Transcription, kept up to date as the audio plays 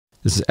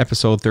This is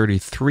episode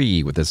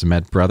 33 with the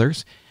Zmed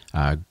Brothers,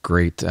 a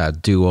great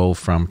duo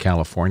from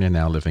California,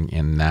 now living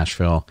in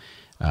Nashville.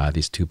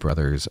 These two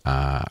brothers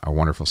are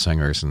wonderful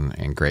singers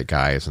and great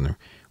guys, and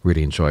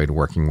really enjoyed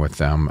working with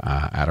them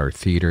at our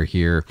theater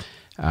here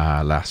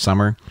last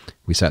summer.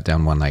 We sat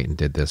down one night and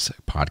did this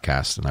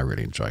podcast, and I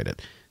really enjoyed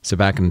it. Sit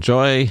back and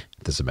enjoy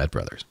the Zmed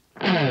Brothers.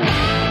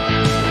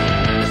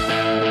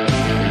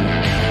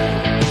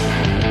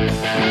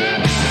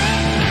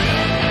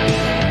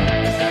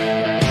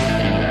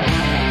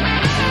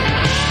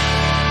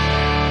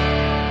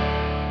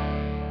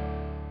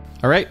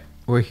 All right,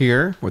 we're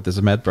here with the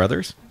Zmed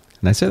Brothers.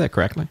 Did I say that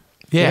correctly?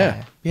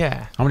 Yeah.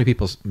 How many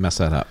people mess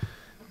that up?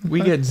 We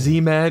get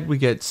Zmed, we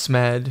get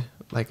Smed,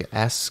 like an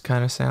S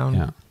kind of sound.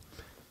 Yeah.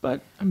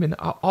 But, I mean,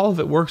 all of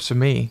it works for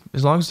me.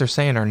 As long as they're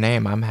saying our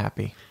name, I'm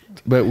happy.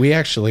 But we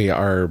actually,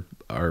 our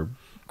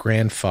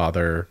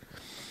grandfather,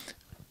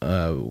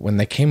 when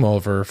they came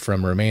over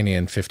from Romania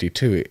in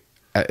 52,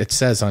 it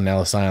says on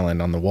Ellis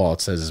Island on the wall, it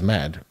says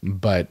Zmed,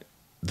 but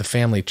the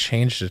family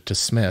changed it to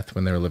Smith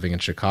when they were living in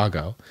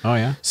Chicago. Oh,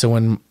 yeah? So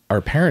when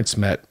our parents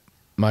met,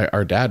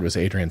 our dad was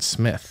Adrian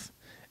Smith.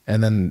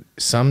 And then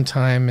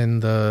sometime in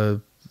the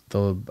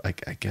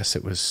I guess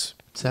it was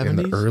 70s? in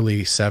the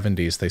early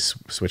 70s, they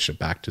switched it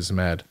back to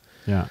Zmed.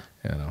 Yeah.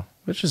 You know,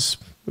 which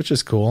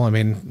is cool. I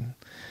mean,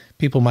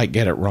 people might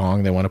get it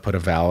wrong. They want to put a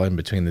vowel in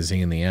between the Z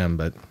and the M,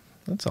 but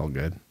that's all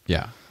good.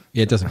 Yeah.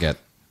 It doesn't get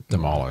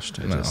demolished.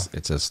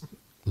 It's just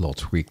a little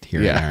tweaked here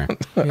and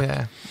there.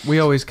 Yeah. We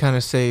always kind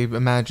of say,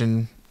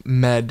 imagine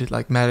med,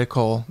 like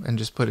medical, and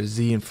just put a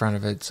Z in front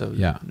of it. So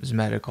it's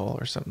medical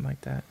or something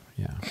like that.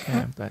 Yeah.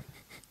 Yeah, but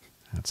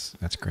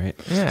that's great.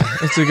 yeah,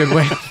 it's a good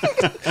way.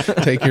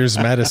 Take yours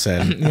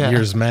medicine,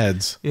 yours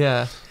meds.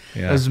 Yeah.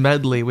 Yeah. As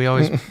medley, we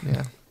always,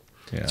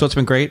 Yeah. So it's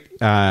been great.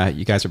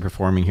 You guys are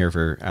performing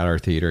here at our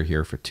theater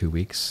here for 2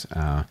 weeks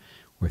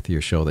with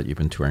your show that you've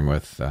been touring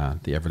with,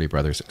 the Everly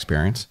Brothers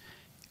Experience.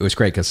 It was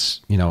great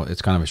because,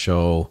 it's kind of a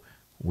show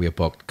we have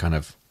booked kind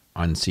of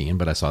unseen,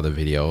 but I saw the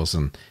videos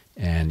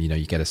and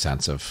you get a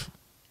sense of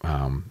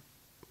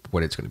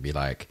what it's going to be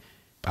like.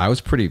 I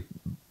was pretty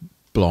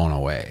blown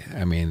away.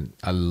 I mean,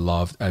 I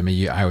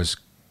was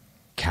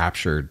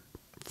captured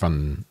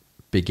from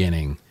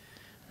beginning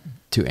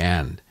to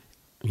end.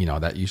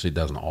 That usually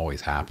doesn't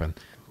always happen.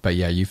 But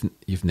yeah,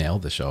 you've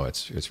nailed the show.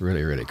 It's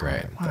really, really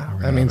great. Wow.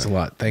 That means a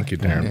lot. Thank you,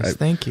 Darren. Yes,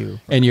 thank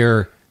you. And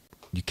you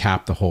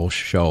cap the whole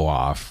show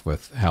off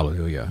with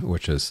Hallelujah,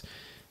 which is,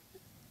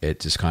 it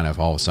just kind of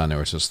all of a sudden it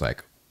was just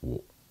like,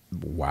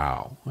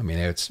 wow. I mean,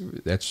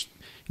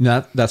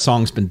 that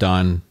song's been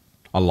done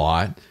a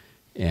lot,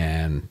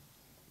 and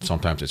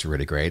sometimes it's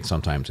really great,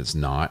 sometimes it's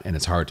not, and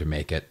it's hard to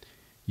make it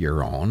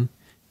your own.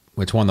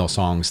 It's one of those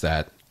songs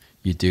that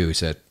you do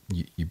said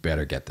you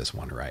better get this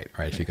one right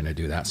if you're going to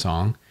do that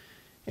song,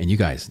 and you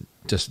guys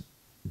just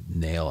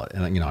nail it.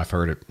 And I've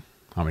heard it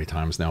how many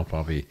times now?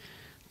 Probably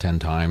 10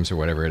 times or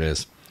whatever it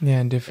is.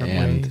 Yeah, in different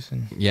ways.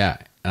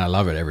 And I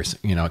love it.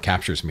 It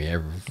captures me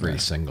every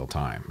single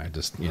time. I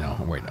just,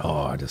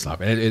 I just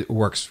love it. It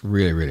works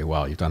really, really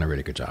well. You've done a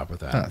really good job with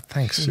that.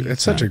 Thanks.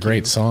 It's such a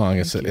great song.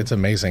 It's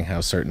amazing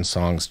how certain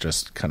songs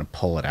just kind of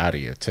pull it out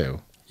of you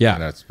too.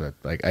 Yeah.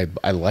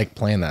 I like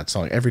playing that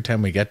song. Every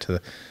time we get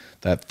to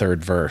that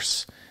third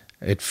verse,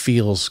 it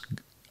feels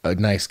a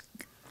nice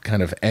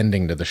kind of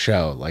ending to the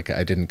show. Like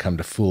I didn't come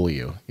to fool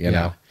you,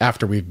 know,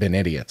 after we've been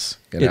idiots,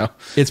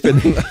 It's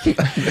been,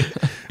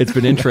 it's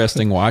been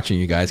interesting watching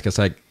you guys because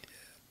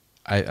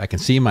I can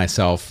see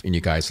myself in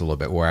you guys a little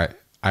bit where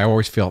I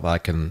always feel that I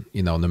can,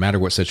 no matter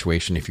what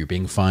situation, if you're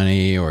being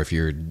funny or if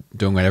you're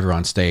doing whatever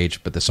on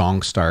stage, but the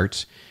song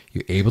starts,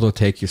 you're able to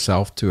take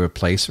yourself to a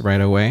place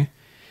right away.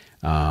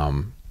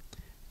 And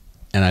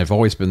I've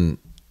always been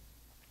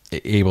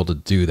able to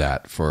do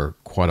that for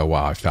quite a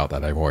while. I felt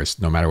that I've always,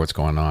 no matter what's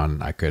going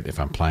on, I could, if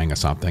I'm playing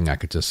something, I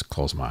could just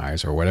close my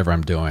eyes or whatever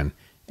I'm doing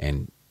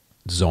and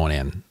zone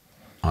in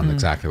on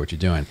exactly what you're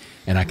doing.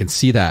 And I can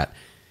see that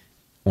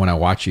when I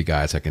watch you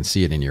guys, I can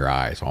see it in your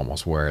eyes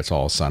almost, where it's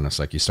all of a sudden, it's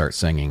like you start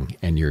singing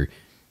and you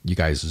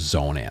guys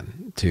zone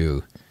in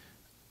to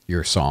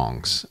your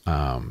songs.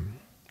 And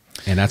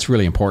that's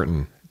really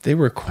important. They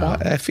require,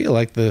 I feel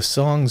like the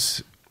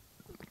songs,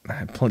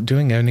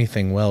 doing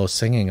anything well,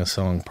 singing a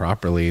song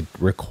properly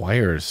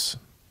requires,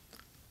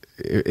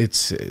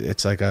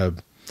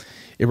 it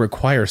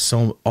requires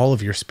all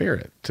of your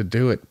spirit to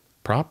do it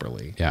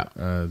properly.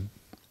 Yeah.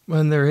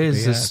 When there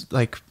is this,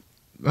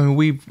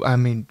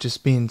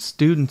 just being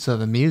students of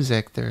the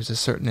music, there's a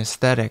certain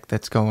aesthetic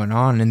that's going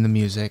on in the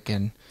music,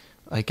 and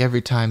like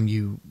every time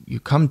you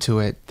come to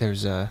it,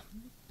 there's a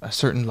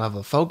certain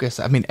level of focus.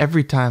 I mean,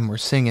 every time we're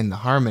singing the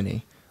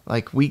harmony,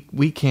 like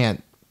we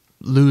can't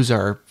lose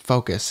our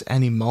focus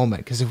any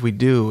moment, because if we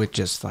do, it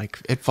just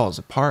it falls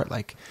apart.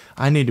 Like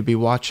I need to be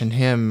watching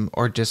him,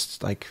 or just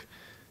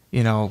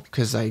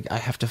because I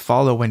have to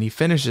follow when he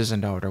finishes a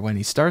note or when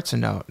he starts a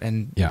note,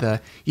 and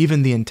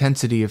even the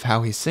intensity of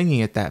how he's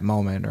singing at that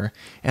moment,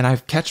 and I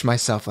catch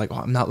myself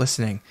I'm not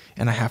listening,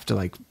 and I have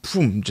to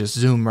just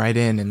zoom right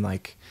in and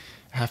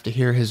have to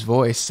hear his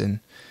voice. And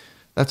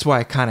that's why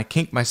I kind of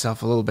kink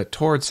myself a little bit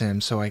towards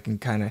him, so I can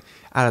kind of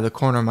out of the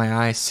corner of my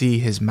eye see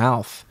his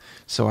mouth,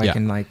 so I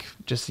can like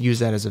just use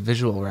that as a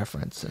visual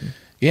reference. And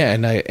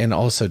yeah, and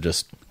also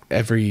just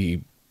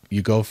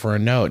you go for a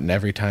note, and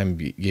every time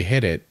you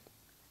hit it,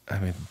 I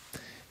mean,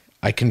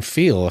 I can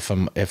feel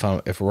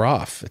if we're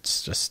off.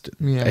 It's just,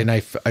 and I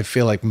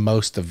feel like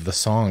most of the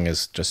song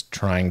is just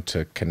trying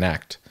to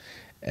connect,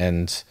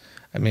 and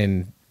I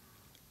mean,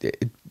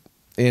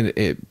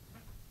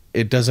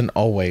 it doesn't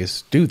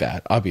always do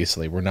that.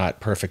 Obviously, we're not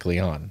perfectly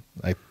on.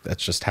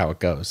 That's just how it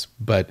goes.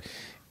 But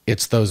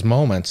it's those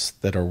moments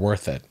that are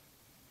worth it.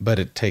 But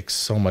it takes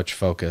so much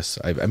focus.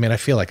 I mean, I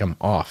feel like I'm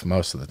off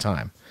most of the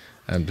time.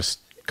 I'm just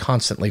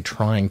constantly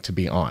trying to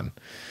be on.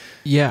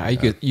 Yeah,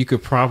 you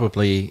could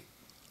probably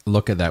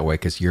look at that way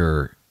because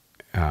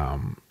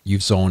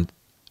you've zoned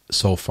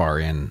so far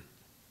in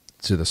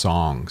to the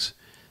songs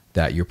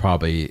that you're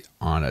probably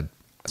on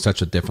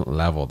such a different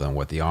level than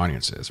what the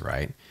audience is,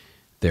 right?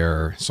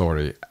 They're sort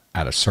of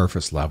at a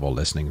surface level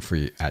listening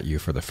at you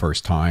for the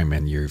first time,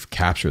 and you've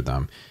captured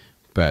them,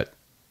 but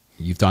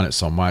you've done it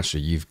so much that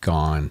you've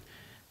gone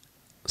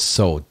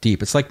so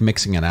deep. It's like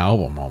mixing an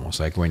album almost,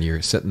 like when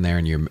you're sitting there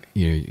and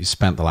you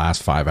spent the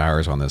last 5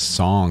 hours on this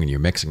song and you're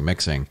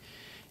mixing,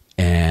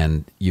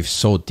 and you're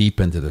so deep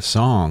into the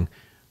song,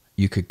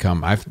 you could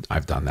come.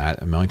 I've done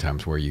that a million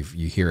times where you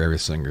hear every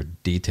single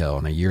detail,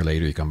 and a year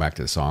later you come back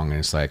to the song and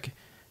it's like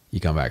you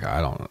come back. I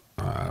don't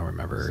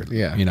remember.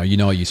 Yeah,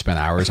 you spent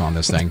hours on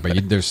this thing,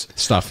 but there's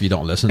stuff you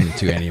don't listen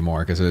to anymore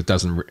because it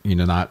doesn't.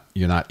 You're not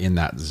in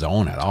that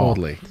zone at all.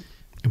 Totally.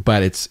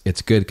 But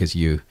it's good because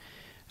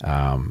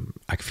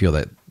I feel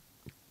that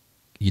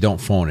you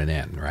don't phone it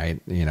in,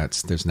 right?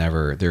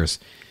 There's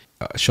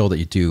a show that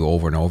you do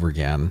over and over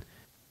again.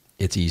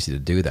 It's easy to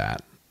do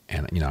that.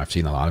 And, I've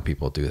seen a lot of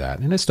people do that,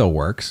 and it still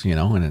works,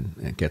 and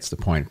it gets the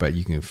point, but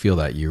you can feel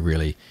that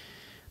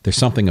there's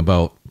something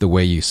about the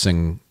way you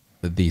sing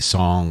these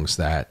songs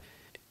that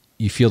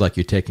you feel like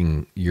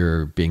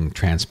you're being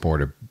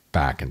transported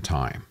back in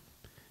time.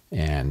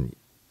 And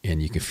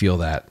you can feel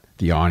that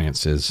the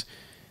audience is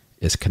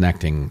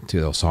connecting to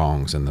those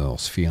songs and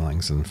those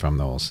feelings and from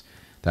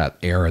that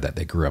era that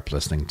they grew up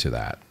listening to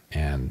that.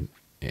 And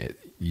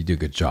you do a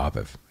good job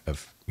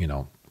of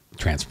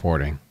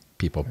transporting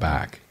people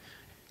back.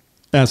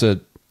 As a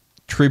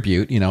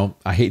tribute,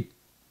 I hate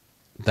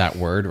that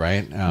word,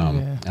 right?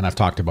 And I've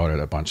talked about it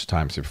a bunch of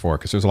times before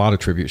because there's a lot of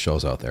tribute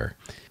shows out there,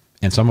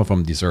 and some of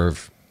them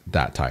deserve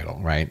that title,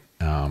 right?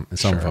 And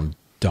some of them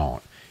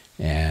don't.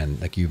 And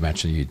like you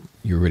mentioned,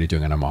 you're really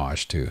doing an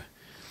homage to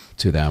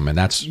them, and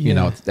that's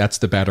that's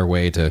the better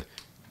way to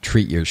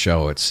treat your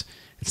show. It's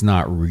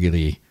not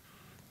really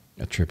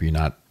a tribute,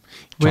 not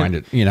trying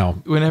to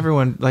when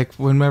everyone, like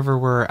whenever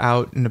we're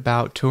out and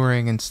about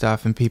touring and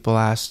stuff, and people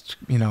ask,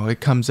 it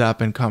comes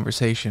up in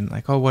conversation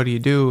like, oh, what do you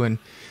do? And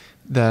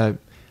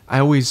I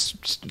always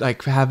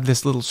like have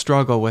this little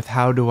struggle with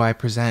how do I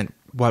present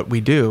what we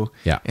do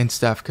and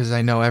stuff, because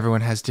I know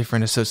everyone has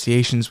different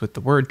associations with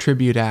the word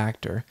tribute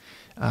act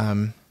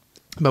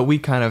but we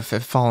kind of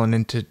have fallen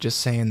into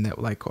just saying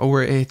that like,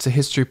 it's a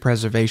history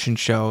preservation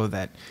show,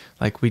 that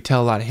like we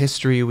tell a lot of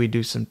history, we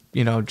do some,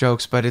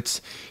 jokes, but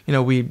it's,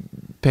 we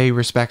pay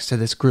respects to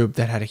this group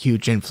that had a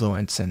huge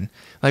influence, and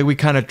like we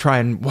kind of try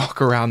and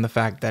walk around the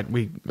fact that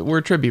we're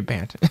a tribute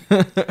band.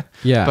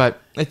 Yeah. But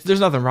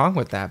there's nothing wrong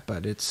with that,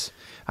 but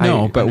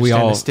but we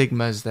all the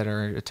stigmas that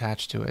are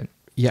attached to it.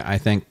 Yeah. I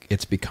think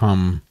it's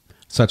become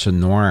such a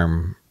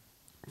norm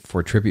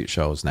for tribute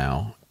shows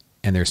now.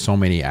 And there's so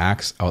many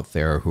acts out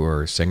there who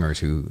are singers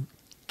who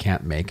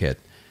can't make it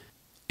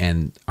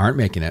and aren't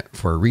making it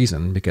for a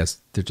reason, because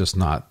they're just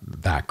not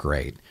that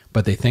great.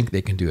 But they think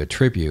they can do a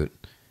tribute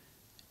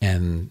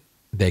and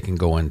they can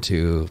go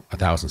into a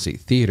 1,000-seat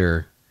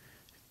theater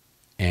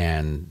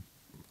and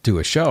do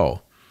a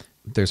show.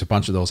 There's a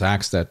bunch of those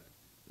acts that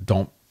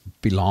don't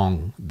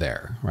belong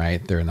there,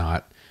 right? They're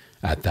not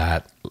at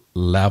that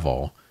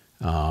level.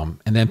 And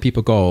then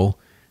people go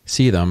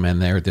see them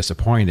and they're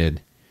disappointed.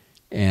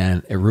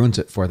 And it ruins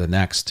it for the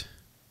next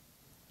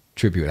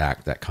tribute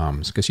act that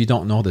comes, because you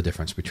don't know the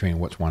difference between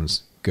which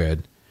one's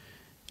good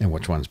and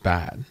which one's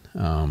bad.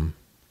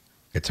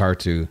 It's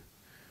hard to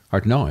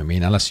know. I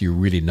mean, unless you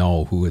really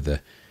know who the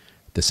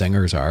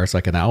singers are. It's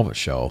like an Elvis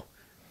show.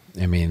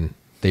 I mean,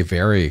 they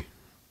vary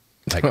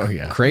like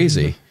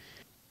crazy.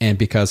 And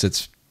because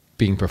it's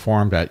being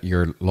performed at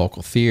your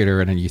local theater,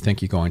 and then you think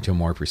you're going to a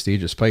more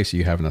prestigious place,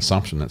 you have an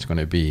assumption that's going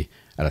to be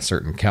at a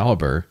certain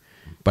caliber,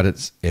 but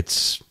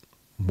it's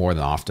more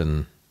than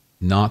often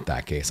not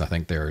that case. I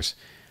think there's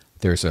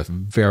a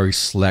very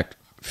select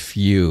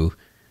few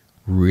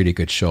really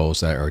good shows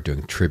that are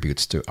doing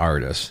tributes to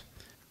artists,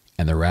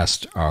 and the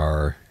rest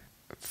are,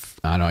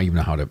 I don't even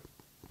know how to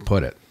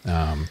put it.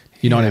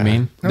 You know what I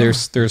mean? No,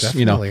 there's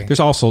definitely.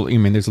 there's also,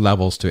 there's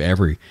levels to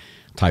every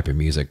type of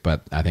music,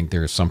 but I think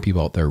there's some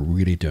people out there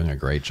really doing a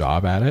great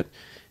job at it.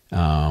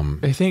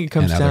 I think it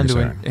comes down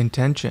to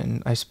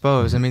intention, I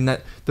suppose. Mm-hmm. I mean,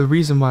 that the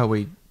reason why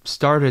we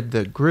started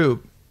the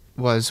group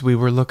was we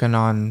were looking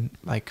on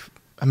like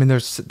I mean,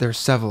 there's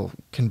several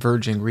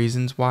converging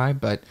reasons why,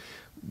 but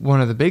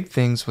one of the big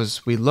things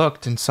was we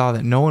looked and saw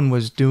that no one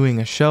was doing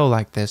a show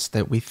like this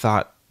that we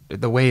thought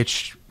the way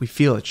we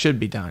feel it should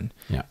be done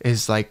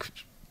is like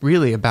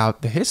really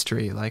about the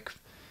history, like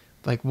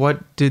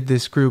what did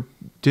this group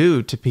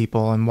do to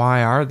people and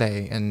why are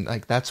they, and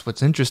like that's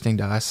what's interesting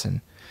to us,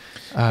 and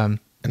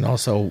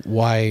also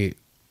why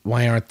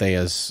aren't they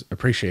as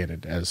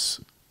appreciated as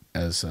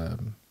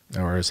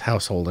or as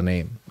household a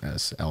name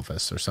as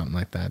Elvis or something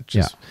like that.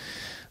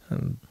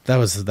 That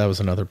was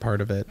another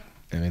part of it.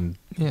 I mean,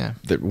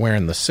 they're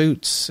wearing the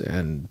suits,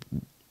 and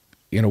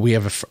we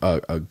have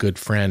a good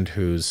friend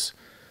who's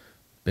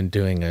been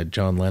doing a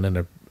John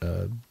Lennon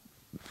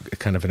a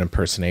kind of an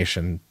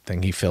impersonation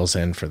thing. He fills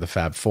in for the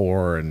Fab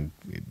Four, and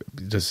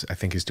I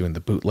think he's doing the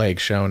bootleg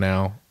show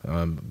now.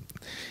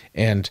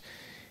 And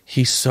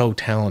he's so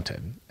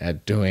talented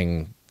at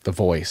doing the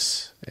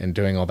voice and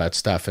doing all that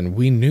stuff. And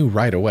we knew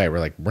right away,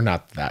 we're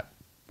not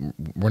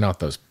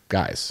those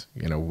guys,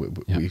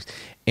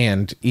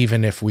 and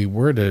even if we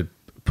were to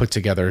put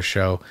together a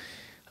show,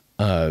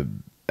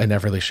 an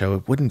Everly show,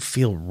 it wouldn't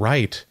feel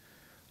right.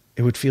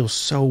 It would feel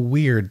so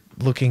weird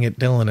looking at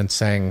Dylan and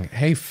saying,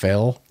 "Hey,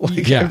 Phil." What?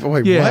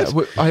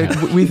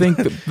 We think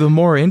the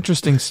more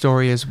interesting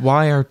story is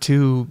why are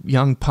two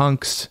young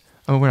punks,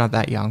 we're not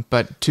that young,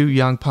 but two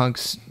young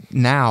punks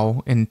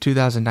now in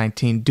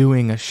 2019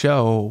 doing a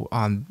show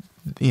on,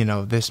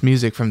 this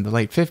music from the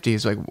late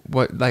 50s.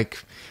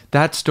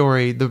 That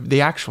story,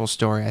 the actual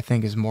story, I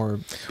think is more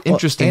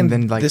interesting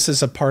than this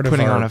is a part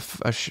putting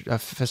of on a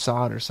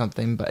facade or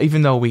something. But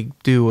even though we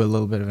do a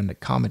little bit of a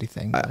comedy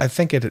thing, I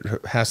think it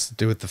has to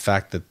do with the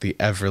fact that the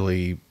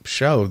Everly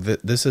show,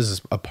 that this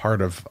is a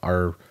part of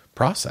our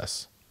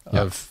process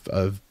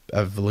of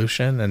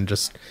evolution and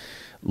just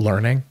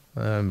learning.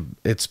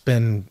 It's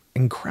been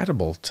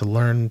incredible to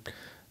learn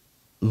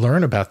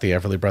about the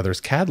Everly Brothers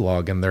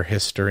catalog and their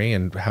history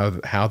and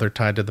how they're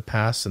tied to the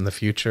past and the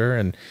future,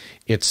 and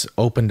it's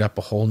opened up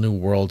a whole new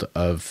world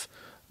of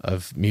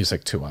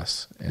music to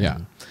us.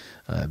 And,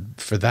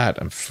 for that,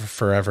 I'm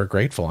forever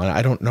grateful. And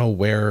I don't know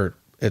where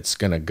it's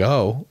going to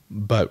go,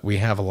 but we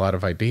have a lot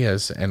of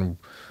ideas, and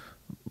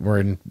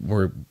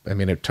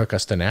it took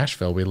us to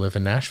Nashville. We live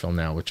in Nashville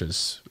now, which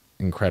is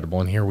incredible.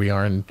 And here we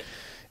are in,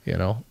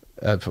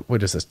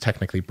 what is this,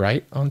 technically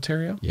Bright,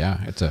 Ontario?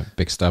 Yeah, it's a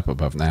big step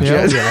above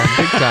Nashville. Yeah,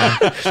 big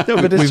time. No,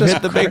 but we've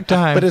hit the big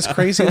time. But it's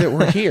crazy that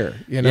we're here.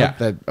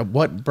 That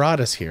what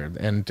brought us here,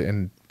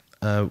 and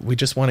we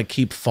just want to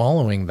keep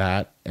following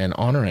that and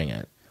honoring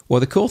it. Well,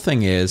 the cool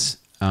thing is,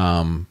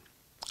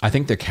 I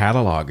think their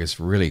catalog is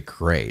really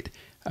great,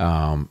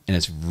 and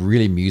it's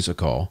really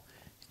musical.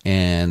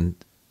 And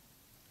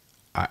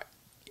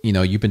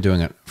you've been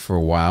doing it for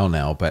a while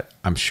now, but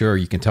I'm sure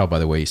you can tell by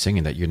the way you're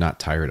singing that you're not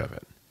tired of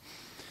it.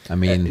 I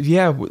mean,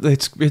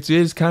 it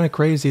is kind of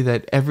crazy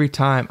that every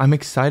time I'm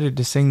excited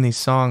to sing these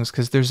songs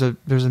because there's a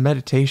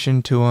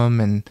meditation to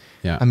them, and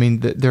I mean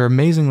they're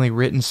amazingly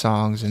written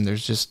songs, and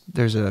it's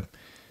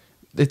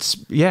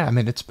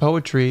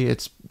poetry,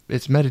 it's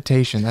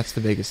meditation. That's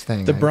the biggest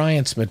thing. The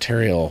Bryant's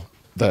material,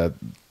 the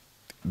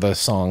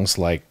songs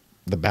like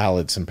the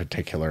ballads in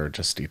particular, are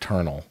just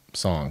eternal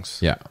songs.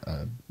 Yeah,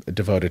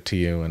 Devoted to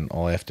You and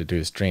All I Have to Do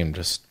Is Dream.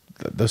 Just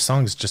those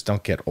songs just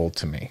don't get old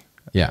to me.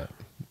 Yeah.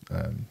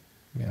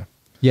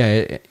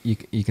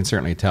 You can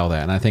certainly tell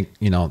that, and I think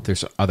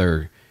there's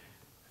other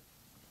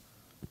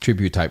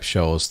tribute type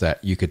shows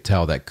that you could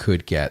tell that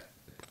could get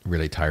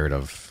really tired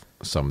of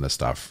some of the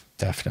stuff.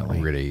 Definitely,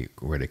 really,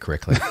 really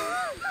quickly.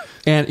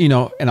 And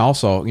and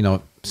also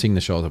seeing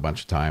the shows a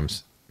bunch of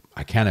times,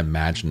 I can't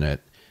imagine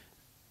it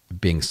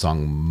being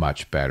sung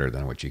much better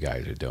than what you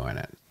guys are doing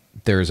it.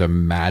 There's a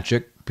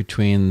magic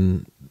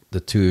between the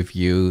two of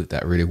you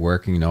that really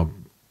work.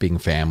 Being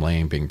family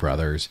and being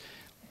brothers.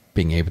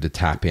 Being able to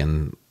tap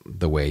in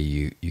the way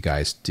you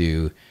guys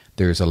do,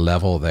 there's a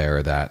level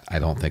there that I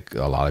don't think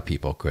a lot of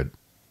people could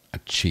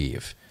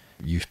achieve.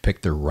 You've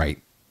picked the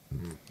right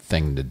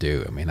thing to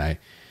do. I mean,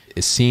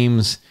 it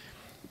seems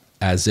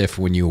as if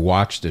when you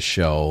watch the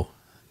show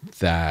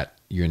that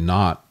you're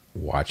not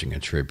watching a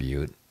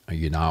tribute, or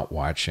you're not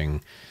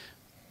watching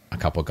a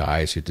couple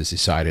guys who just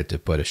decided to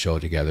put a show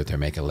together to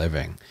make a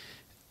living.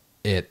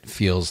 It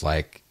feels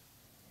like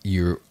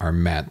you are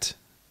meant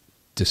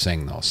to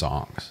sing those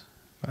songs.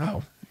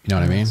 Wow. You know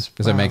what I mean?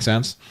 Does that make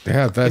sense?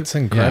 Yeah, that's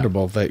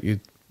incredible that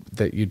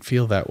you'd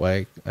feel that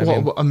way.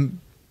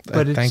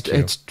 But thank you.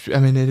 It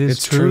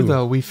is true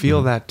though. We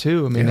feel that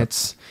too. I mean,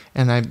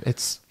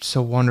 it's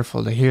so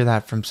wonderful to hear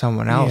that from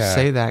someone else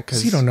say that,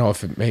 because you don't know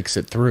if it makes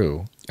it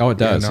through. Oh, it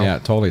does. Yeah,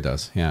 it totally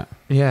does. Yeah.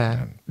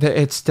 Yeah.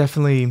 It's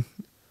definitely,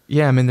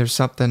 there's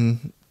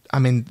something,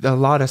 a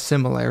lot of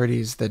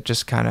similarities that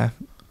just kind of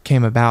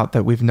came about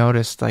that we've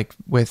noticed, like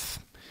with,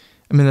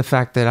 the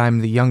fact that I'm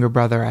the younger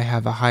brother, I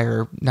have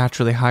a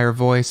naturally higher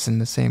voice,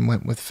 and the same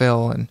went with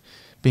Phil, and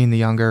being the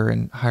younger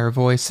and higher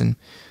voice, and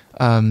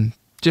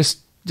just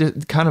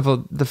kind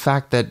of the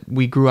fact that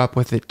we grew up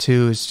with it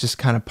too is just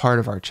kind of part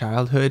of our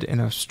childhood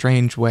in a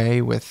strange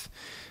way, with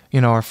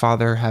our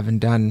father having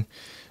done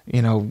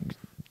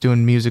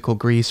doing musical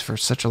Grease for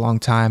such a long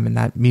time, and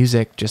that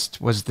music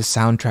just was the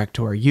soundtrack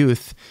to our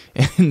youth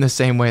in the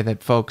same way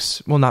that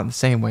folks, well, not in the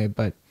same way,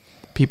 but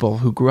people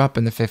who grew up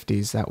in the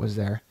 50s, that was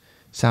their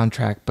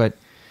soundtrack. But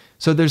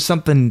so there's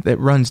something that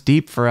runs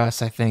deep for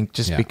us, I think,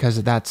 just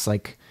because that's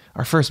like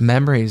our first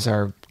memories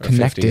are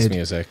connected. 50s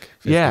music.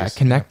 50s,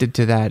 connected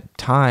to that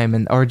time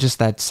and or just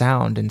that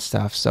sound and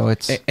stuff. So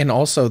it's and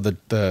also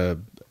the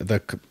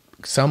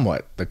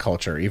somewhat the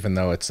culture, even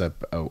though it's a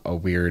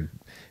weird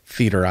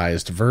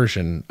theaterized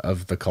version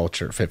of the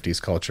culture, 50s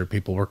culture.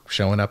 People were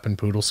showing up in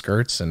poodle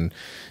skirts and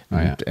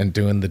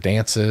doing the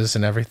dances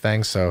and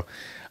everything. So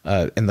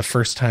and the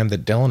first time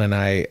that Dylan and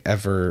I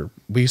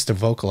we used to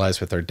vocalize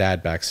with our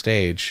dad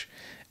backstage,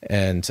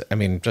 and I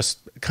mean, just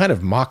kind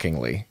of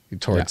mockingly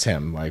towards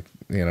him, like,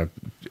 you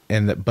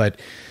know, but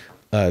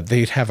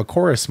they'd have a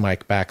chorus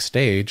mic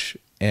backstage,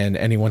 and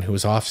anyone who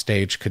was off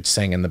stage could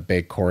sing in the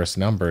big chorus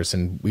numbers,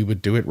 and we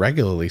would do it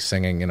regularly,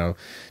 singing, you know,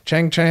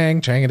 chang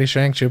chang changity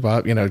shang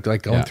chubop, you know,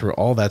 like going through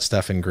all that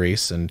stuff in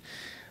Greece. And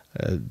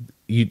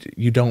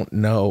you don't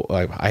know,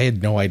 like, I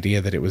had no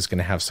idea that it was going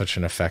to have such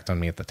an effect on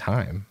me at the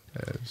time.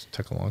 It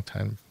took a long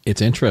time.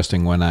 It's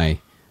interesting when I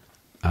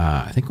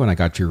think when I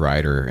got your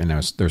rider, and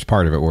there's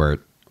part of it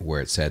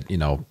where it said, you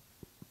know,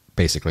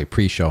 basically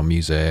pre-show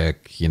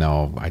music, you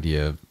know,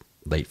 idea of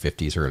late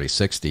 50s, early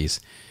 60s.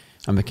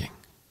 I'm thinking,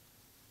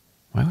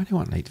 why would I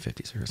want late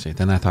 50s or early 60s?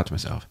 Then I thought to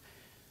myself,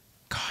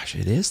 gosh,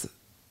 it is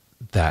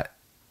that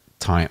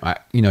time.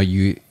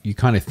 You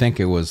kind of think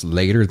it was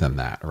later than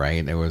that,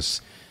 right? It was,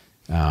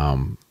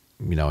 you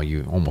know,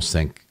 you almost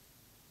think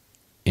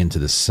into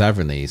the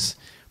 70s,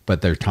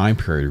 but their time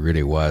period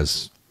really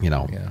was, you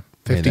know,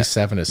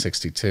 57 to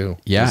 62.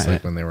 Yeah. Was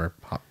like when they were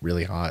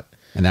really hot.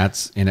 And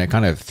it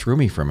kind of threw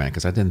me for a minute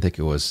because I didn't think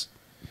it was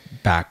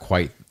back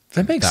quite.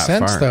 That makes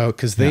sense though,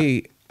 because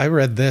I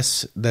read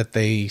that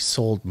they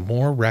sold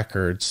more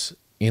records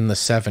in the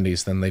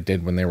 70s than they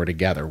did when they were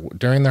together.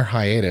 During their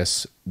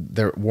hiatus,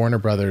 Warner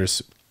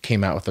Brothers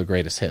came out with the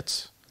greatest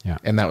hits. Yeah.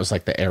 And that was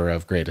like the era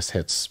of greatest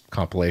hits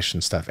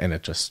compilation stuff. And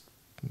it just,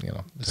 you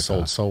know,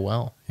 sold so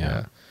well.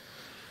 Yeah.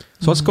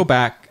 So let's go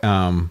back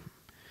and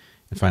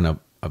find out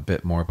a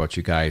bit more about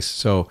you guys.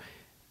 So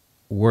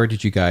where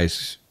did you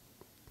guys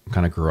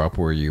kind of grow up?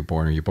 Where were you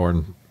born? Are you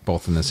born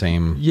both in the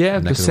same? Yeah,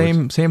 the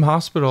same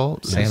hospital,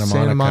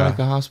 Santa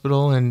Monica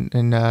Hospital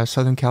in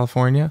Southern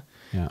California.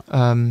 Yeah.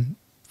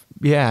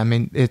 Yeah, I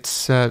mean,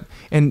 it's,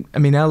 and I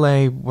mean,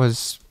 LA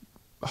was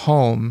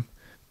home,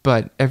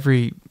 but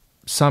every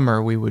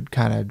summer we would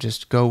kind of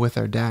just go with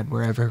our dad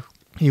wherever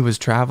he was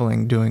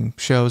traveling, doing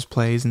shows,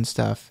 plays, and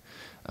stuff.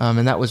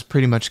 And that was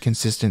pretty much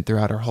consistent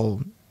throughout our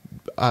whole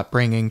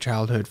upbringing,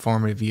 childhood,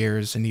 formative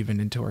years, and even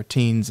into our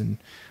teens and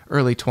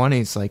early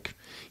 20s. Like,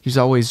 he was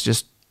always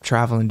just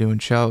traveling, doing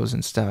shows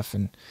and stuff.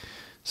 And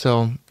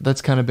so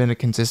that's kind of been a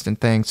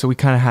consistent thing. So we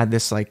kind of had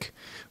this like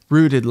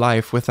rooted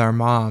life with our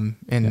mom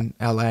in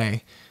LA.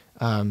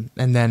 And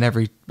then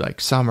every like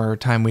summer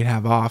time we'd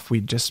have off,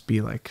 we'd just be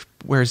like,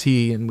 where's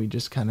he? And we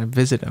just kind of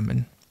visit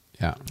him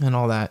and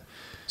all that.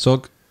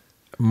 So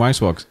might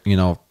as well, you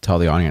know, tell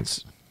the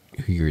audience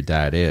who your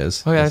dad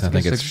is. Oh yeah, I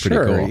think it's pretty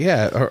cool.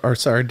 Yeah.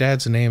 Our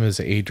dad's name is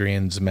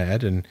Adrian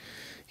Zmed, and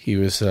he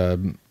was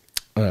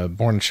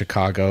born in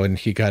Chicago, and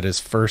he got his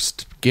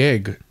first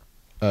gig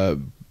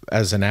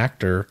as an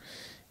actor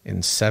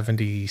in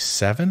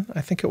 77, I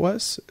think it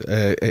was,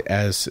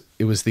 as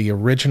it was the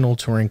original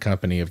touring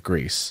company of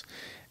Grease.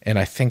 And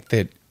I think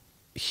that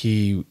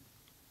he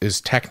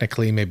is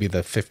technically maybe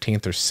the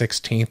 15th or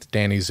 16th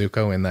Danny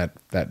Zuko in that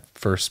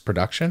first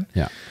production.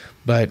 Yeah.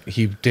 But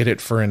he did it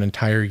for an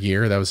entire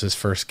year. That was his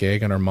first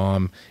gig. And our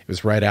mom, it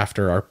was right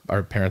after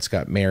our parents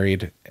got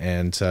married,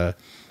 and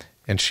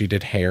she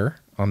did hair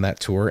on that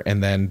tour.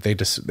 And then they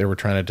were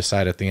trying to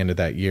decide at the end of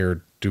that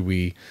year, do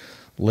we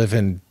live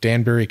in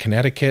Danbury,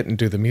 Connecticut and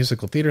do the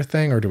musical theater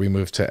thing, or do we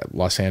move to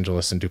Los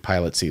Angeles and do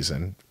pilot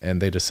season? And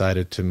they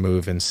decided to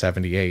move in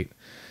 78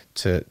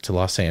 to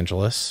Los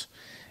Angeles.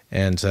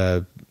 And,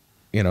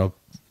 you know,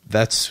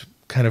 that's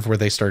kind of where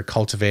they started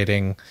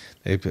cultivating.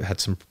 They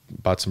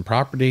bought some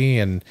property,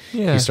 and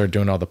he started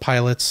doing all the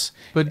pilots.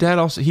 But Dad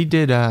also, he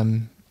did,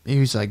 he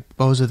was like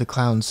Bozo the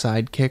Clown's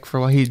sidekick for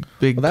a while.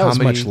 That comedy. Was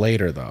much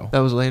later though. That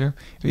was later.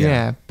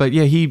 Yeah. But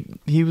yeah,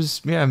 he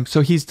was,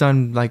 so he's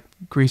done like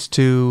Grease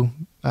 2,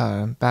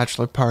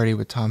 Bachelor Party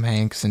with Tom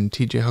Hanks, and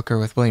TJ Hooker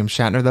with William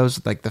Shatner. That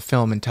was like the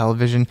film and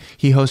television.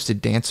 He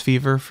hosted Dance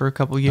Fever for a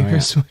couple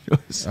years. What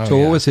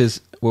was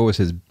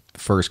his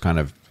first kind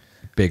of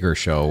bigger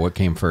show? What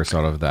came first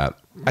out of that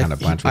kind of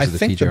bunch? Was it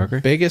the TJ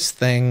Hooker? Biggest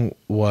thing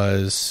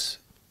was,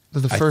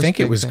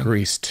 it was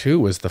Grease 2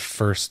 was the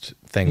first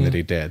thing that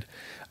he did.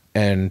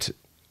 And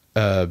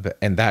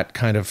that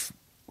kind of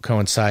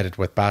coincided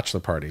with Bachelor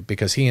Party,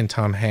 because he and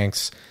Tom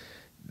Hanks,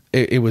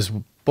 it was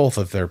both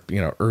of their,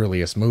 you know,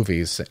 earliest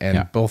movies,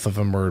 and both of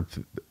them were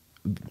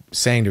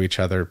saying to each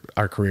other,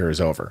 our career is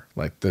over.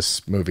 Like,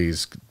 this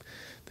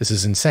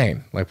is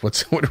insane. Like,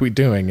 what are we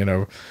doing? You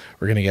know,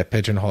 we're going to get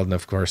pigeonholed. And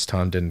of course,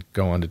 Tom didn't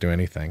go on to do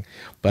anything,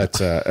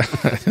 but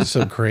it's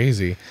so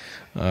crazy.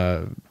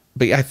 But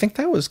But yeah, I think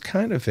that was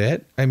kind of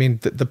it. I mean,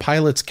 the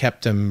pilots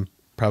kept him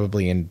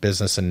probably in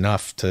business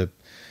enough to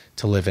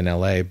live in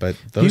LA, but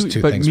those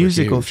two things were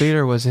musical huge.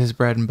 theater was his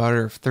bread and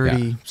butter of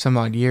 30 some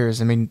odd years.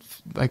 I mean,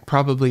 like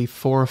probably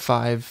 4 or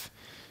 5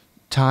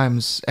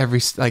 times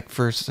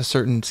for a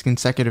certain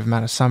consecutive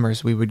amount of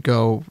summers we would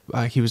go.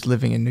 He was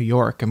living in New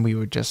York, and we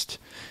would just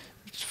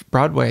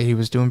Broadway. He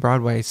was doing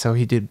Broadway, so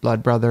he did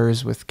Blood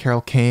Brothers with Carole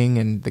King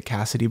and the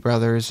Cassidy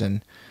Brothers,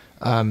 and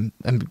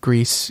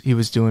Grease. He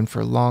was doing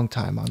for a long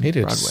time on Broadway. He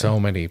did so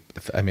many.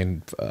 I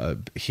mean,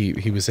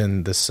 he was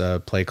in this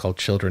play called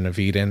Children of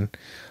Eden,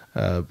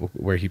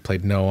 where he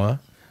played Noah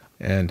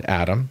and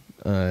Adam,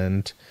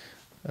 and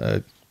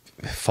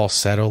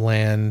Falsetto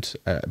Land,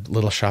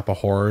 Little Shop of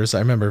Horrors. I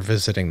remember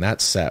visiting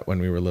that set when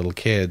we were little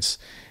kids,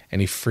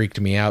 and he freaked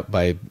me out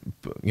by,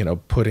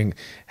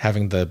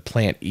 having the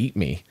plant eat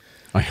me,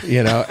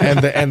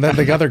 and then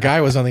the other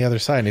guy was on the other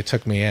side, and he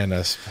took me in.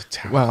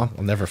 I'll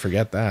never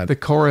forget that. The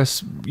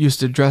chorus used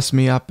to dress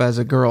me up as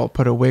a girl,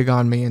 put a wig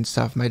on me and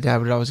stuff. My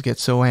dad would always get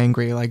so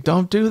angry, like,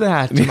 "Don't do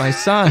that to my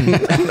son."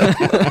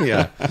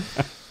 Yeah.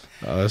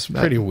 Oh, that's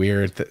pretty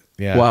weird.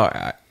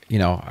 Well,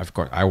 of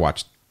course, I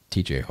watched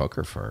T.J.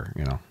 Hooker for,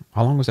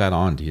 how long was that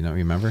on? Do you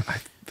remember?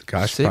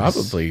 Gosh, 6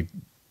 probably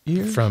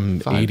years?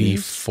 from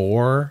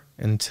 84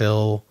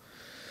 until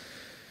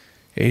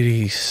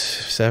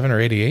 87 or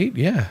 88.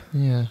 Yeah.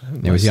 Yeah.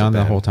 Was he on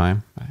the whole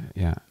time?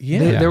 Yeah.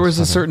 There was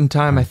a certain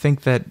time, I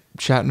think, that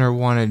Shatner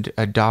wanted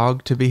a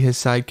dog to be his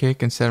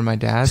sidekick instead of my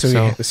dad.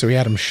 So he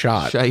had him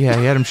shot. Yeah, he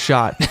had him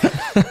shot.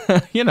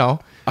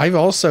 I've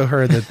also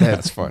heard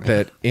That's funny.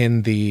 that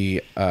in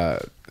the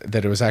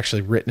that it was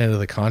actually written into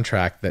the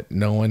contract that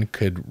no one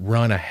could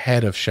run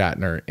ahead of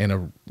Shatner in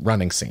a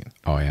running scene.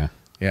 Oh yeah.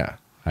 Yeah.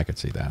 I could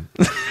see that.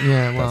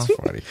 Yeah, well. That's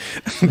funny.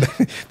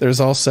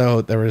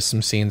 there were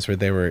some scenes where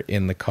they were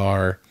in the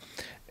car,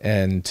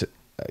 and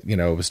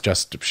it was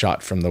just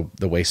shot from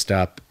the waist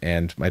up,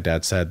 and my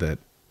dad said that,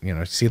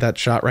 see that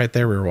shot right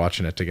there? We were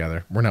watching it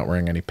together. We're not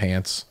wearing any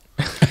pants.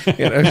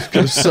 It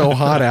was so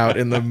hot out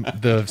in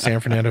the San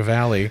Fernando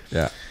Valley.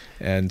 Yeah.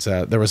 And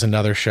there was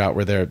another shot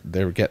where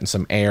they were getting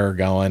some air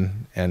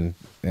going, and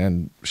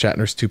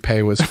Shatner's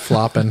toupee was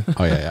flopping.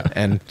 Oh yeah.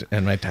 And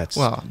my dad's,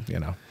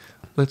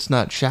 Let's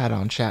not shat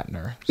on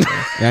Shatner. So.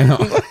 Yeah,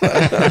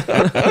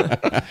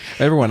 I know.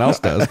 Everyone else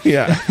does.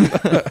 Yeah.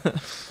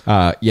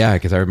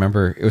 Because I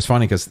remember it was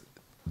funny because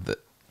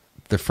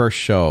the first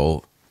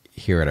show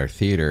here at our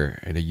theater,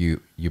 and you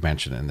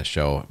mentioned it in the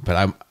show,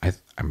 but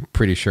I'm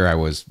pretty sure I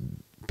was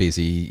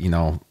busy,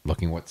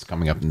 looking what's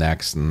coming up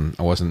next, and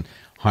I wasn't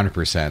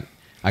 100%.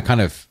 I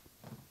kind of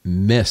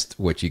missed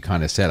what you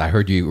kind of said. I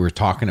heard you were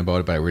talking about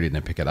it, but I really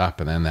didn't pick it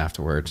up. And then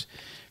afterwards,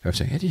 I was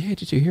saying, "Hey,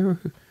 did you hear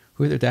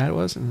who their dad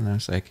was?" And I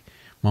was like,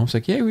 Mom's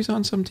like, "Yeah, he was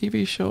on some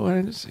TV show."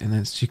 And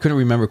then she couldn't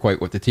remember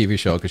quite what the TV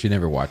show, because she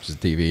never watches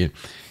TV.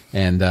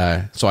 And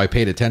so I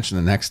paid attention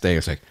the next day. I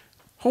was like,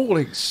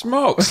 holy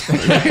smokes.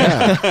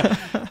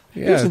 Yeah.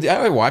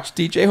 I watched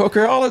DJ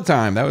Hooker all the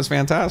time. That was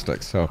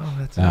fantastic. So,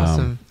 that's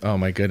awesome. Oh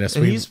my goodness.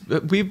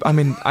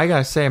 And I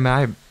gotta say,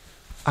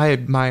 I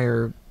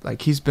admire,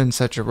 like, he's been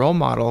such a role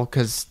model,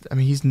 because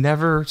he's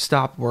never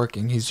stopped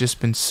working. He's just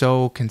been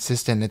so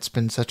consistent. It's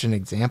been such an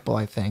example,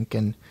 I think.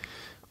 And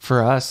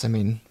for us,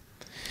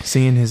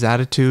 seeing his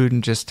attitude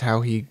and just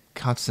how he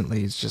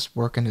constantly is just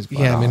working his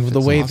butt off,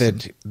 the way awesome.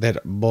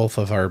 that both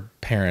of our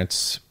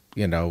parents,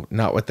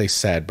 not what they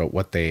said, but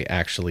what they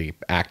actually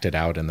acted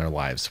out in their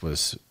lives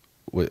was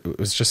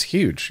just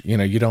huge.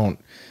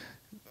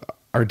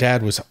 Our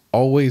dad was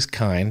always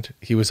kind.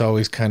 He was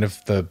always kind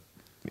of the,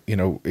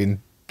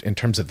 in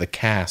terms of the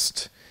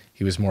cast,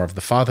 he was more of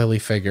the fatherly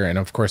figure. And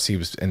of course he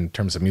was, in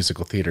terms of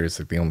musical theater, he's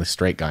like the only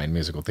straight guy in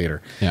musical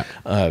theater. Yeah.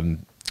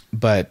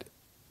 But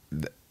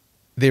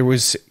he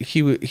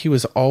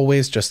was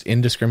always just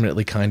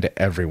indiscriminately kind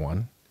to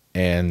everyone,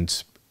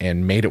 and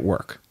made it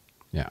work.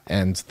 Yeah.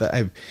 And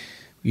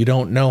you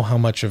don't know how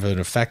much of an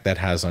effect that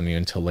has on you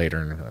until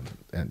later.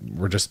 And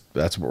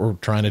that's what we're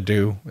trying to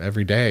do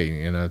every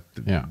day.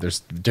 Yeah. There's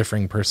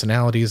differing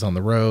personalities on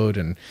the road,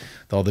 and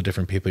all the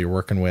different people you're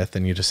working with,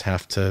 and you just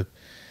have to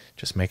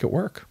just make it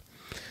work.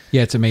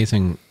 Yeah. It's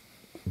amazing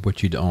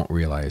what you don't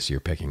realize you're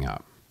picking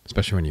up,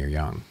 especially when you're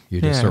young.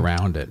 You're just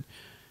around it,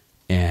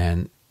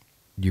 and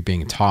you're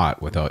being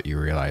taught without you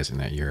realizing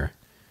that you're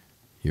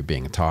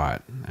being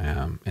taught.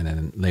 And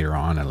then later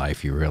on in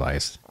life, you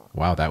realize,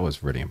 wow, that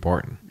was really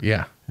important.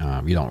 Yeah.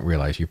 You don't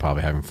realize you're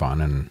probably having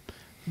fun and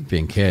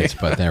being kids,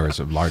 but there was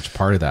a large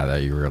part of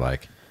that you were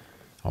like,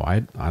 oh,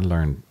 I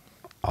learned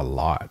a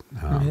lot.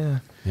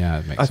 Yeah.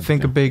 It makes I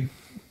think a big,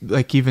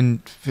 like,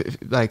 even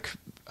like,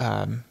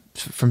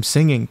 from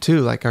singing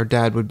too, like our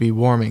dad would be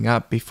warming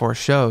up before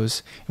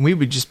shows, and we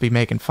would just be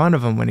making fun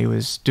of him when he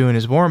was doing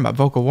his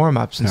vocal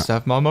warm-ups and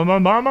stuff. Mama,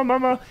 mama,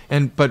 mama.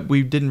 But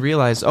we didn't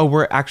realize,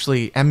 we're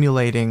actually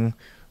emulating,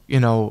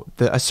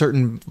 a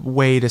certain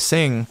way to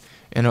sing,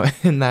 and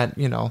that,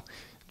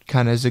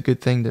 kind of is a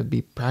good thing to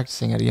be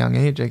practicing at a young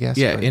age, I guess.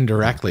 Yeah. But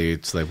indirectly,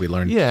 it's like we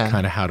learned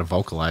kind of how to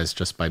vocalize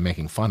just by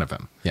making fun of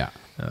him. Yeah.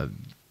 There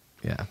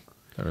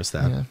was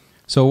that. Yeah.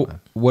 So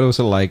what was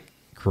it like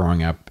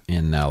growing up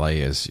in LA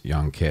as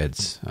young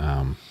kids?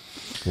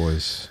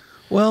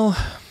 Well,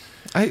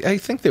 I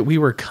think that we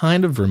were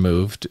kind of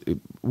removed.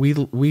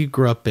 We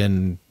grew up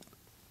in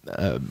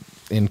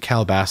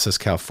Calabasas,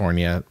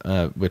 California,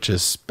 which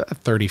is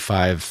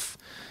 35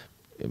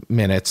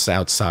 minutes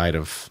outside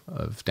of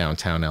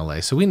downtown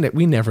LA. So we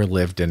never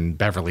lived in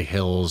Beverly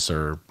Hills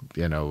or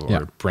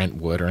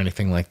Brentwood or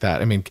anything like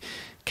that. I mean,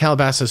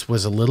 Calabasas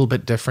was a little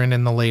bit different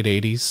in the late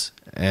 80s,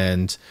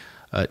 and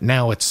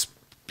now it's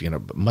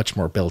much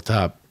more built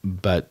up.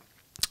 But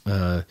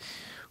I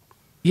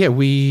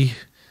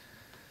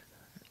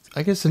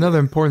guess another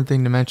important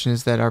thing to mention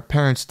is that our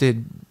parents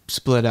did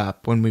split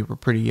up when we were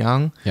pretty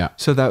young. Yeah.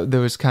 So that there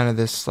was kind of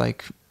this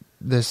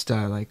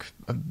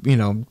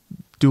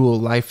dual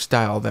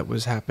lifestyle that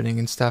was happening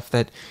and stuff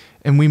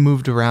and we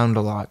moved around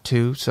a lot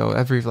too. So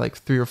every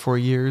 3 or 4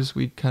 years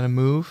we'd kind of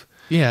move.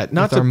 Yeah.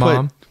 Not to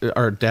put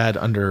our dad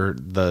under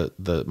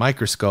the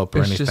microscope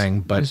or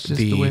anything, but it's just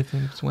the way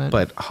things went.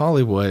 But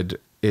Hollywood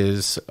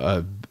is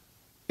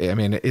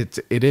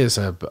it is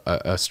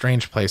a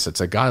strange place.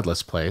 It's a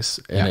godless place,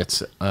 and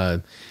it's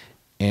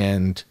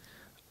and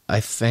I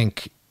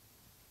think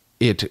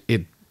it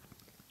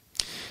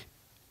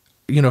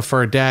for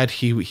our dad,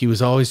 he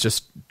was always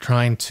just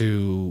trying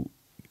to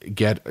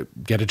get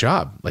a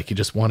job. Like, he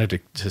just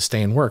wanted to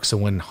stay and work. So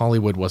when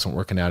Hollywood wasn't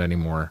working out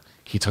anymore,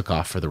 he took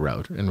off for the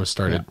road and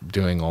started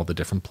doing all the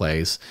different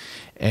plays,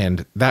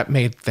 and that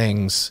made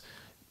things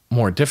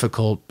more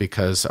difficult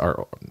because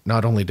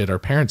not only did our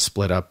parents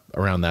split up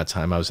around that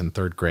time. I was in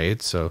 3rd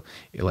grade, so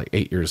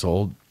 8 years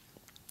old,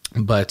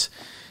 but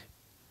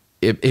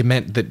it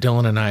meant that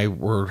Dylan and I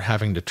were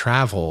having to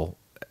travel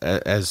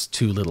as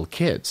 2 little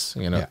kids,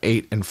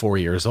 8 and 4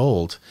 years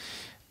old.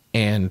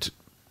 And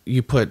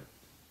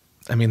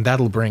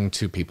that'll bring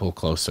 2 people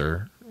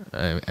closer.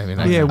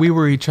 We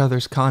were each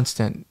other's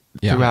constant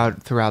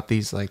throughout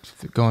these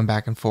going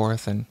back and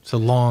forth, and so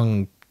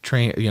long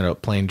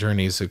plane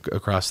journeys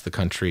across the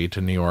country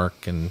to New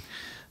York. And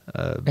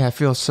I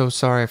feel so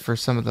sorry for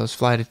some of those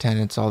flight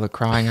attendants, all the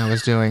crying I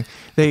was doing.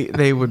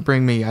 They would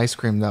bring me ice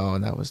cream though,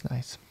 and that was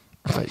nice.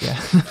 But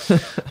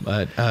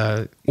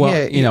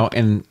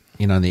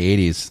in the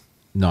 80s,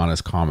 not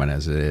as common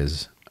as it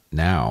is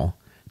now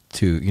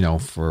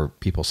for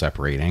people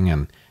separating.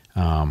 And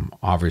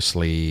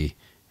obviously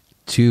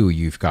too,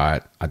 you've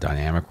got a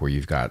dynamic where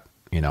you've got,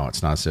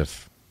 it's not as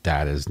if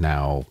dad is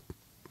now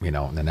in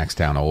the next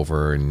town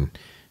over, and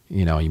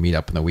you meet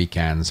up on the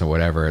weekends or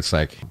whatever. It's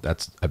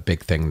that's a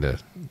big thing to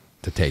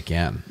take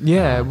in.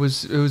 Yeah, it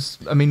was.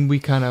 We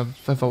kind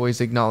of have always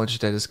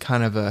acknowledged it as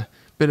kind of a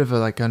bit of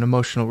an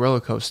emotional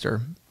roller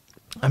coaster.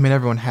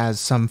 Everyone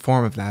has some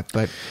form of that,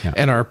 but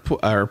and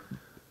our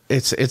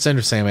it's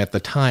interesting. At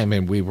the time,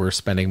 and we were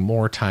spending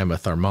more time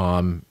with our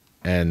mom,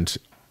 and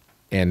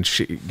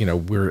she,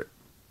 we're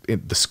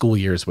the school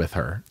years with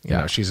her.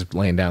 She's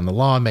laying down the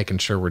law, making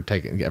sure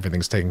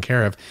everything's taken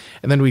care of,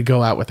 and then we'd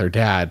go out with her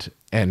dad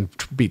and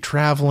be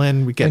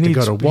traveling. We get to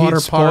go to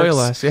water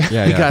parks.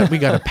 We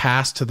got a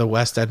pass to the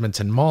West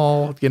Edmonton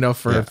Mall,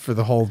 for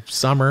the whole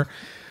summer.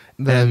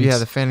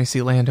 The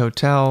Fantasyland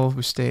Hotel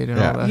we stayed in.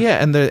 All that.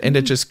 And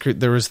it just,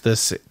 there was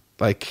this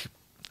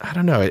I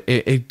don't know.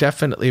 It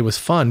definitely was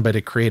fun, but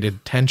it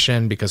created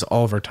tension because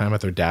all of our time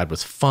with her dad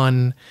was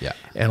fun,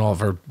 and all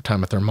of our time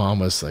with her mom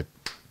was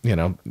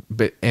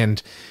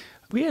and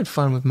we had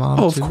fun with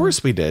mom. Oh, too. Of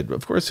course we did.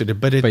 But it's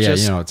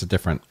a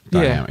different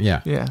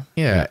dynamic.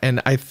 Yeah.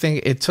 And I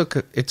think it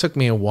took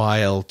me a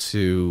while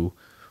to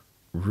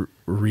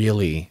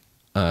really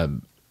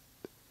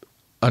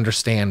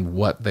understand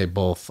what they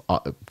both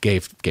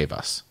gave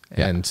us,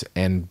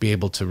 and be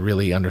able to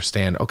really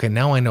understand. Okay,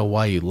 now I know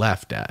why you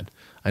left, Dad.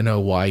 I know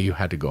why you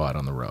had to go out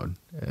on the road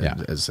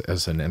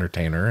as an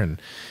entertainer.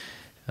 And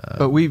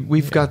but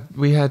we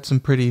had some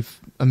pretty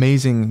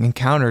amazing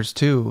encounters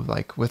too,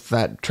 with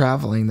that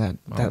traveling, that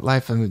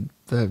life.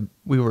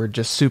 We were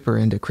just super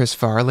into Chris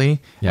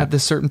Farley at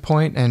this certain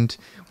point, and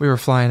we were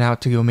flying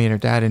out to go meet our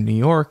dad in New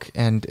York,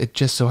 and it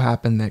just so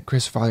happened that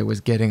Chris Farley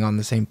was getting on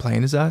the same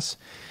plane as us,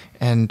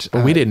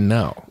 but we didn't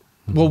know.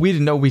 Well, we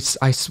didn't know. We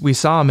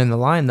saw him in the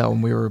line though,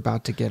 and we were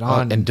about to get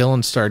on. And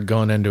Dylan started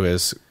going into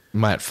his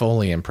Matt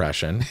Foley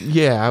impression.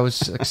 Yeah, I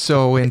was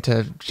so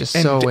into him.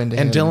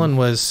 And Dylan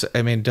was,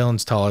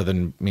 Dylan's taller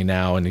than me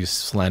now, and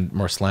he's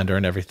more slender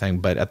and everything.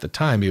 But at the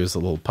time, he was a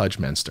little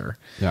pudgeminster.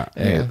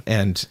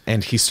 And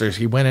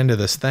he went into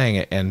this thing,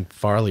 and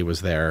Farley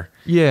was there.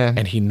 Yeah,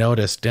 and he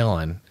noticed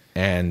Dylan,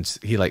 and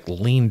he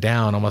leaned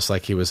down almost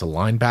like he was a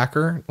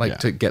linebacker,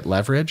 to get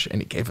leverage,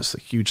 and he gave us a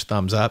huge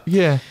thumbs up.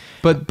 Yeah,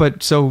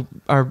 but so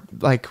our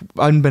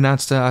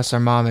unbeknownst to us, our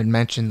mom had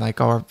mentioned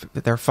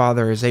their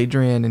father is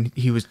Adrian, and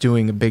he was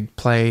doing a big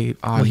play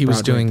on. Well, he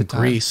was Broadway doing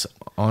Grease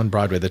on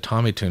Broadway, the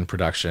Tommy Tune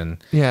production.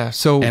 Yeah,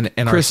 so and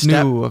Chris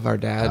knew of our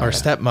dad. Our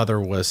stepmother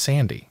was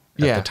Sandy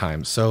at the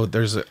time. So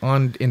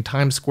in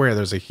Times Square,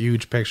 there's a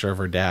huge picture of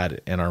her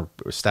dad and our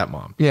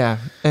stepmom. Yeah,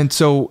 and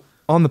so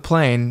on the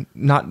plane,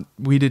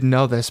 we didn't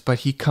know this, but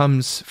he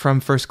comes from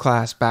first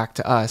class back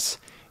to us,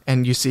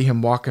 and you see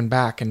him walking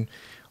back, and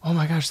oh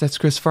my gosh, that's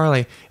Chris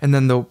Farley. And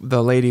then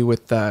the lady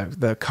with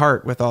the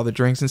cart with all the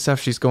drinks and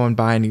stuff, she's going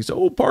by and he's,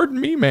 oh, pardon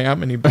me,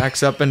 ma'am. And he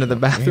backs up into the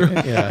bathroom.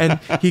 And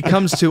he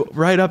comes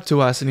right up to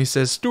us and he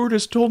says,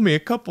 stewardess told me a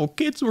couple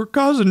kids were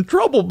causing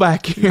trouble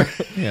back here.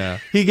 Yeah.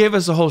 He gave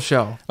us a whole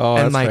show. Oh,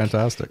 and that's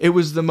fantastic. It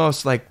was the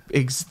most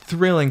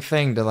thrilling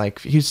thing to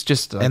he's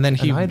just and then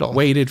he an idol.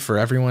 waited for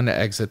everyone to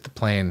exit the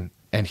plane,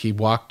 and he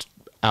walked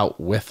out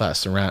with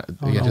us around.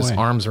 He had no his way.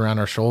 arms around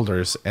our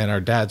shoulders, and our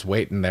dad's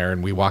waiting there,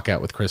 and we walk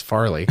out with Chris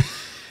Farley.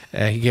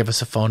 And he gave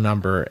us a phone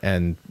number,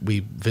 and we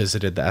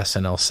visited the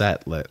SNL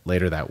set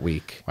later that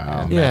week.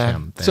 Wow. And met Yeah.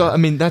 him there. So I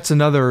mean, that's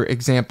another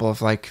example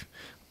of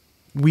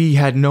we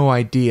had no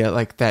idea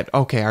that.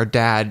 Okay, our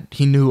dad,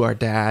 he knew our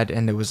dad,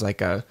 and it was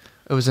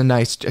a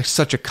nice,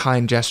 such a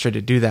kind gesture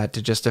to do that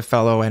to just a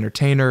fellow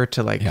entertainer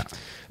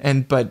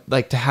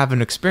but to have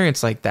an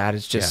experience like that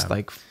is just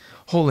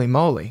holy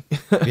moly.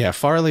 Yeah,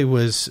 Farley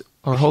was,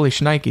 or holy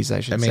shnikes,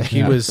 I should say.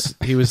 he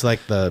was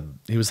like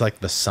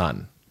the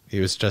sun. He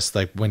was just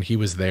like, when he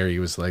was there, he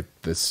was like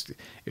this.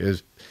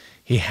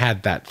 He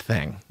had that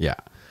thing. Yeah.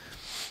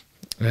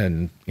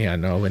 And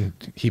when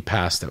he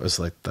passed, it was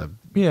like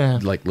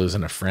like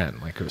losing a friend.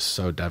 Like, it was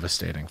so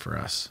devastating for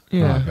us.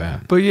 Yeah. Oh, I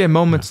bet. But yeah,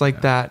 moments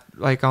like that,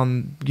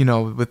 on,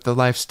 with the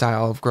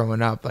lifestyle of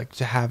growing up,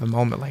 to have a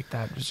moment like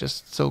that was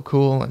just so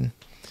cool. And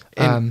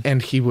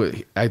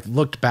I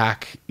looked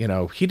back,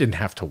 he didn't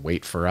have to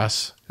wait for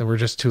us. We were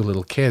just two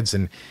little kids,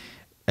 and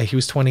he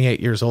was 28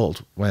 years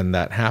old when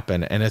that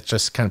happened. And it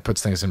just kind of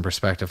puts things in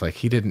perspective.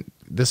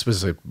 This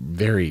was a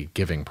very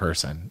giving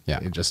person.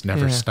 Yeah. He just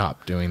never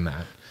stopped doing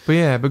that.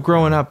 But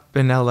growing up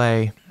in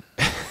LA.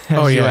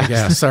 Oh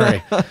yeah.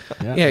 Sorry.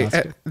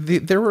 Yeah.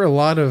 There were a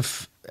lot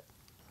of,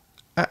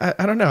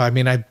 I don't know. I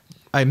mean,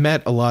 I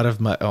met a lot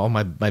of all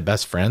my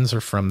best friends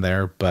are from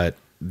there, but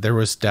there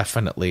was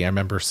definitely, I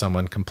remember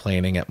someone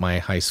complaining at my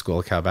high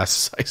school,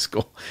 Calabasas High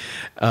School,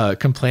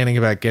 complaining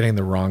about getting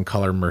the wrong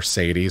color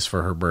Mercedes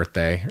for her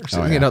birthday. Or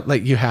something. Oh, yeah.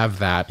 You have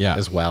that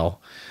as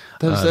well.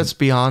 That's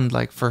beyond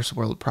first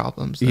world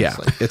problems.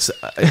 That's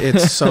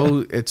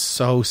It's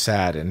so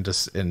sad and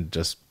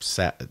just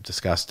sad,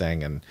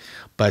 disgusting,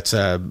 but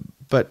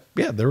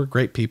yeah, there were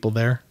great people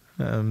there.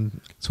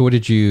 So what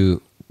did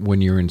you,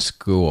 when you were in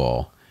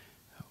school,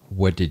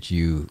 what did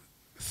you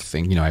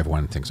think?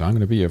 Everyone thinks, I'm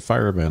going to be a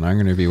fireman, I'm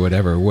going to be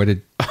whatever. What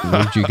did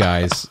you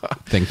guys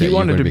think that you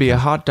wanted to be a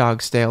hot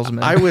dog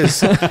salesman? I was,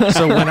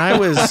 so when I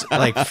was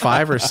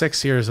 5 or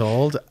 6 years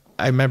old,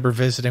 I remember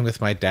visiting with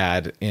my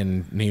dad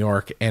in New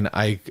York, and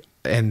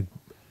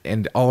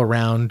and all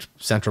around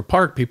Central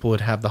Park, people would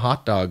have the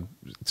hot dog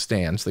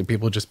stands.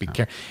 People would just be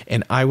carrying.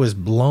 And I was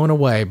blown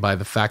away by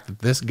the fact that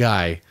this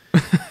guy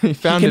he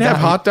can have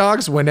hot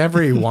dogs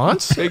whenever he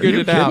wants. Figured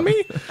it out.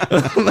 Me?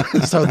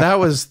 So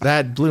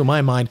that blew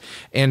my mind.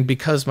 And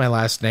because my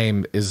last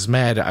name is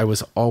Zmed, I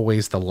was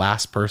always the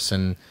last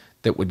person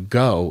that would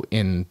go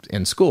in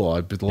school.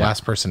 I'd be the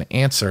last person to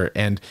answer,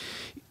 and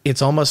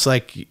it's almost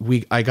like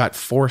I got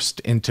forced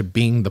into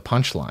being the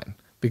punchline,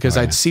 because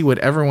I'd see what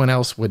everyone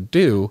else would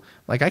do.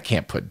 Like, I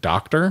can't put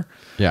doctor.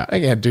 Yeah. I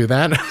can't do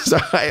that. So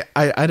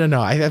I don't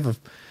know.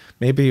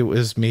 Maybe it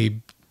was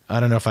me. I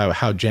don't know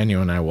how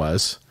genuine I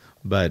was,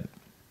 but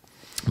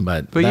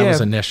that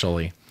was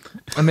initially.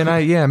 I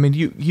mean,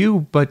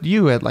 you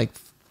at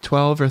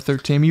 12 or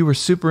 13, you were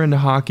super into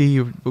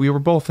hockey. We were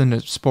both into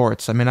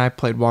sports. I mean, I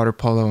played water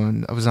polo,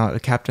 and I was a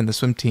captain of the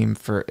swim team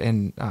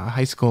in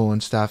high school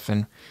and stuff.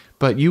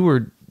 But you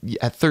were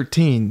at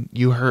 13.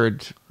 You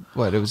heard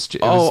what it was.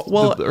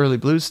 The early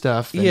blues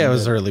stuff. Yeah, it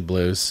was early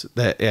blues.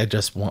 That I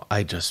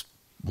just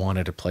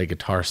wanted to play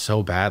guitar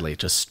so badly. It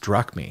just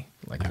struck me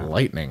like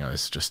lightning. I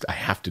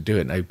have to do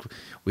it. And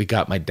we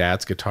got my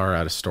dad's guitar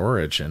out of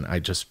storage, and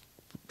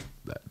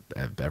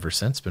I've ever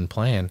since been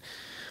playing.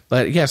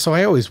 But yeah, so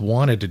I always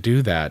wanted to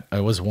do that. I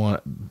always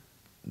wanted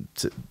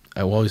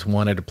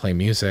to play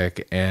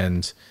music,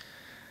 and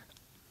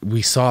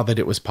we saw that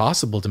it was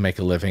possible to make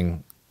a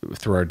living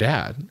through our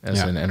dad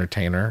as an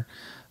entertainer.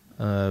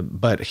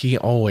 But he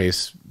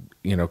always,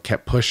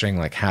 kept pushing,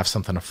 have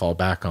something to fall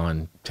back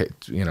on,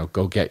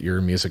 go get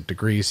your music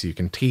degree so you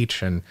can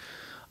teach. And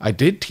I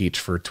did teach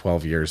for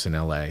 12 years in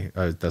LA.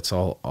 That's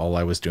all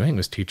I was doing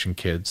was teaching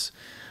kids.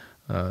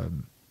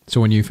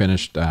 So when you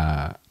finished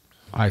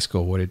high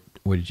school, what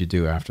did you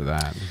do after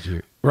that?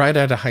 Right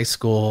out of high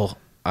school,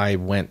 I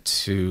went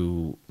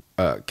to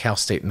Cal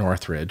State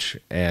Northridge,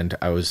 and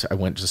I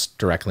went just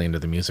directly into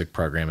the music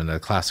program, into the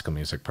classical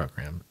music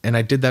program. And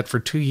I did that for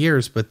 2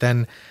 years, but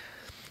then,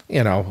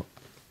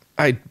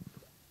 I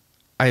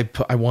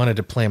wanted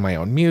to play my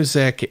own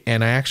music,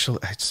 and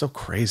it's so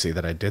crazy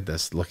that I did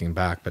this looking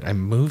back, but I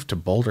moved to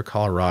Boulder,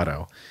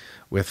 Colorado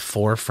with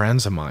 4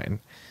 friends of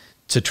mine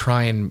to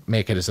try and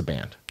make it as a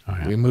band. Oh,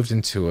 yeah. We moved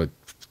into a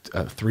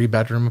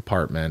 3-bedroom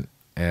apartment,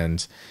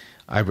 and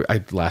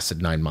I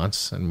lasted 9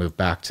 months and moved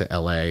back to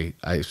LA.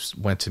 I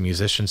went to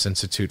Musicians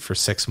Institute for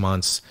 6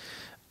 months,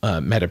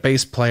 met a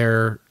bass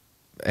player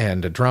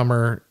and a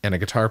drummer and a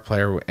guitar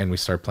player, and we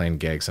started playing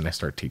gigs, and I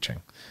started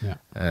teaching. Yeah.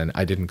 And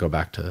I didn't go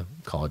back to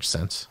college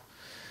since.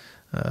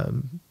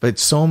 But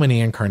so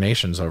many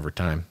incarnations over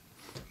time.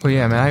 Well,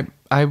 yeah, man.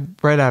 I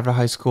right out of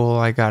high school,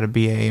 I got a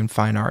BA in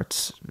fine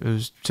arts.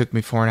 Took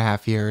me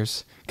 4.5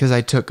 years because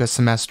I took a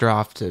semester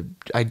off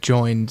I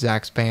joined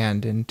Zach's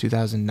band in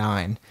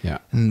 2009. Yeah,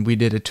 and we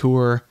did a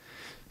tour,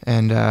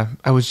 and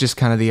I was just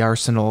kind of the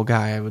arsenal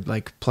guy. I would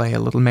like play a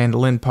little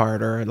mandolin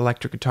part or an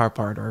electric guitar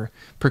part or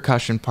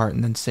percussion part,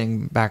 and then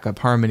sing backup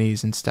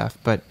harmonies and stuff.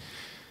 But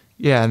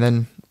yeah, and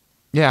then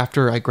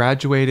after I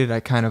graduated,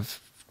 I kind of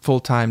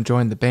full-time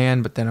joined the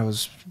band, but then I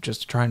was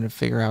just trying to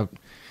figure out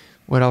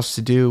what else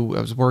to do.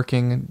 I was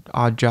working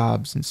odd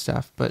jobs and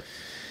stuff, but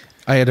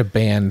I had a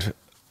band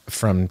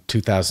from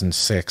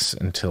 2006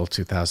 until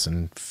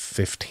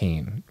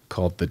 2015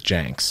 called the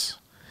Janks.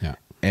 yeah,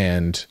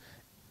 And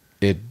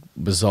it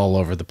was all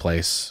over the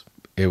place.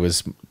 It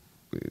was,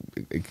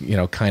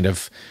 kind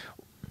of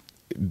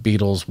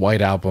Beatles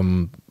White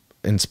Album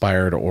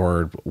inspired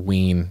or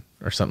Ween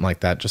or something like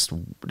that. Just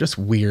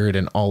weird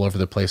and all over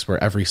the place,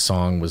 where every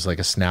song was like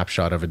a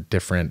snapshot of a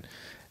different,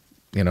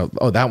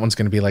 that one's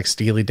going to be like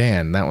Steely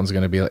Dan. That one's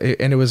going to be,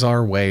 and it was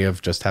our way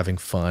of just having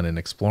fun and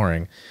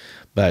exploring.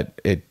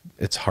 But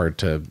it's hard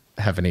to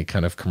have any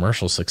kind of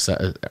commercial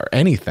success or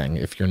anything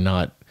if you're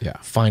not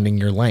finding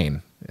your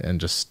lane and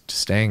just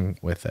staying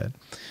with it.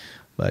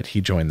 But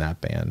he joined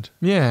that band.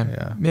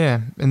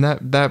 Yeah. And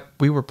that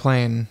we were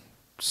playing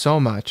so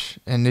much,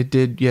 and it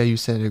did. Yeah, you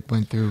said it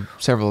went through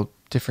several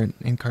different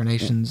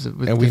incarnations.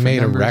 And we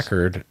made a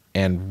record,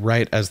 and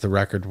right as the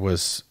record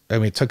was,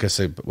 it took us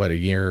a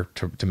year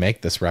to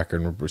make this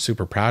record, and we're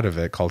super proud of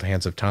it, called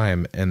Hands of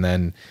Time. And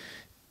then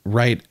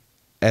right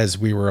as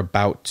we were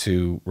about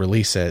to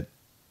release it,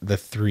 the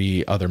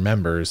 3 other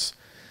members,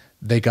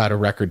 they got a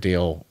record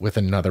deal with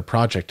another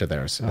project of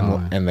theirs,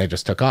 and they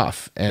just took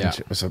off. And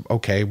it was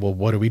okay, well,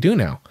 what do we do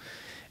now?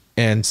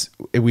 And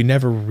we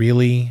never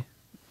really,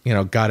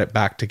 got it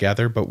back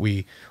together. But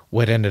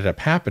what ended up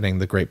happening,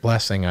 the great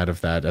blessing out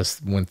of that,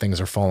 as when things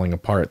are falling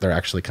apart, they're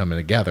actually coming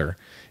together,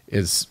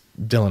 is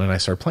Dylan and I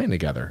started playing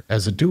together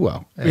as a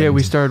duo. And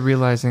we started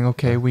realizing,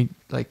 okay, we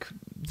like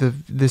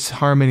this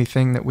harmony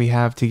thing that we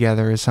have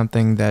together is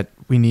something that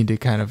we need to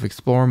kind of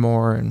explore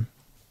more and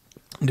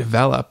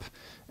develop.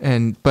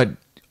 But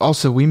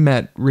also we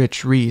met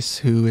Rich Reese,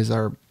 who is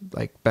our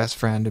best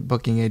friend and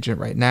booking agent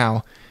right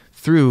now,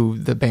 through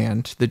the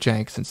band, the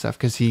Janks and stuff,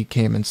 because he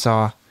came and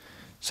saw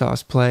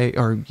us play,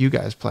 or you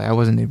guys play. I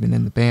wasn't even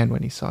in the band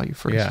when he saw you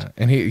first. Yeah,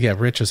 and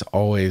Rich has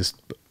always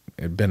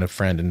been a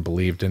friend and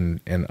believed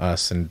in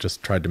us and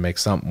just tried to make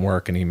something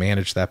work. And he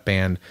managed that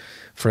band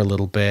for a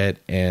little bit,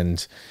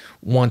 and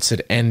once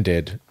it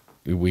ended,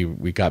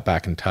 we got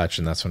back in touch,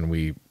 and that's when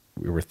we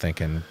were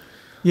thinking.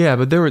 Yeah,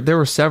 but there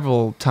were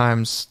several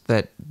times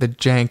that the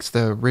Janks,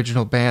 the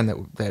original band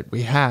that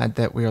we had,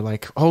 that we were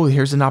like, oh,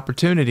 here's an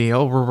opportunity.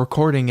 Oh, we're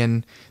recording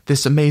in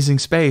this amazing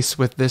space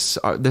with this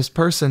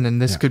person,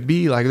 and this could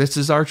be like, this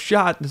is our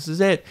shot. This is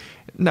it.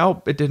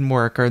 Nope, it didn't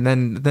work. Or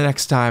then the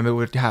next time it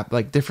would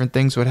happen, different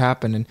things would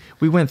happen, and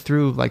we went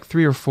through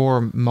 3 or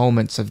 4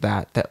 moments of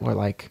that were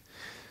like,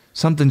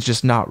 something's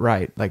just not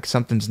right.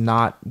 Something's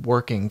not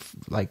working,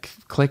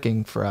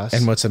 clicking for us.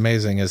 And what's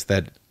amazing is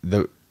that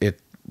it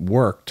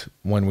worked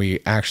when we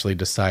actually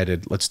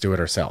decided, let's do it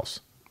ourselves.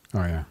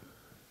 Oh yeah,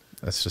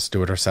 let's just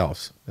do it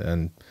ourselves.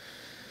 And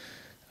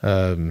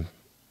that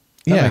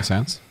makes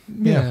sense.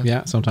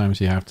 Yeah.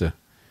 Sometimes you have to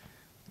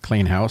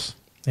clean house.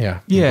 Yeah.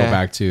 Go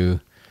back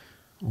to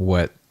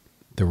what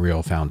the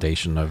real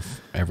foundation of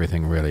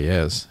everything really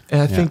is.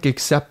 And I think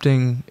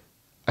accepting,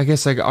 I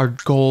guess our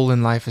goal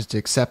in life is to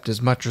accept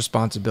as much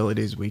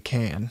responsibility as we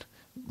can.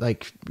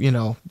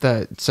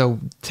 So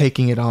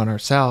taking it on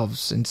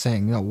ourselves and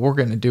saying, no, we're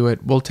going to do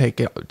it. We'll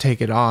take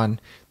it on.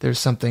 There's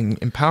something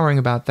empowering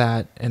about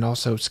that, and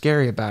also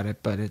scary about it,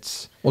 but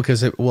it's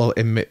because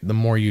the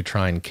more you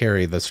try and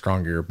carry, the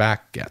stronger your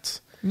back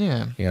gets.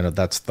 Yeah.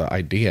 That's the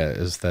idea,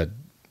 is that,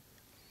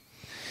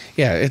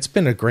 it's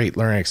been a great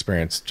learning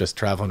experience just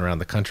traveling around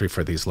the country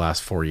for these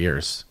last 4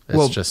 years.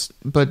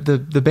 But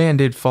the band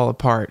did fall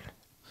apart.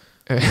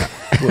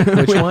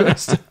 Which one?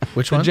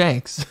 Which one? The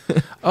Janks.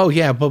 Oh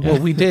yeah, but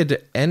we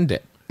did end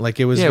it.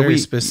 It was very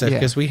specific,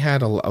 because we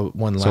had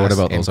one last. So what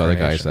about those other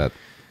guys that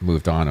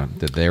moved on?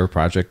 Did their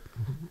project?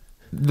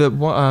 Those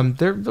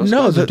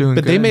guys are doing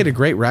but good. They made a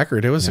great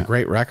record. It was a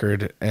great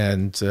record,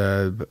 and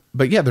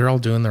but they're all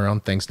doing their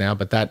own things now.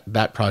 But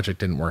that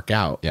project didn't work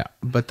out. Yeah,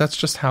 but that's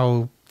just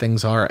how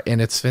things are,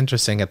 and it's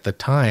interesting at the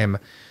time.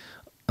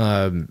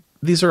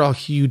 These are all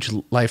huge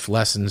life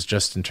lessons,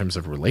 just in terms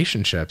of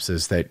relationships.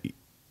 Is that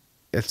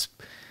it's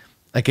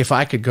if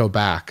I could go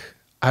back,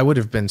 I would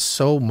have been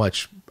so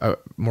much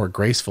more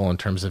graceful in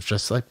terms of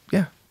just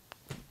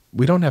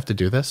we don't have to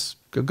do this.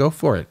 Go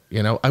for it.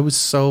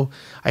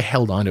 I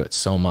held on to it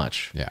so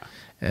much. Yeah.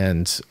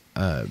 And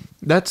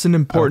that's an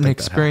important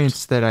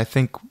experience that I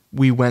think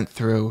we went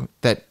through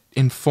that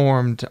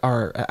informed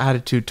our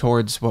attitude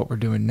towards what we're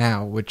doing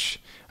now, which,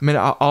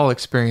 all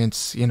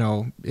experience,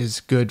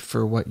 is good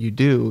for what you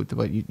do,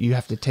 but you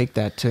have to take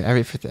that to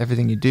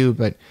everything you do.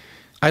 But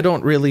I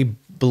don't really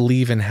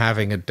believe in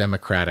having a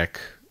democratic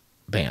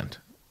band.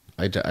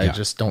 I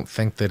just don't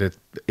think that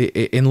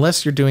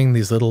unless you're doing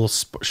these little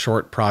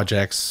short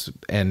projects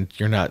and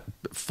you're not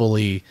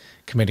fully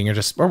committing,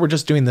 we're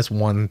just doing this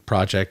one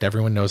project.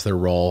 Everyone knows their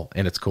role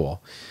and it's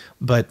cool.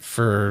 But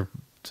for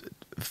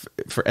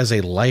as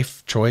a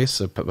life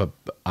choice,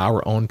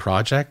 our own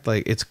project,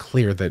 like it's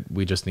clear that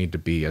we just need to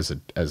be as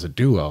a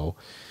duo,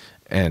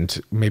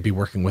 and maybe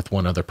working with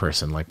one other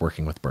person, like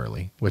working with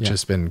Burleigh, which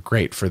has been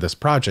great for this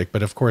project.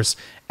 But of course,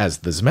 as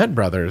the Zmed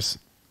Brothers,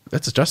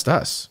 that's just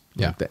us.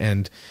 Yeah.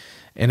 And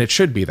it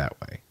should be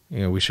that way. You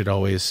know, we should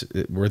always,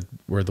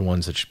 we're the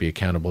ones that should be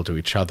accountable to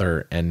each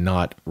other and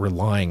not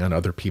relying on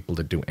other people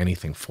to do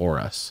anything for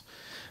us.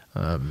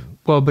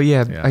 Well, but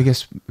I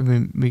guess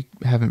we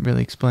haven't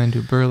really explained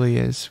who Burleigh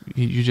is.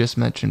 You just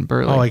mentioned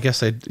Burleigh. Oh, I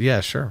guess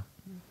sure.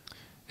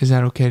 Is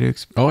that okay to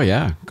explain? Oh,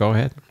 yeah. Go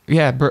ahead.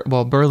 Yeah,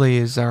 Burleigh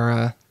is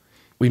our...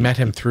 we met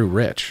him through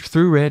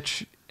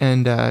Rich.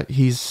 And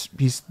he's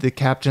the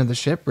captain of the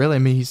ship, really. I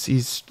mean,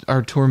 he's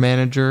our tour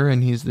manager,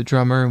 and he's the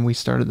drummer, and we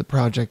started the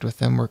project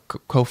with him. We're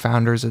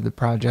co-founders of the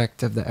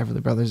project of the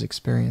Everly Brothers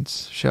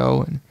Experience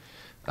show.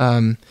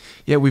 And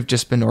we've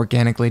just been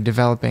organically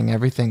developing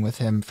everything with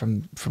him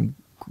from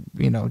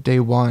day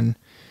one.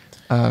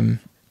 And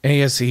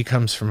he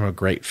comes from a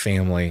great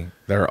family.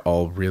 They're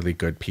all really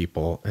good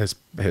people. His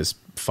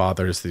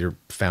father's the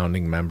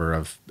founding member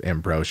of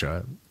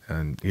Ambrosia,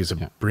 and he's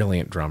a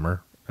brilliant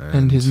drummer.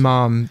 And his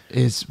mom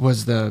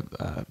was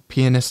the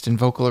pianist and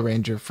vocal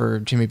arranger for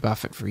Jimmy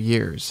Buffett for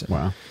years.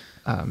 Wow.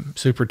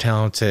 Super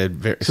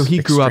talented. So he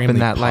grew up in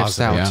that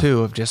positive lifestyle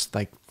too, of just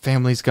like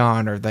family's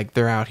gone, or like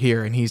they're out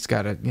here, and he's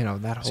got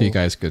that whole... So you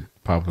guys could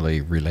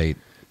probably relate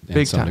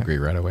in some degree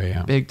right away.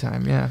 Yeah. Big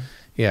time. Yeah.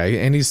 Yeah.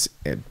 And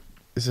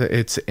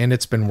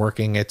it's been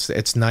working.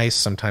 It's nice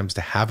sometimes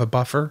to have a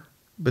buffer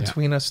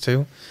between us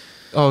too.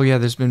 Oh yeah.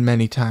 There's been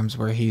many times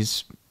where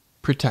he's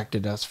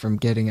protected us from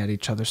getting at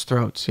each other's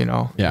throats,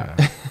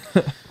 Yeah.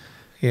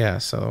 Yeah.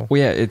 So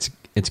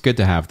it's good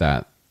to have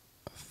that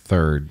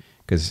third,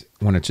 because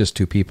when it's just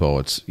two people,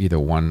 it's either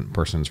one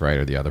person's right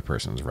or the other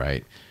person's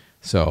right.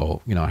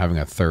 So, having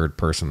a third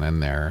person in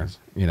there,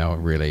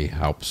 really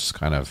helps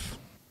kind of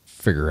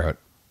figure out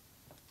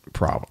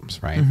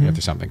problems, right? Mm-hmm.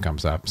 If something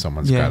comes up,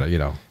 someone's got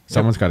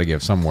to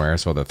give somewhere.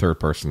 So the third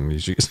person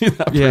usually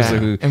that person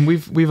who... And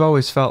we've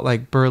always felt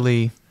like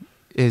Burleigh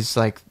is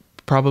like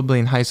probably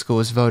in high school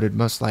was voted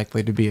most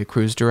likely to be a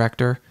cruise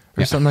director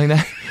or something like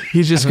that.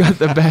 He's just got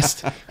the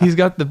best. He's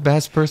got the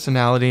best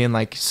personality and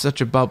like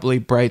such a bubbly,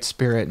 bright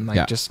spirit and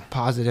like just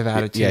positive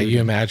attitude. Yeah, you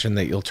imagine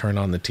that you'll turn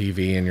on the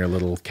TV in your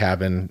little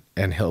cabin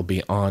and he'll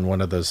be on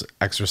one of those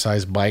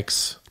exercise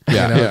bikes.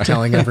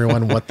 Telling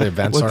everyone what the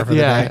events are for the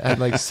day. At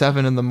like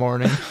 7 a.m.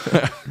 Well,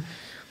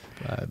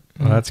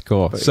 that's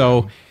cool.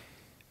 So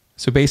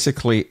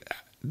basically,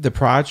 the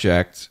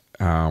project,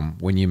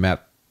 when you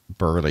met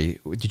Burleigh,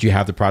 did you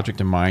have the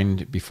project in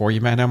mind before you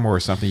met him, or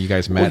something you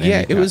guys met?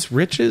 Well, it was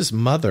Rich's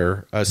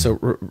mother.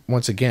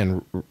 Once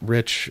again,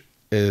 Rich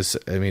is,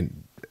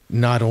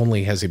 not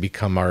only has he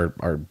become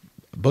our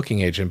booking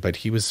agent, but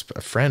he was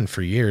a friend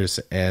for years,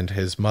 and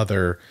his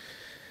mother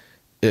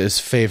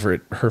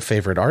her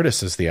favorite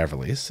artist is the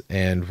Everleys.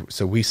 And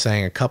so we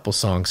sang a couple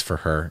songs for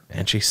her,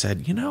 and she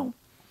said,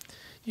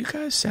 you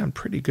guys sound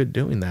pretty good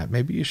doing that.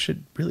 Maybe you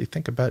should really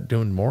think about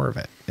doing more of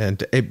it.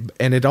 And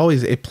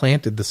it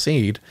planted the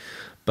seed,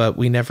 but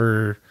we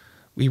were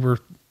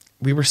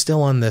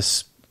still on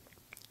this,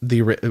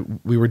 we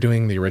were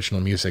doing the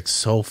original music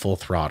so full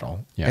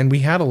throttle, and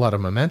we had a lot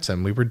of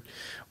momentum. We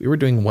were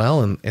doing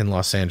well in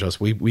Los Angeles.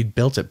 We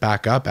built it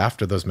back up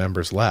after those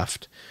members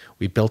left.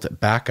 We built it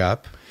back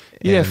up.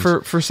 Yeah.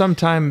 For some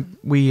time,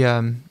 we,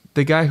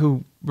 the guy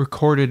who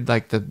recorded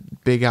like the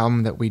big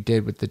album that we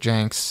did with the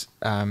Janks,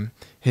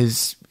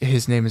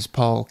 his name is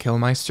Paul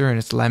Kilmeister, and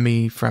it's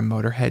Lemmy from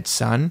Motorhead's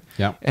son.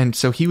 Yeah. And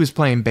so he was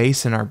playing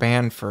bass in our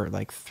band for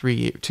like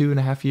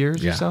 2.5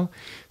 years or so.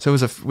 So it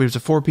was a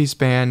 4-piece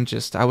band.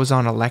 I was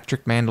on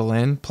electric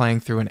mandolin playing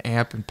through an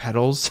amp and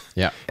pedals.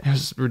 Yeah. It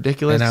was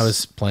ridiculous. And I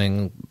was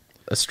playing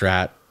a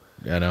Strat,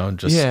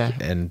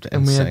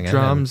 and we had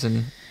drums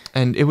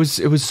and it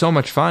was so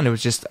much fun. It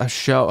was just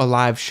a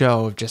live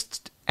show of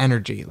just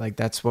energy. Like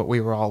that's what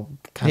we were all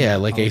kind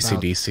of like all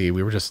AC/DC. about.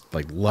 We were just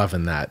like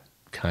loving that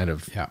kind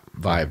of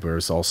vibe where it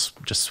was all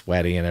just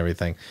sweaty and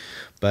everything.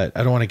 But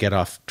I don't want to get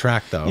off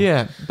track though.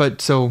 Yeah, but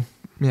so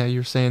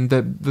you're saying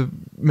that the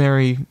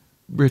Mary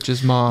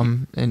Rich's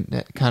mom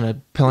and kind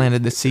of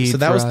planted the seed. So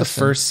that was the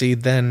first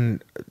seed.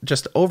 Then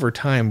just over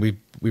time,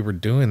 we were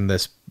doing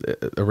this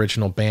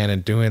original band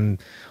and doing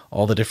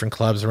all the different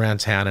clubs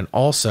around town, and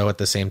also at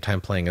the same time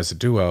playing as a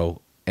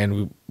duo.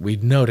 And we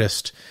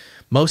noticed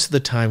most of the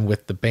time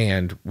with the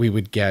band, we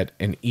would get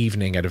an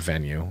evening at a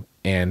venue,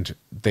 and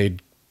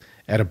they'd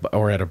at a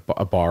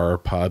bar or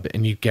pub,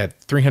 and you'd get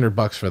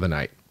 $300 for the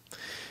night,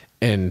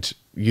 and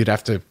you'd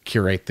have to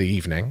curate the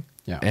evening,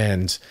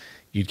 and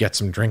you'd get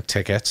some drink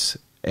tickets.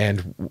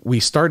 And we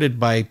started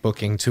by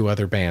booking 2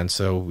 other bands,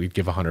 so we'd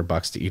give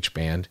 $100 to each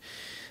band.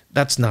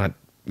 That's not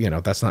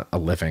a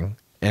living.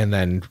 And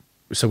then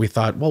so we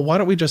thought, well, why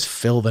don't we just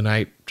fill the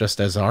night just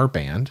as our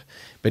band?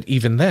 But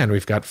even then,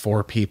 we've got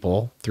 4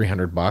 people,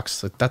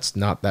 $300. That's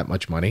not that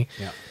much money.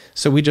 Yeah.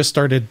 So we just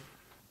started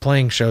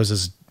playing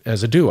shows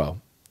as a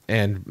duo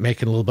and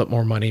making a little bit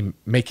more money,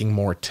 making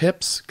more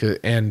tips.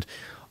 And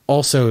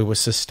also it was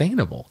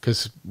sustainable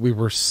because we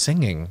were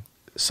singing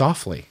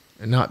softly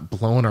and not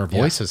blowing our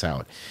voices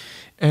out.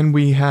 And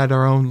we had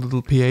our own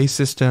little PA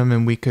system,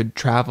 and we could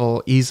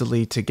travel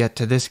easily to get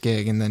to this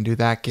gig and then do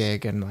that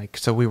gig. And like,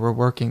 so we were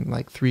working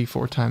like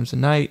 3-4 times a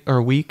night or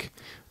a week.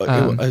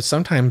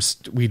 Sometimes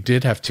we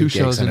did have 2 gigs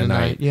shows in a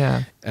night.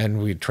 Yeah.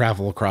 And we'd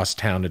travel across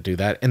town to do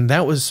that. And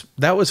that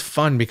was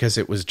fun because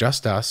it was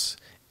just us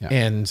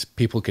and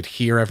people could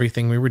hear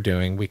everything we were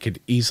doing. We could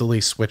easily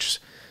switch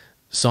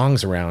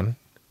songs around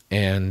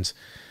and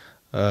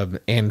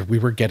we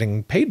were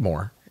getting paid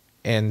more.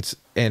 And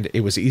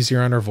it was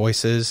easier on our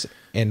voices,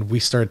 and we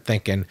started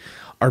thinking,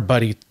 our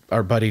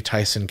buddy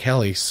Tyson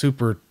Kelly,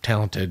 super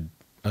talented.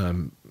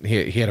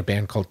 He had a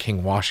band called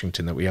King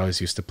Washington that we always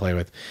used to play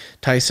with.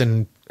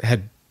 Tyson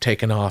had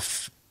taken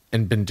off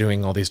and been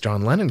doing all these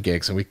John Lennon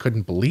gigs, and we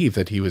couldn't believe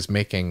that he was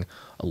making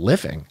a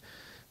living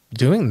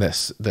doing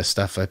this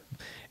stuff.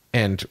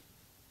 And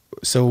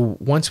so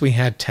once we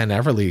had 10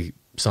 Everly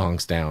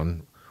songs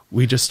down,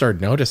 we just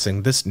started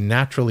noticing this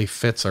naturally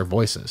fits our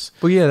voices.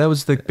 Well, yeah, that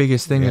was the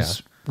biggest thing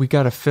is we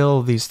got to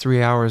fill these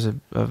 3 hours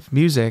of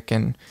music.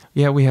 And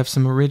yeah, we have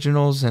some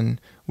originals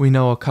and we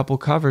know a couple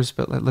covers,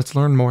 but let's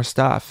learn more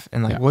stuff.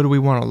 And like, what do we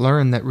want to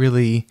learn that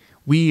really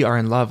we are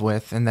in love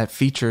with and that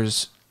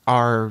features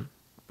our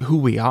who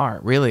we are,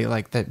 really?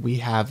 Like that we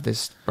have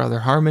this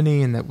brother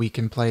harmony and that we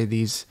can play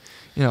these,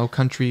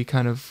 country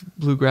kind of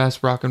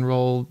bluegrass, rock and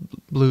roll,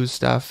 blues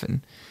stuff.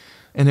 And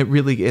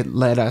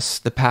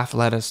the path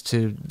led us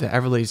to the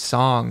Everly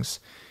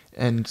songs.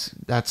 And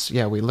that's,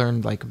 we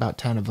learned like about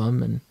 10 of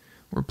them and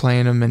we're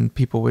playing them and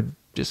people would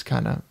just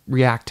kind of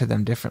react to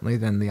them differently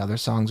than the other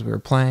songs we were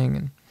playing.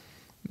 And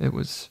it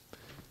was,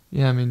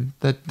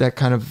 that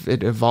kind of,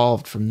 it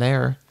evolved from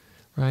there.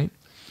 Right.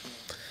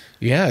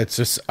 Yeah. It's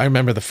just, I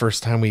remember the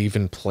first time we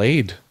even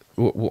played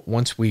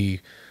once we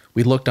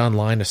looked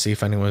online to see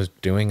if anyone was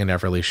doing an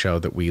Everly show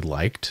that we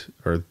liked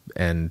or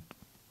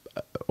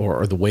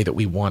the way that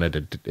we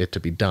wanted it to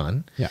be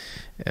done. Yeah.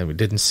 And we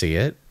didn't see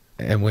it.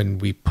 And when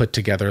we put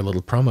together a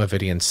little promo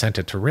video and sent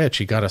it to Rich,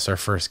 he got us our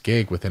first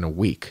gig within a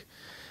week.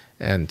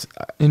 And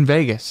in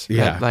Vegas.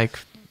 Yeah. Like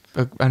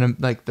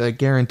the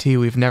guarantee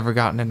we've never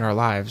gotten in our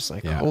lives.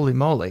 Like, holy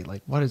moly,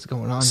 like what is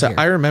going on here? So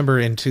I remember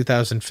in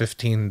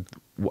 2015,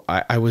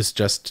 I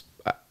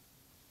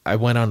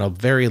went on a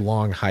very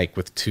long hike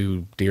with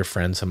 2 dear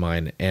friends of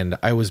mine, and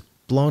I was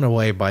blown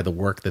away by the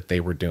work that they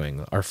were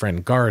doing. Our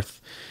friend Garth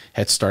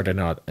had started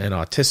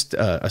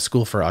a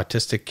school for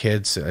autistic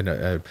kids, and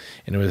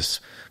it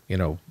was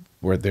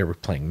where they were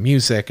playing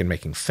music and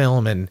making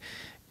film,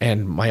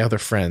 and my other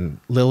friend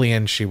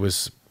Lillian, she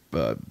was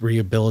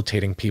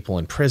rehabilitating people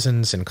in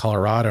prisons in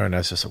Colorado, and I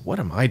was just like, what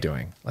am I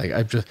doing? Like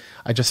I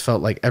just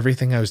felt like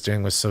everything I was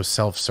doing was so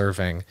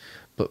self-serving,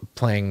 but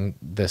playing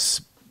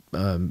this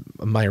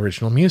my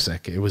original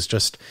music, it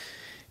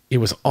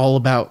was all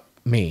about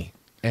me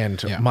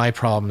and my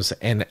problems,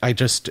 and I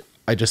just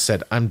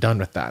said, I'm done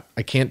with that.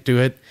 I can't do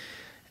it.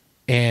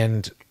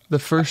 And the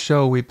first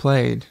show we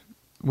played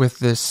with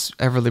this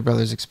Everly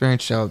Brothers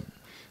Experience show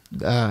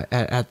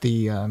at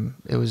the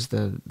it was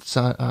the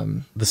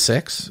Sun the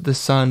Six, the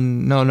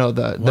Sun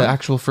the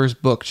actual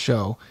first booked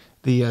show,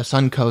 the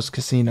Suncoast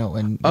Casino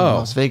in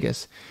Las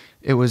Vegas.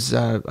 It was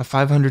a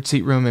 500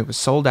 seat room. It was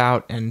sold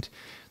out, and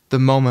the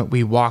moment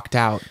we walked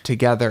out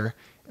together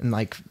and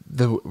like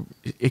the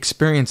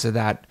experience of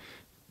that,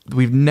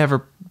 we've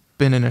never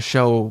been in a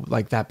show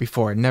like that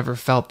before. Never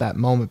felt that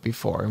moment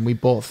before, and we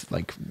both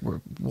like,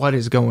 what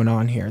is going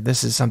on here?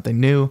 This is something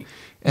new.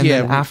 And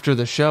then after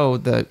the show,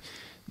 the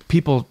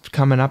people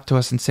coming up to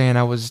us and saying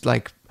I was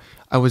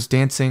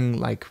dancing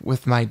like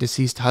with my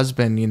deceased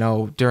husband,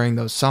 during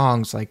those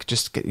songs, like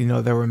just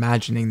they were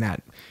imagining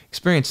that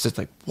experience. Just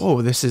like,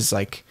 whoa, this is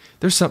like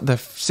there's the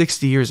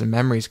 60 years of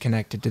memories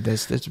connected to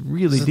this. That's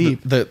really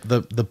deep.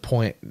 The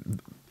point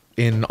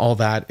in all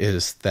that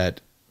is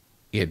that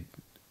it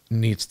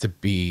needs to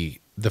be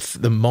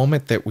the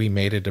moment that we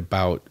made it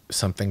about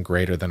something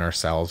greater than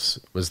ourselves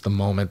was the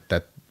moment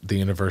that the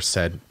universe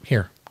said,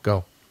 here,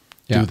 go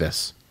do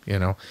this,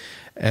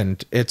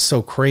 and it's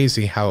so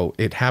crazy how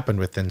it happened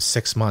within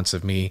 6 months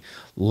of me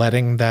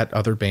letting that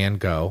other band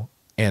go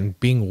and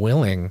being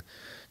willing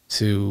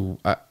to,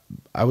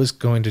 I was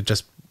going to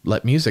just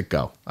let music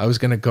go. I was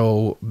going to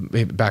go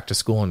maybe back to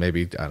school and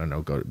maybe, I don't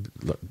know, go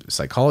to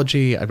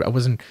psychology. I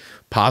wasn't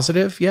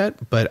positive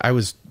yet, but I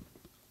was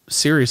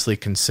seriously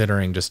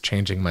considering just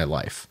changing my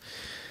life.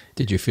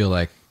 Did you feel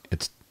like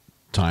it's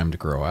time to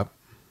grow up?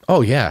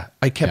 Oh yeah.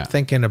 I kept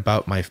thinking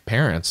about my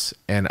parents,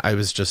 and I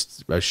was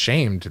just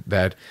ashamed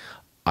that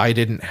I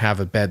didn't have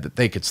a bed that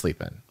they could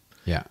sleep in.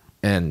 Yeah.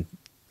 And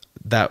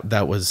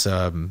that was,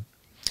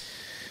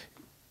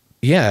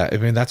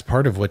 that's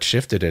part of what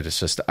shifted it. It's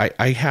just,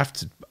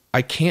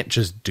 I can't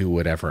just do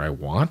whatever I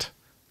want.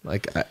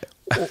 Like,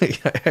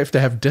 I have to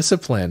have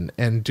discipline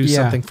and do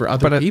something for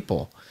other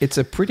people. It's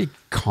a pretty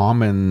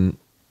common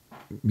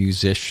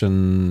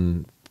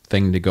musician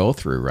thing to go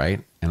through,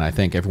 right? And I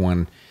think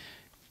everyone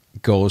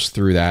goes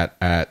through that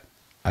at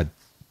a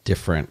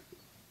different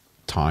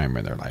time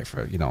in their life.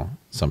 You know,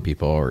 some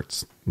people, or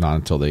it's not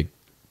until they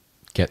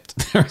get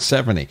to their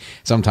 70.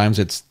 Sometimes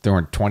it's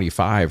they're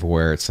 25,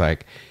 where it's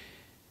like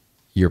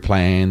you're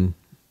playing,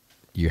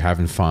 you're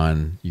having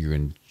fun, you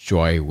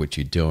enjoy what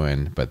you're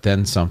doing, but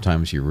then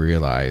sometimes you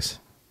realize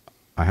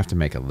I have to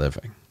make a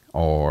living,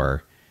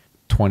 or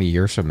 20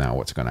 years from now,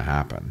 what's going to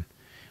happen?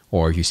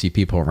 Or you see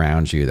people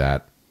around you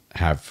that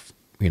have,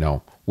 you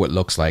know, what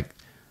looks like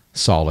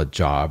solid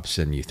jobs,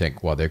 and you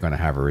think, well, they're going to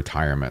have a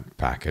retirement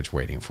package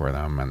waiting for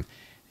them,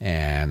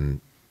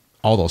 and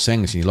all those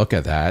things. And you look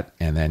at that,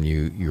 and then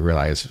you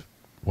realize,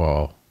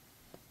 well,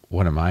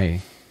 what am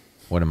I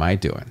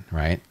doing,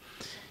 right?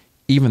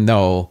 Even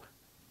though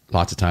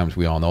lots of times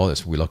we all know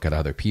this, we look at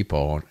other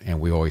people and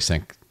we always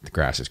think the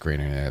grass is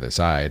greener on the other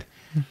side.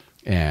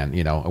 And,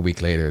 you know, a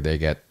week later they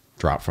get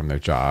dropped from their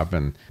job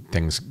and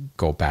things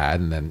go bad.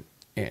 And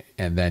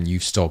then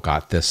you've still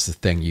got this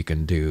thing you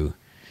can do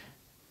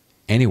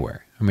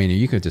anywhere. I mean,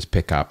 you could just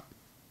pick up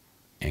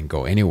and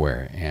go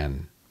anywhere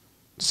and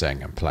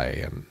sing and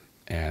play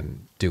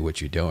and do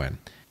what you're doing.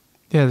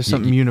 Yeah, there's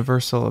something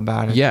universal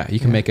about it. Yeah, you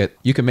can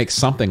make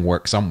something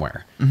work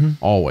somewhere,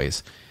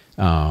 always.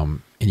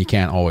 And you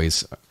can't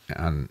always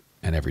on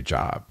every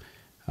job.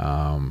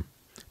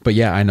 But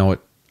yeah, I know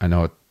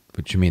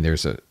what you mean.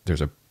 There's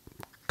a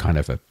kind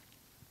of a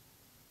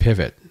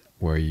pivot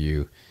where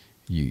you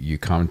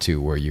come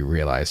to where you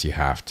realize you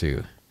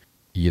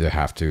either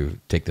have to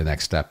take the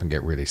next step and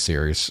get really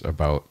serious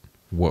about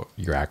what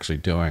you're actually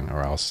doing,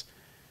 or else,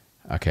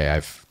 okay,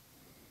 I've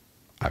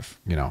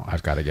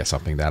got to get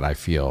something that I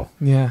feel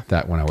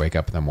that when I wake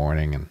up in the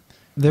morning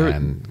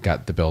and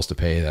got the bills to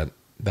pay,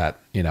 that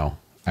you know,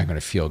 I'm going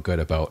to feel good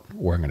about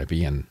where I'm going to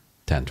be in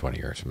 10, 20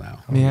 years from now.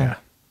 Yeah.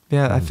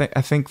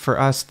 I think for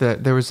us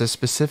that there was a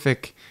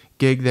specific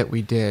gig that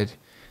we did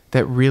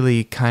that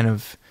really kind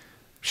of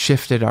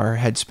shifted our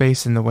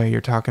headspace in the way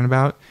you're talking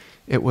about.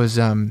 It was,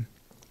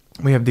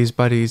 we have these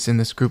buddies in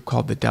this group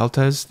called the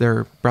Deltas.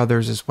 They're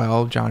brothers as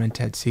well, John and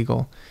Ted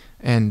Siegel.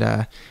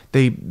 And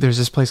there's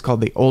this place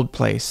called the Old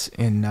Place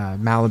in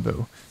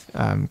Malibu,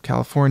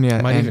 California.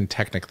 It might even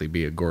technically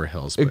be Agora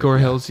Hills. Agora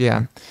Hills,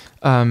 yeah.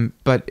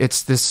 But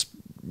it's this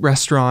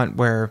restaurant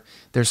where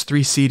there's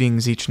 3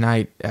 seatings each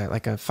night,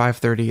 like a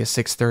 5:30, a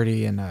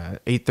 6:30, and a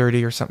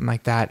 8:30 or something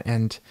like that.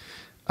 And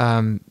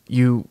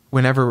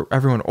whenever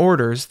everyone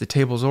orders, the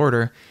tables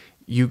order,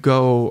 you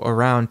go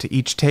around to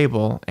each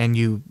table and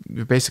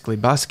you're basically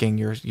busking.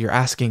 You're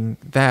asking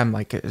them,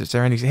 like, is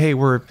there any, hey,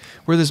 we're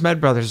the Zmed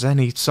Brothers, is there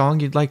any song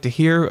you'd like to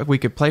hear we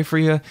could play for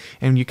you?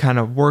 And you kind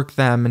of work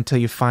them until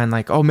you find,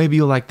 like, oh, maybe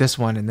you'll like this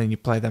one, and then you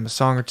play them a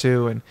song or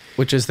two. And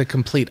which is the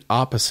complete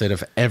opposite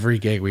of every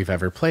gig we've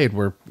ever played,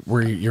 where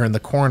you're in the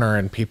corner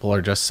and people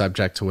are just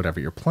subject to whatever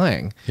you're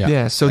playing.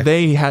 Yeah, so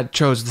they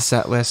chose the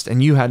set list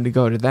and you had to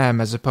go to them,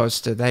 as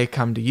opposed to they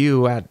come to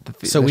you at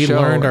the So the we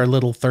show. learned our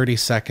little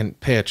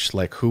 30-second pitch,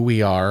 like who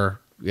we are,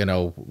 you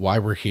know, why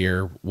we're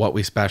here, what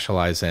we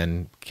specialize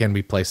in, can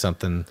we play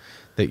something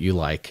that you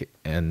like?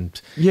 And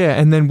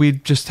then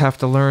we'd just have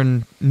to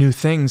learn new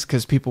things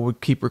because people would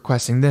keep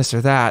requesting this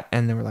or that,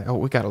 and then we're like, oh,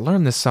 we got to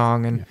learn this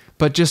song.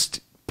 But just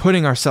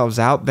putting ourselves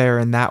out there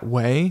in that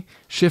way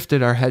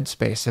shifted our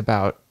headspace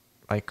about,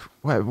 like,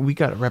 well, we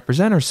got to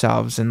represent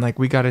ourselves, and like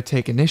we got to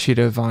take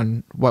initiative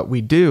on what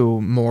we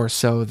do more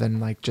so than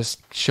like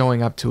just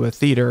showing up to a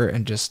theater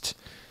and just,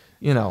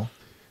 you know.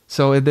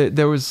 So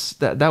there was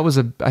that was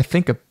I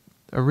think a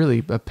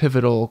really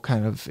pivotal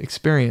kind of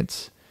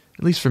experience,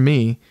 at least for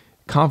me,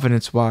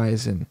 confidence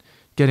wise, and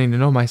getting to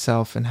know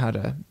myself and how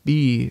to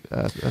be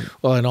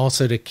well, and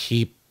also to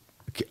keep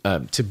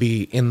to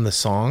be in the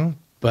song,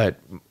 but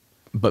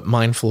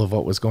mindful of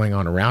what was going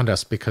on around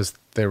us, because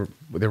they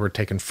were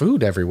taking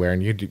food everywhere,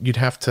 and you'd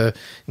have to.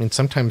 I mean,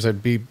 sometimes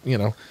I'd be, you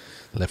know,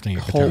 lifting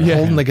your guitar,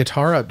 holding the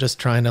guitar up, just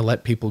trying to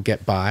let people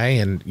get by,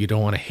 and you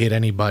don't want to hit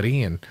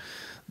anybody,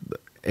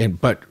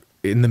 but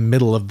in the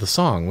middle of the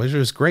song, which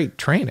was great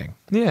training.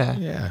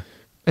 Yeah.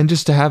 And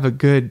just to have a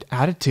good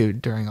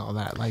attitude during all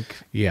that, like,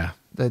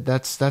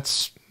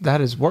 that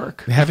is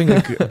work. Having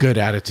a good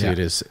attitude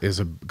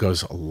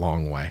goes a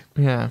long way.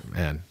 Yeah.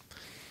 And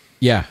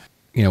yeah,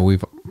 you know,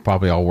 we've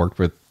probably all worked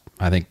with,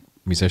 I think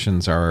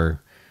musicians can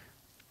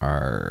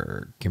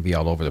be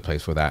all over the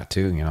place with that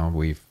too. You know,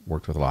 we've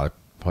worked with a lot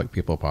of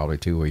people probably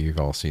too, where you've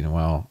all seen,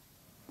 well,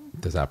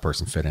 does that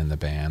person fit in the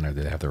band, or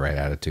do they have the right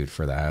attitude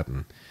for that?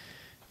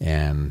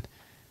 And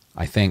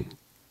I think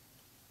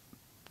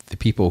the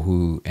people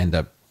who end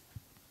up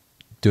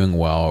doing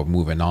well,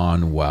 moving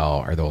on well,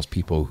 are those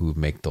people who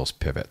make those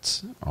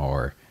pivots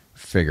or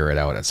figure it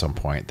out at some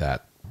point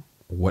that,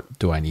 what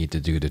do I need to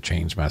do to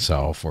change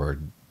myself or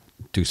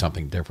do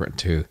something different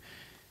to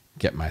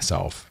get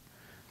myself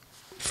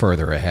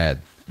further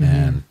ahead?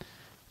 Mm-hmm.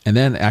 And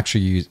then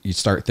actually you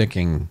start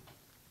thinking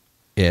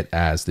it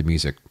as the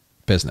music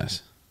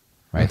business,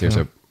 right?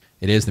 Mm-hmm.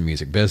 it is the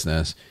music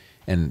business,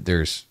 and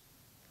there's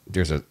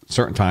a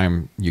certain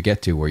time you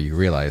get to where you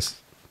realize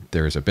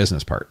there's a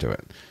business part to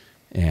it,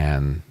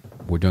 and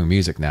we're doing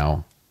music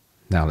now.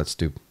 Now let's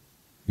do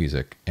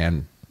music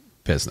and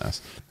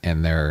business,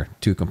 and they're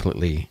two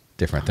completely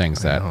different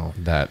things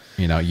that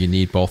you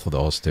need both of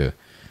those to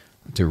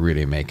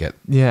really make it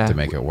to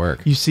make it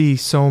work. You see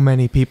so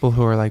many people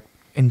who are like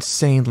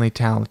insanely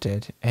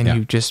talented,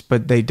 and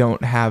but they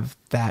don't have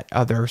that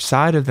other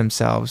side of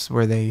themselves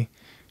where they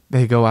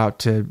go out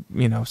to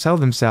sell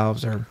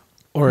themselves,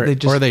 or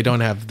they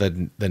don't have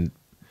the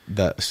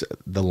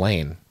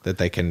lane that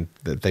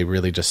they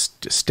really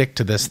just stick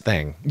to this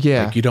thing.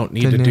 Yeah, like you don't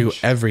need to do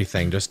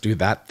everything, just do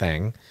that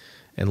thing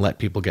and let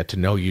people get to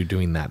know you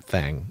doing that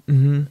thing.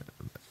 Mm-hmm.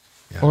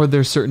 Yeah. Or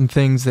there's certain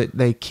things that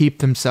they keep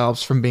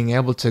themselves from being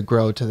able to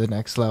grow to the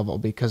next level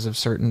because of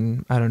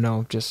certain, I don't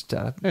know, just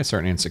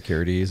certain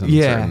insecurities and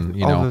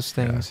certain, all those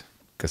things.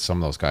 Because some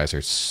of those guys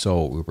are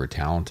so uber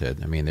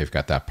talented. I mean, they've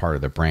got that part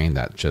of the brain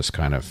that just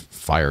kind of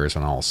fires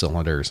on all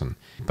cylinders,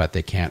 but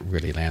they can't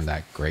really land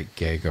that great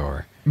gig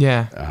or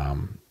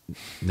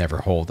never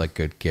hold a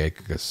good gig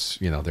because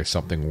there's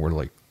something we're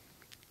like,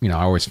 I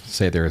always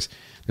say there's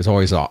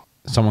always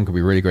someone could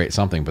be really great at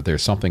something, but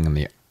there's something in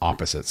the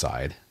opposite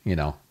side,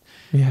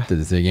 Yeah.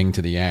 The yin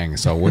to the yang.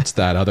 So what's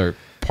that other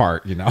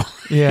part,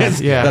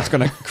 that's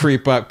going to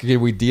creep up.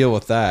 Can we deal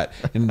with that?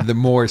 And the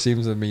more, it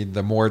seems to me,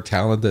 the more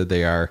talented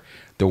they are,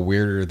 the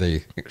weirder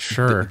the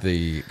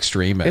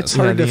extreme is. It's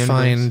hard to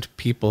find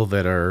people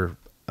that are,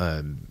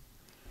 I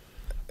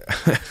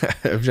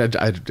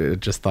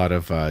just thought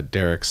of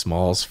Derek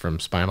Smalls from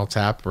Spinal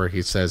Tap, where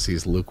he says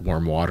he's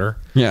lukewarm water.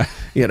 Yeah.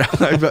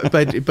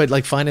 But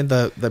like finding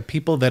the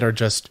people that are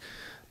just,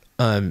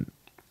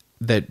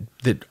 that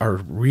are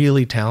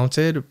really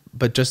talented,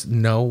 but just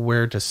know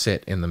where to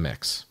sit in the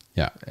mix.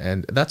 Yeah.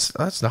 And that's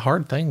the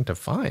hard thing to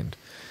find.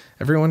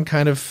 Everyone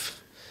kind of...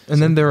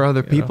 And then there are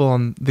other people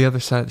on the other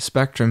side of the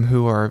spectrum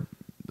who are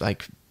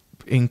like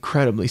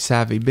incredibly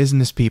savvy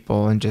business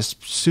people and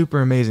just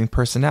super amazing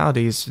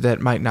personalities that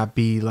might not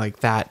be like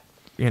that,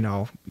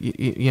 on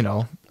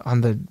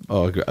the...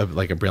 Oh,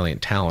 like a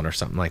brilliant talent or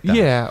something like that.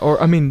 Yeah.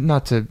 Or, I mean,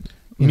 not to...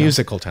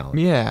 Musical talent.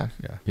 Yeah.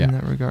 In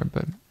that regard,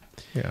 but...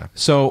 Yeah.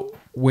 So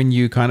when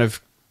you kind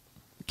of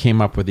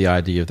came up with the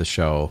idea of the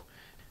show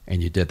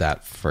and you did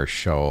that first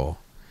show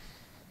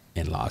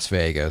in Las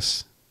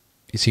Vegas,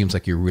 it seems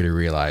like you really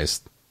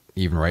realized,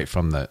 even right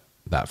from that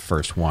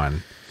first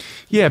one.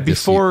 Yeah,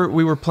 before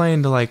we were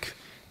playing to like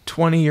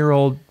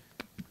 20-year-old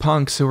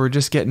punks who were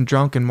just getting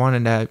drunk and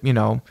wanting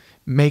to,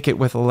 make it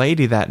with a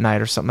lady that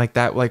night or something like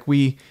that. Like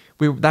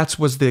that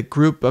was the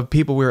group of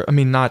people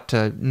not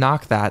to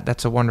knock that.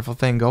 That's a wonderful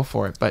thing. Go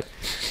for it. But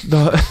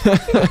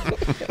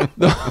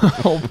the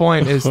whole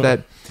point is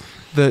that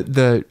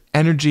the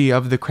energy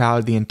of the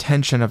crowd, the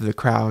intention of the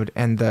crowd,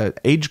 and the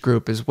age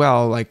group as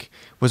well, like,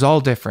 was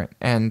all different.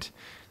 And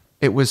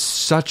it was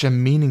such a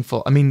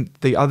meaningful,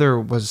 the other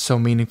was so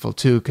meaningful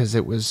too, because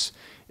it was,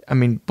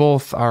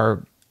 both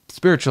our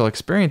spiritual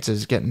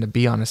experiences getting to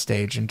be on a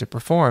stage and to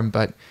perform,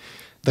 but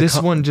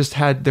this one just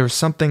there was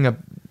something,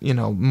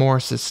 more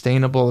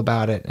sustainable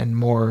about it and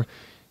more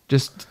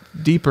just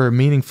deeper,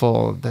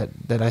 meaningful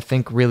that I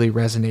think really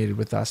resonated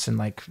with us. And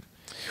like,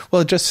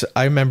 well,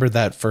 I remember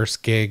that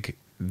first gig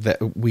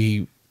that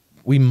we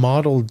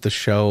modeled the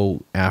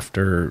show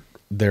after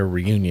their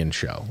reunion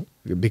show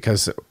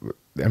because,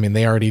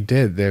 they already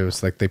did. There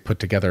was like, they put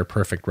together a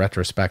perfect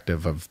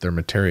retrospective of their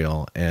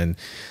material, and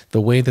the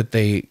way that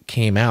they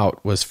came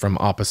out was from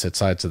opposite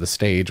sides of the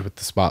stage with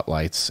the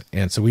spotlights.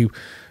 And so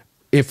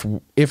if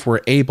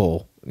we're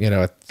able,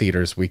 at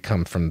theaters, we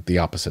come from the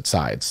opposite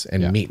sides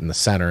and meet in the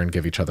center and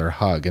give each other a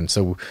hug. And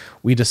so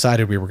we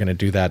decided we were going to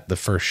do that the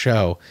first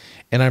show.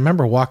 And I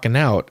remember walking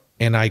out,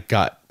 and I'd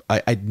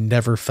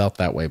never felt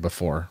that way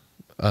before,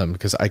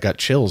 because I got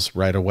chills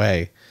right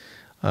away,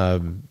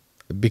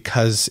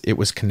 because it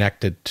was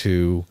connected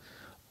to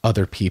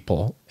other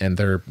people and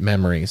their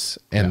memories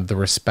and the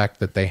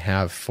respect that they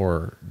have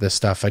for this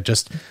stuff.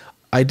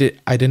 I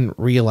didn't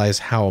realize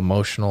how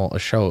emotional a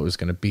show it was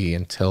going to be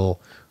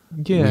until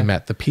we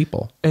met the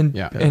people. And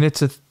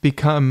it's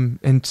become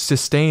and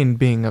sustained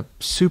being a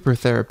super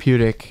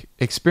therapeutic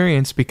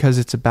experience because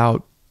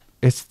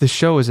the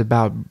show is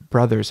about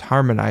brothers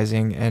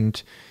harmonizing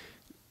and,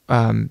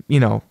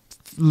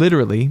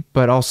 literally,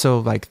 but also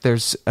like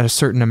there's a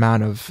certain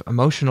amount of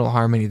emotional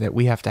harmony that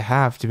we have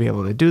to be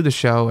able to do the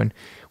show. And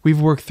we've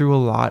worked through a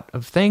lot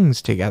of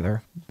things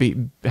together,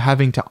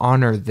 having to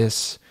honor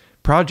this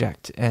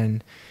project,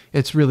 and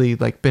it's really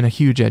like been a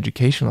huge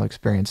educational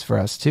experience for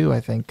us too,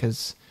 I think,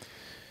 because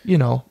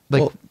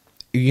the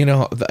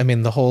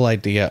whole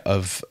idea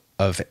of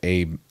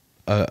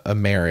a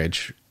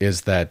marriage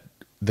is that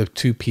the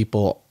two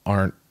people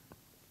aren't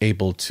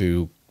able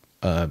to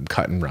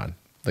cut and run.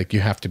 Like,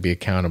 you have to be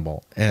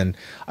accountable, and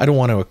I don't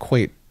want to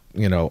equate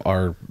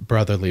our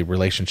brotherly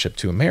relationship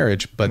to a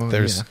marriage, but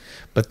there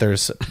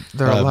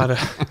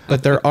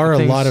are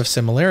a lot of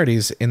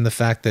similarities in the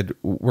fact that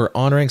we're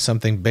honoring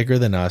something bigger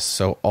than us.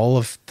 So all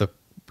of the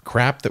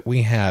crap that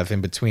we have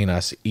in between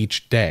us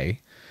each day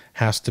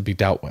has to be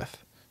dealt with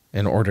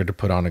in order to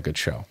put on a good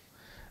show.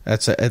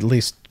 That's at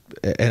least,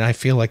 and I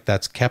feel like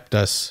that's kept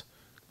us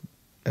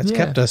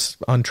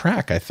on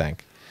track, I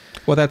think.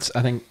 Well, that's,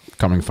 I think,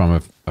 coming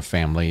from a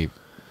family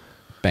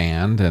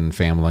band and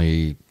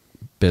family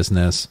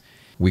business,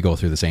 we go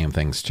through the same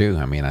things too.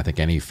 I mean, I think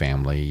any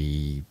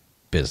family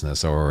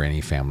business or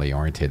any family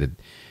oriented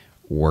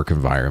work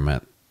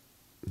environment,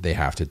 they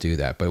have to do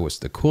that. But what's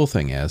the cool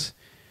thing is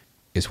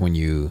when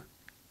you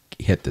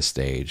hit the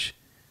stage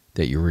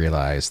that you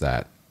realize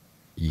that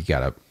you got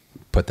to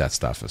put that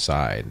stuff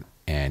aside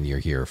and you're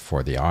here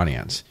for the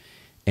audience.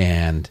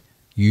 And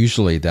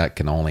usually that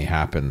can only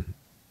happen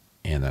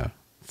in a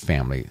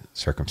family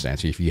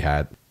circumstance. If you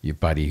had your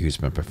buddy who's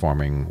been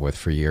performing with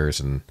for years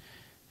and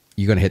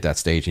you're going to hit that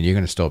stage and you're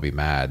going to still be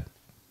mad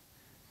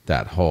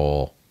that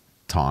whole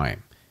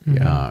time.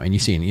 Mm-hmm. And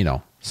you've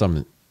seen,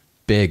 some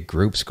big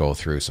groups go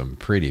through some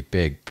pretty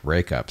big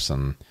breakups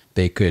and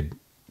they could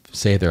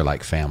say they're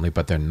like family,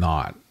 but they're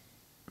not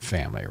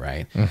family,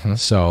 right? Mm-hmm.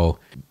 So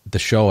the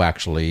show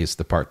actually is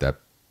the part that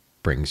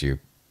brings you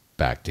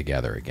back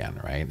together again,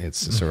 right?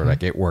 It's sort of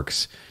like it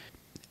works.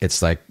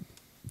 It's like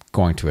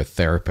going to a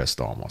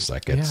therapist almost.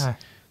 Like it's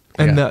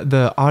and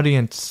the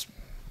audience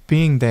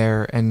being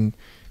there, and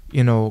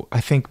I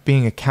think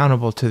being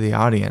accountable to the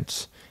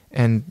audience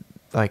and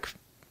like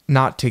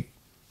not to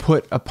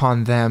put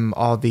upon them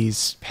all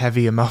these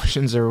heavy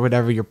emotions or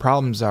whatever your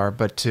problems are,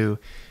 but to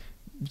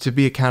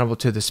be accountable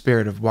to the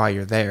spirit of why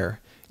you're there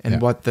and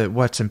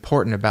what's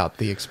important about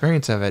the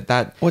experience of it.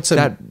 That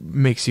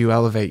makes you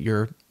elevate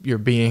your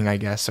being, I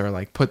guess, or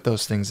like put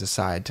those things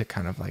aside to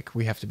kind of like,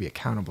 we have to be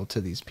accountable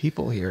to these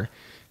people here.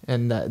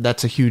 And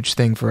that's a huge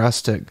thing for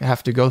us to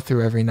have to go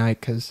through every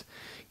night. 'Cause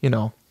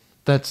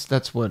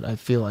that's what I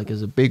feel like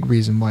is a big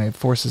reason why it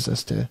forces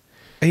us to.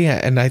 Yeah.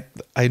 And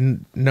I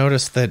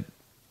noticed that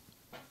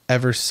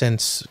ever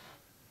since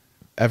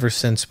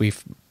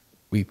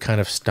we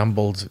kind of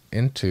stumbled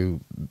into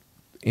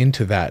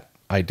that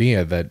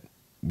idea that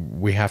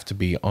we have to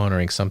be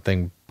honoring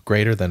something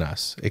greater than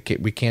us.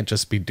 We can't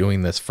just be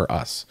doing this for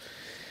us.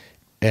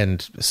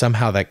 And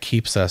somehow that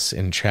keeps us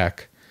in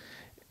check.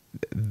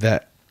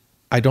 That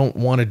I don't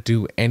want to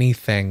do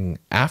anything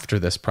after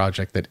this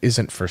project that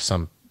isn't for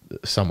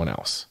someone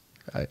else.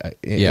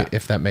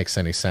 If that makes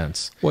any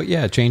sense. Well,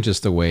 yeah, it changes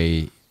the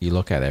way you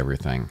look at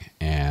everything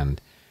and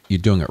you're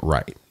doing it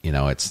right.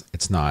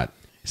 It's not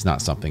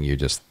something you're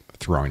just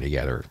throwing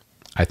together.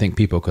 I think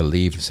people could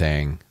leave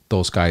saying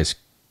those guys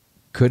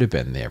could have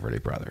been the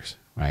Everly Brothers,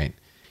 right?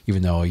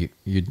 Even though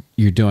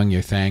you're doing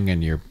your thing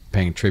and you're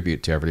paying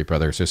tribute to Everly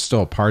Brothers, there's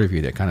still a part of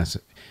you that kind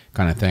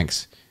of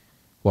thinks,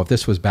 well, if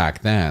this was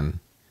back then,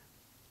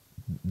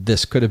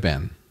 this could have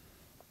been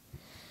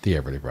the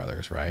Everly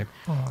Brothers, right?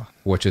 Oh.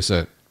 Which is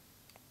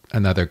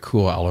another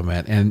cool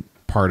element and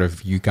part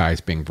of you guys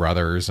being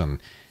brothers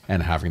and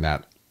having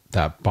that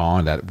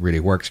bond that really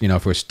works. If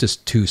it was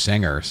just two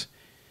singers,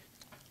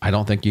 I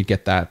don't think you'd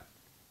get that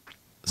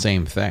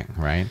same thing,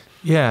 right?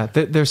 Yeah,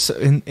 there's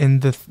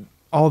in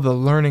all the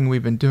learning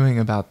we've been doing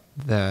about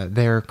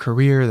their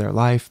career, their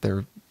life,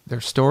 their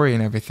story,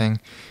 and everything.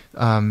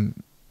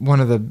 One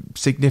of the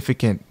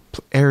significant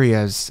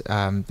areas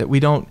that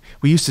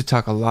we used to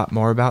talk a lot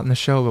more about in the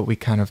show, but we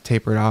kind of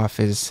tapered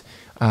off, is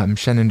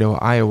Shenandoah,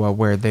 Iowa,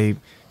 where they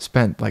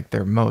spent like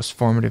their most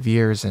formative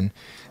years, and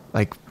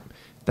like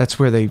that's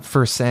where they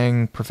first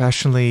sang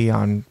professionally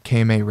on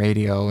KMA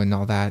radio and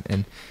all that.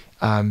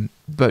 And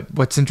but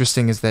what's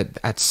interesting is that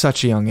at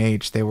such a young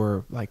age, they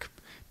were like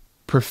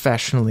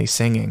professionally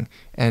singing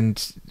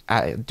and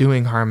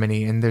doing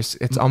harmony, and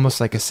it's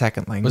almost like a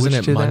second language.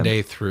 Wasn't it to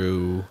Monday them.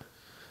 Through?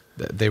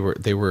 They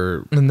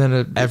were, and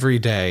then every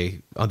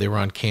day. They were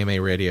on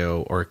KMA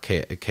radio or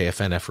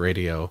KFNF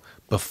radio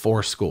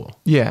before school.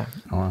 Yeah,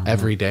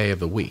 every day of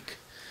the week,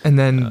 and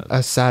then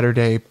a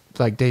Saturday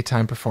like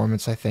daytime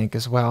performance, I think,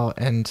 as well.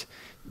 And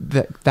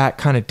that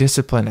kind of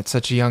discipline at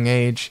such a young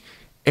age,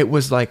 it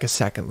was like a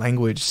second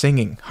language,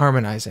 singing,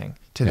 harmonizing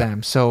to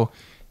them. So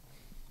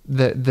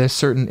the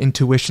certain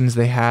intuitions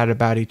they had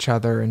about each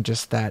other, and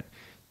just that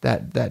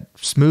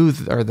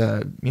smooth or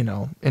the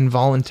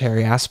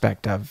involuntary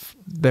aspect of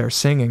their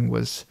singing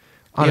was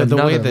on another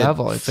the way that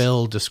level.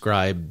 Phil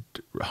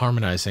described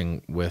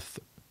harmonizing with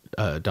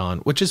Don,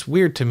 which is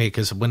weird to me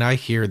because when I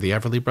hear the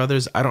Everly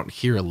Brothers, I don't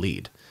hear a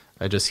lead.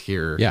 I just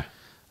hear I'm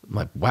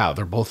like, wow,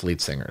 they're both lead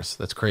singers.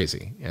 That's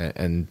crazy.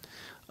 And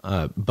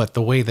but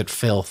the way that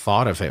Phil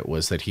thought of it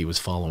was that he was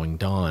following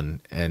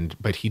Don,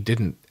 but he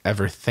didn't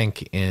ever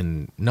think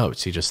in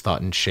notes. He just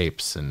thought in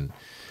shapes and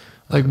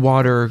like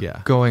water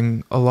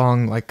going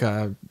along, like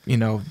the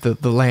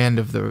land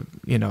of the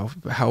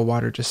how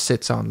water just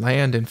sits on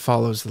land and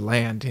follows the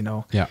land.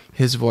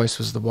 His voice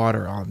was the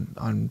water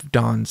on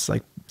Don's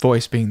like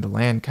voice being the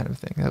land kind of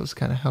thing. That was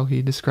kind of how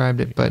he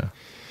described it. But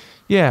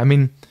I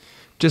mean,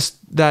 just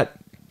that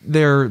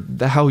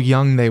how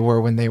young they were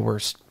when they were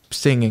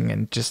singing,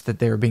 and just that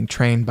they were being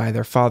trained by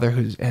their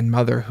father and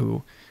mother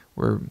who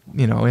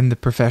in the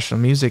professional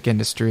music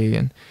industry.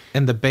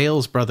 And the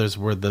Bales brothers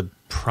were the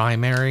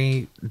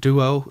primary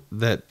duo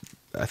that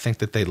I think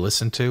that they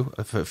listened to.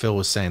 Phil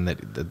was saying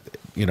that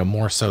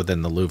more so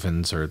than the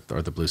Louvens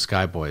or the Blue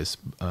Sky Boys.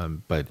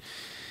 But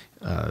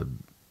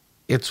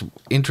it's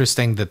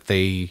interesting that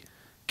they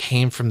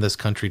came from this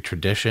country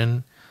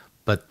tradition,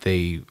 but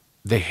they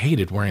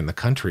hated wearing the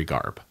country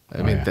garb.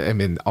 I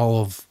mean,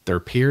 all of their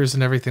peers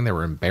and everything, they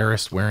were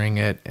embarrassed wearing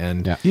it.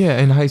 And yeah,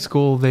 in high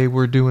school, they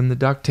were doing the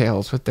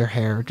DuckTales with their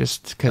hair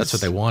just because. That's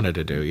what they wanted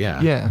to do,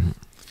 yeah. Yeah.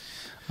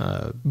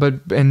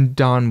 And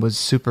Don was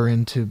super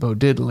into Bo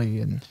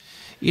Diddley. And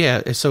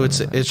yeah, so it's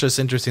just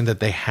interesting that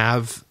they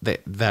have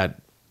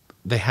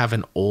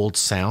an old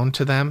sound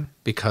to them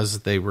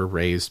because they were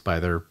raised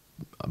by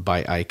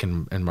Ike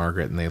and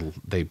Margaret, and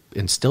they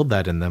instilled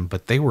that in them,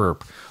 but they were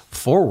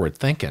forward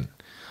thinking.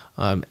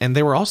 And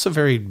they were also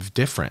very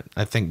different.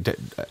 I think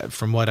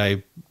from what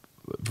I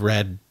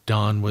read,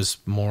 Don was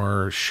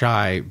more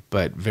shy,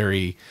 but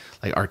very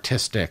like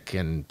artistic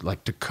and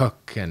like to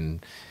cook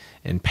and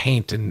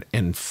paint.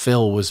 And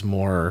Phil was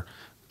more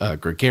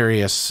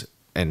gregarious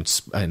and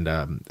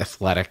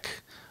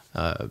athletic.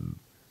 And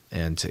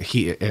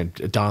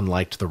Don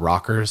liked the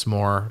rockers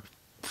more.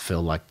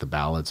 Phil liked the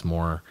ballads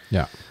more.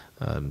 Yeah.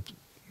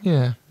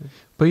 Yeah.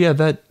 But yeah,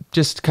 that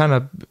just kind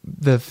of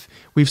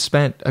we've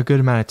spent a good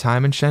amount of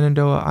time in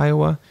Shenandoah,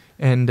 Iowa,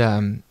 and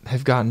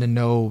have gotten to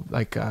know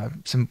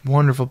some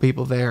wonderful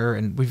people there,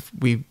 and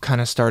we've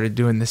kind of started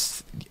doing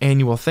this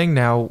annual thing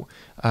now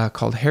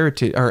called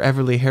Heritage or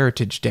Everly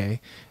Heritage Day,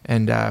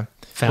 and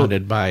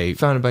founded by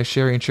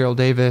Sherry and Cheryl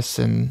Davis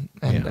and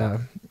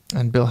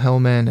Bill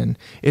Hillman, and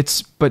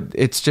it's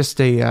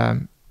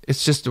a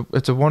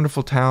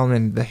wonderful town,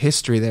 and the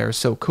history there is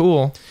so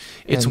cool.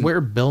 It's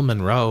where Bill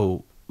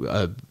Monroe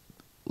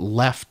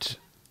left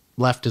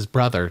his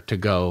brother to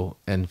go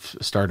and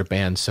start a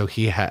band. So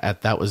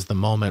that was the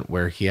moment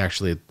where he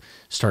actually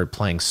started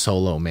playing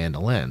solo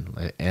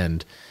mandolin.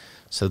 And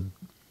so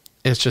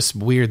it's just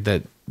weird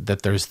that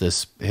there's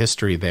this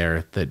history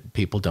there that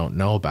people don't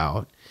know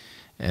about.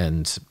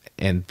 And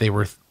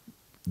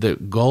the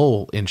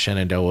goal in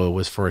Shenandoah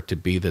was for it to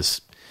be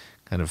this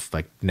kind of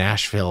like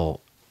Nashville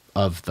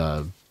of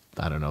the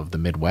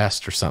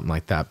Midwest or something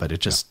like that, but it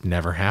just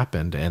never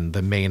happened. And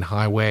the main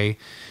highway,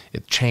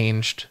 it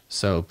changed,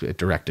 so it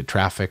directed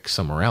traffic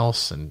somewhere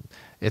else. And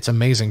it's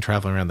amazing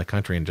traveling around the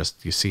country and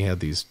just you see how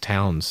these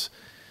towns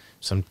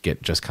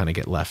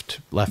get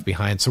left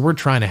behind. So we're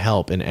trying to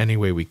help in any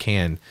way we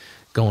can,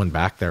 going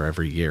back there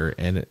every year.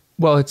 And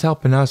it's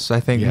helping us,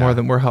 I think, more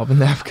than we're helping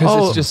them,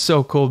 because it's just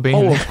so cool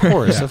being there. Of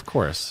course, of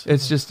course.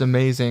 It's just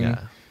amazing,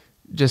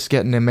 just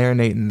getting to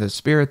marinate in the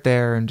spirit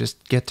there and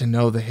just get to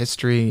know the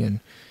history,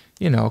 and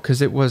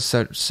because it was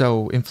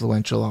so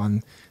influential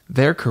on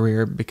their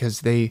career,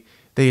 because they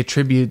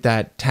attribute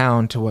that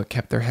town to what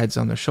kept their heads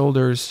on their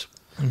shoulders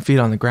and feet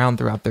on the ground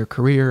throughout their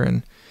career.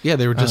 And yeah,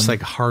 they were just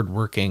like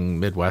hardworking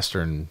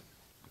Midwestern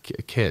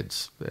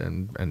kids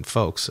and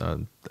folks.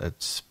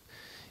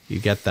 You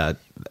get that.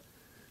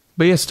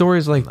 But yeah,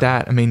 stories like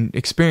that, I mean,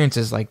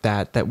 experiences like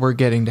that we're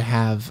getting to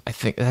have, I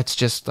think that's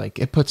just like,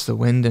 it puts the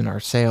wind in our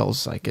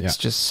sails. Like, it's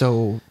just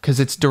so, because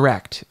it's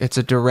direct. It's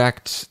a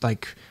direct,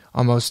 like,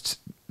 almost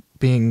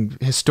being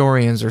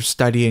historians or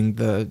studying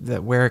the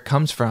where it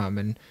comes from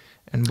and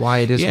why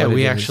it is. Yeah, what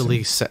we it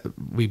actually is.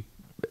 we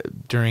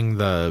during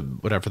the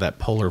whatever that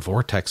polar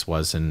vortex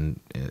was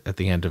at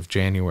the end of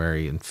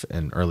January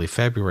and early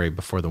February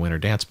before the winter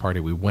dance party,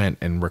 we went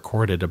and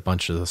recorded a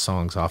bunch of the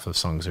songs off of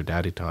Songs Their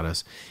Daddy Taught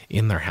Us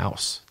in their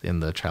house, in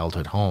the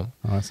childhood home.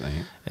 Oh, that's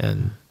neat.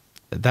 And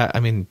that, I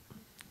mean,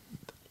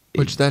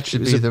 that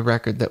should be the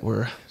record that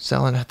we're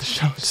selling at the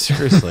shows.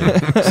 Seriously,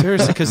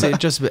 because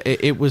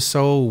it was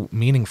so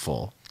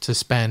meaningful to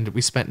spend.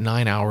 We spent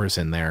 9 hours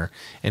in there,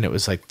 and it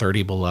was like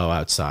 30 below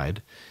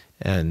outside,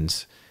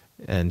 and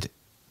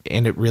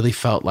it really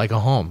felt like a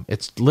home.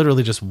 It's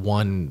literally just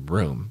one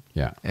room.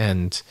 Yeah.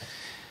 And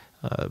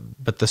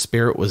but the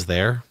spirit was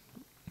there.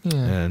 Yeah.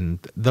 And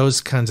those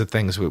kinds of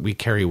things we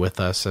carry with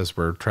us as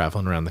we're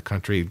traveling around the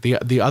country.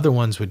 The other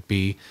ones would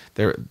be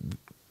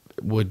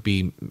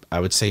I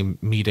would say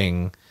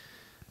meeting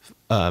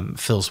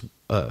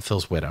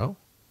Phil's widow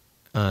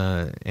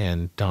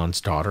and Don's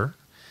daughter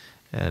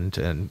and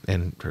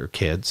her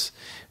kids.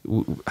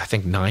 I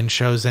think 9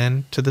 shows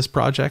in to this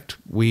project,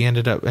 we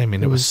ended up, I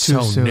mean, it was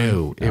so soon.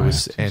 New. It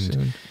was,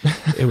 soon.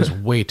 It was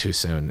way too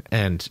soon.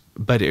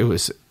 But it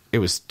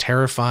was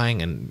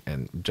terrifying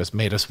and just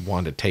made us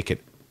want to take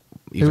it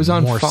even it was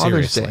on more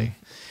Father's seriously. Day.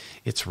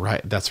 It's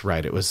right. That's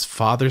right. It was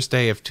Father's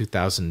Day of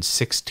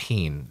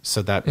 2016.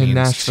 So that in means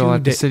Nashville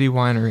at the City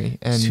Winery,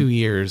 and 2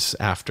 years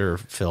after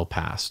Phil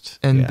passed.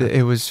 And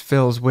it was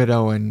Phil's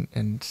widow,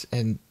 and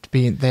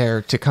being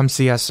there to come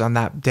see us on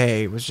that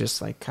day was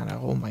just like kind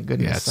of, oh my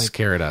goodness. Yeah, it like,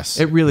 scared us.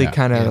 It really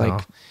kind of know.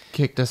 like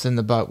kicked us in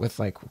the butt with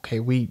like, okay,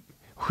 we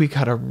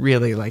gotta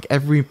really, like,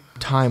 every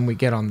time we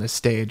get on this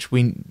stage,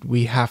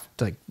 we have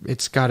to, like,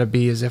 it's gotta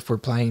be as if we're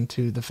playing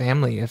to the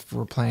family, if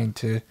we're playing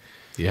to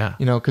Yeah.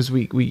 Because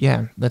we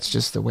that's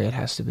just the way it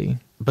has to be.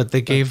 But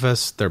they gave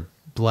us their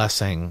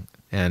blessing,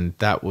 and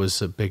that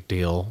was a big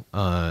deal.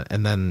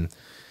 And then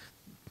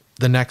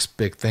the next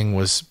big thing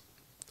was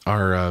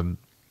our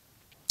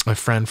a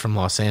friend from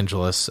Los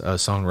Angeles, a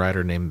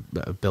songwriter named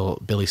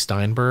Billy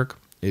Steinberg.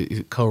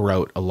 He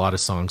co-wrote a lot of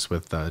songs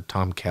with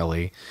Tom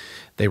Kelly.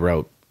 They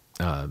wrote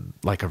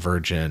Like a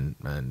Virgin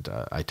and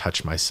I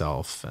Touch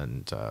Myself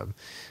and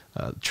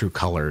True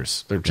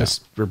Colors. They're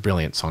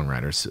brilliant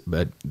songwriters.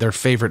 But their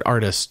favorite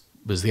artist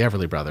was the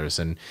Everly Brothers.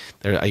 And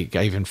I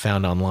even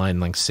found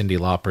online, like Cyndi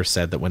Lauper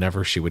said that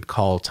whenever she would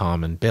call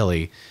Tom and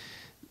Billy,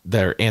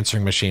 their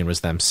answering machine was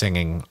them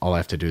singing All I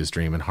Have to Do Is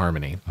Dream in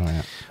harmony. Oh,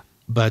 yeah.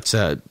 But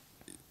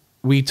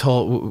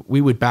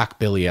we would back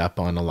Billy up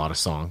on a lot of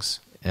songs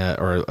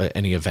or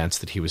any events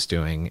that he was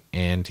doing,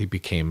 and he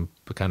became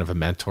kind of a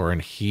mentor,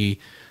 and he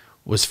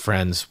was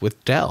friends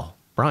with Del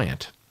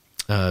Bryant,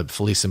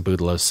 Felice and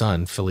Boudleau's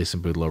son. Felice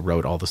and Boudleau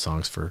wrote all the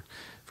songs for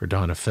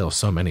Donna Phil,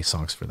 so many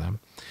songs for them.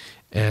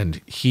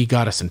 And he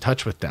got us in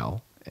touch with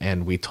Del,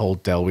 and we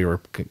told Del we were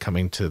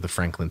coming to the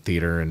Franklin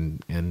Theater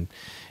in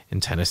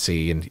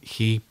Tennessee, and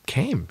he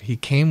came. He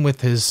came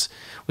with his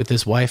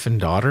wife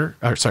and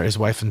his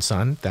wife and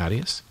son,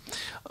 Thaddeus.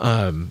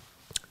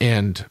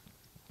 And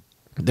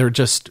there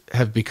just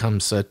have become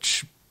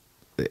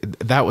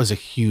that was a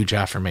huge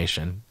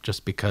affirmation,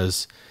 just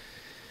because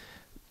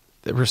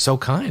they were so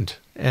kind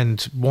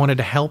and wanted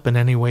to help in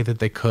any way that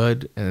they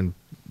could, and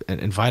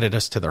invited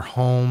us to their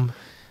home.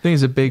 I think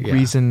it's a big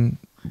reason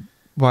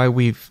why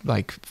we've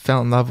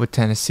fell in love with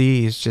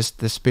Tennessee is just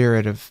the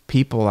spirit of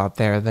people out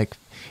there. Like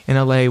in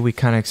LA, we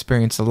kind of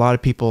experience a lot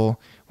of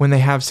people when they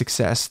have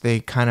success,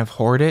 they kind of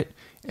hoard it,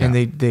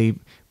 and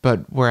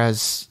but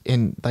whereas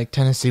in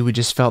Tennessee, we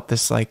just felt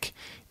this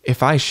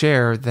if I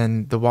share,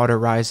 then the water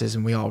rises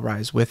and we all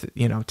rise with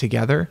it,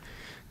 together,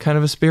 kind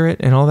of a spirit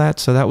and all that.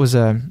 So that was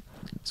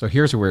So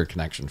here's a weird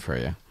connection for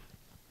you.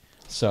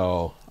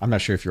 So I'm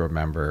not sure if you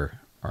remember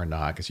or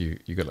not, because you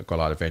go to a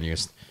lot of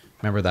venues.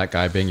 Remember that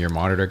guy being your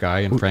monitor guy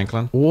in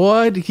Franklin?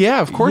 What?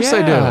 Yeah, of course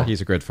I do.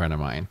 He's a good friend of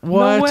mine.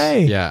 What? No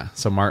way. Yeah.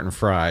 So Martin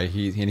Fry,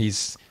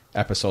 he's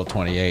episode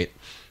 28.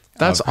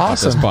 That's of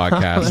awesome. This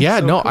podcast. Yeah,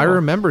 so no, cool. I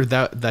remember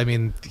that. I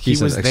mean, he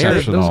He's was an there.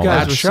 exceptional- those guys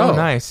that were show. so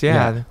nice.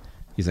 Yeah.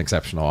 He's an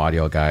exceptional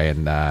audio guy,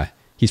 and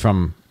he's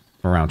from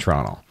around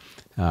Toronto.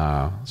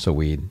 So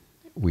we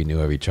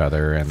knew of each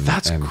other, and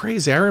That's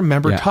crazy. I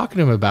remember Yeah. talking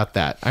to him about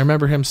that. I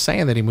remember him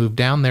saying that he moved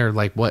down there.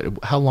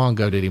 How long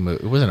ago did he move?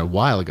 It wasn't a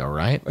while ago,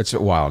 right? It's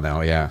a while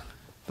now. Yeah.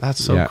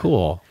 That's so Yeah.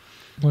 cool.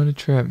 What a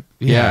trip.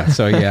 Yeah.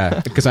 So yeah,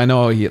 because I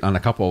know on a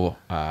couple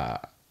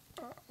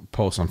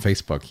posts on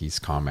Facebook, he's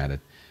commented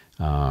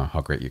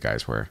how great you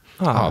guys were.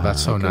 Oh,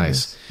 that's so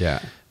nice. Yeah.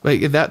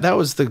 But that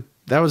was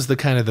the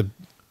kind of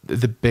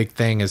the big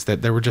thing, is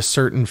that there were just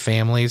certain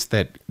families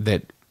that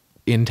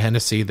in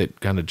Tennessee that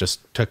kind of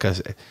just took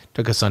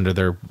us under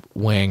their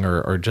wing,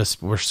 or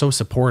just were so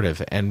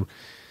supportive. And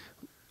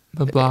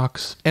The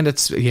Blocks. And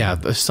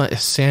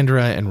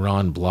Sandra and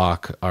Ron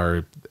Block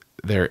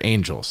they're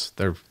angels.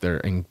 They're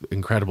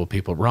incredible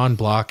people. Ron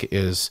Block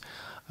is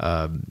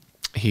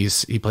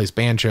he plays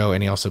banjo,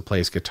 and he also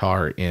plays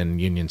guitar in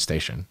Union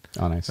Station.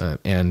 Oh, nice.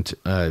 And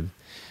know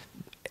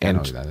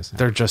who that is.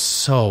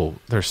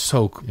 they're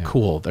so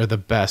cool. They're the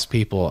best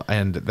people,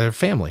 and they're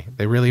family.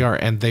 They really are.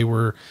 And they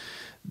were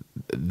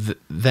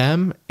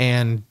them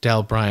and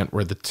Del Bryant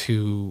were the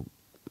two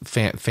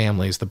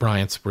families. The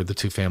Bryants were the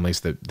two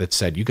families that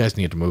said, you guys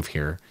need to move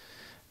here.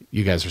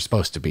 You guys are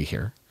supposed to be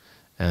here.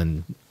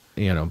 And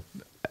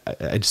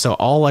so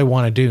all I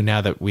want to do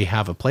now that we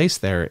have a place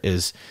there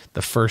is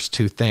the first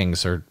two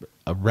things are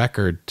a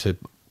record to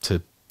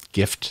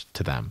gift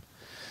to them.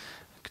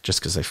 Just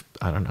because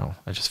I don't know,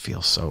 I just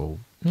feel so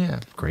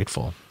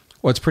grateful.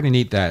 Well, it's pretty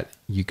neat that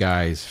you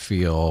guys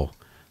feel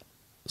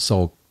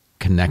so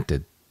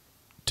connected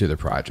to the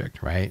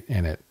project, right?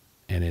 And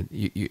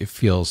it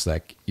feels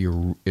like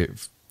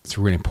it's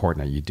really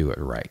important that you do it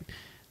right.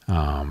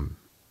 And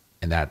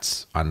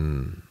that's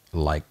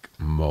unlike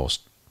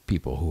most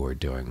people who are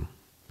doing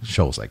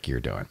shows like you're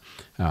doing.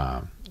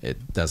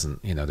 It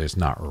doesn't, there's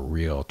not a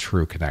real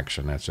true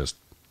connection. It's just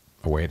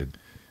a way to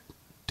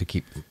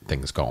keep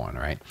things going,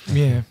 right?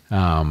 Yeah.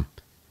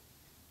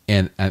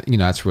 And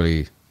that's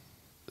really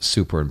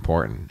super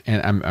important.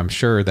 And I'm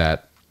sure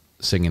that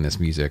singing this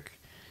music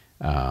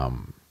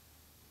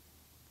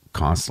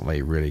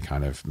constantly really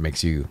kind of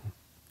makes you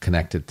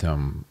connected to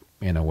them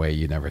in a way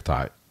you never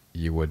thought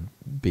you would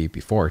be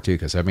before too.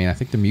 Because I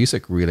think the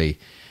music really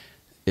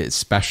is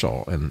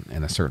special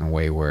in a certain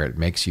way where it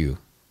makes you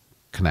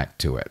connect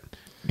to it,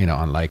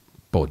 unlike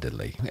Bo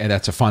Diddley. And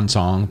that's a fun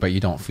song, but you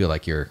don't feel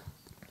like you're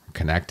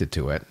connected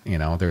to it.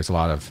 There's a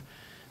lot of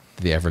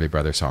the Everly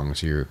Brothers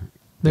songs.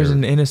 There's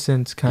an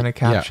innocence kind of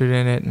captured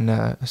in it, and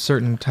a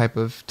certain type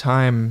of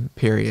time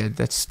period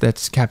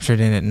that's captured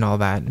in it, and all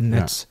that. And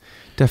that's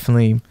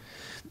definitely.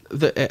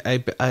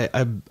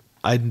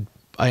 I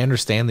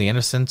understand the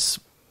innocence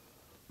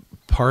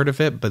part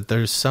of it, but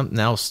there's something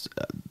else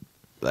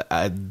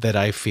that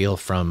I feel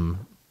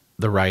from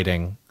the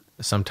writing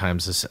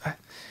sometimes is, I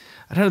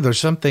don't know, there's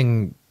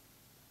something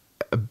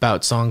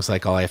about songs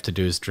like All I Have to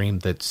Do Is Dream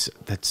that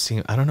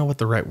seem, I don't know what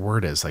the right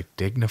word is, like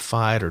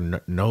dignified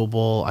or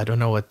noble. I don't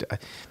know what,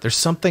 there's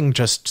something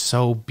just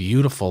so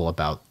beautiful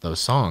about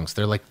those songs.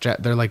 They're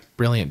like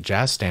brilliant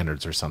jazz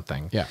standards or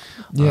something. Yeah.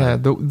 Yeah.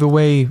 The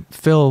way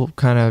Phil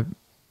kind of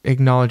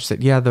acknowledged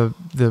that, yeah,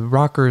 the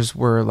rockers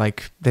were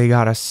like, they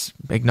got us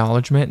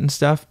acknowledgement and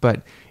stuff,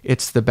 but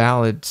it's the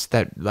ballads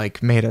that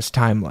like made us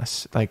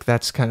timeless. Like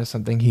that's kind of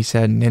something he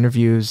said in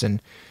interviews,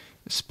 and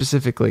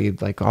specifically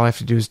like All I Have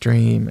to Do Is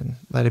Dream and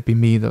Let It Be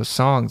Me, those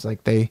songs,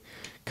 like they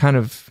kind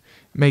of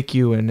make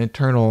you an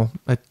eternal,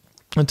 a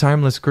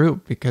timeless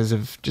group because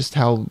of just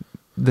how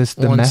the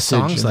message.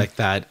 Songs like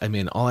that, I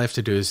mean, All I Have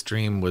to Do Is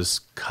Dream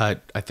was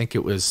cut, I think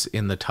it was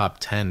in the top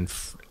 10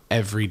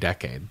 every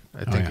decade.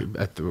 I think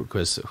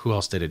because who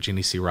else did it?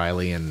 Jeannie C.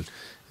 Riley and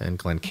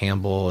Glenn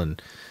Campbell,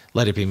 and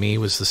Let It Be Me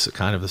was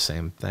kind of the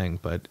same thing.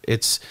 But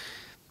that's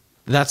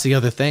the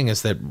other thing,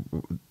 is that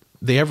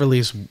the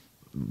Everlys,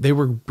 they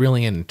were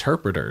brilliant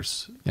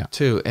interpreters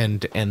too,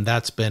 and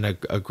that's been a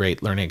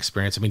great learning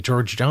experience. I mean,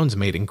 George Jones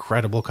made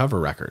incredible cover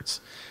records.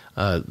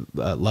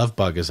 Love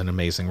Bug is an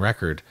amazing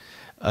record.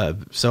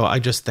 So I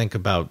just think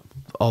about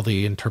all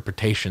the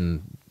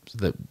interpretation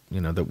that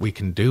that we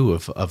can do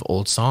of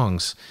old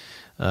songs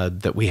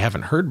that we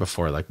haven't heard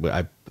before. Like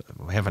I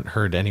haven't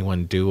heard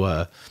anyone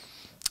do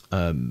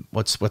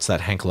what's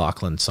that Hank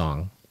Lachlan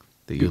song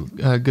that you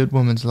Good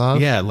Woman's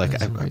Love. Yeah, like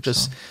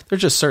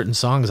there's just certain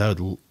songs I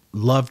would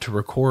love to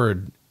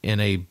record in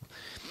a.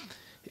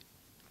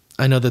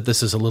 I know that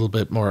this is a little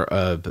bit more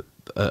of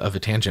a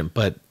tangent,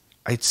 but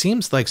it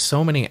seems like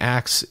so many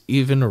acts,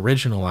 even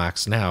original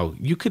acts now,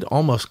 you could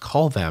almost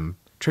call them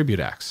tribute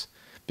acts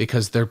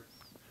because they're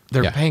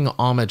paying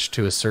homage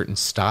to a certain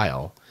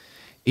style.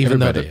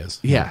 Even Everybody though is.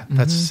 Yeah,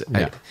 that's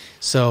Yeah.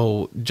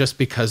 So just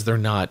because they're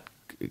not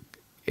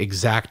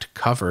exact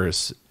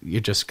covers, you're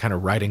just kind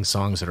of writing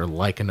songs that are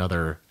like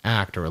another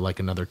act or like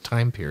another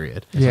time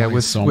period. Yeah,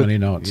 with so many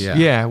notes.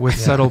 Yeah, with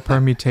subtle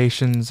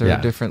permutations or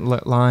Yeah.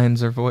 different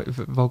lines or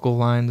vocal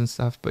lines and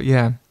stuff. But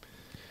yeah.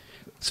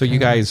 So you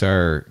guys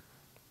are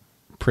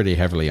pretty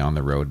heavily on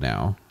the road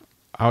now.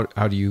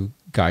 How do you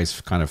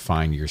guys kind of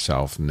find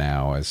yourself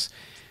now as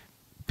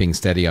being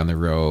steady on the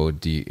road?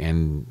 Do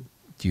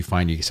you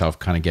find yourself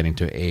kind of getting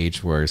to an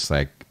age where it's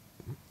like,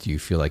 do you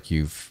feel like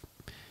you've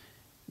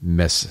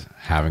miss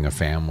having a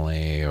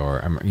family? Or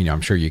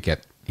I'm sure you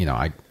get,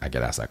 I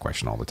get asked that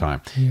question all the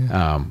time.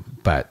 Yeah.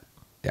 But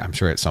I'm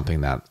sure it's something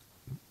that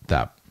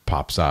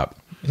pops up.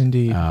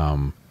 Indeed.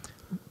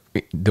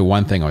 The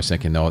one thing I was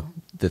thinking though,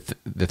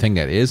 the thing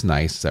that is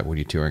nice is that when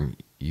you're touring,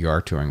 you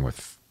are touring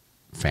with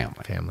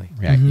family.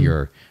 Yeah. Mm-hmm.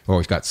 You've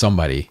always got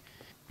somebody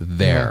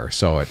there. Yeah.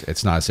 So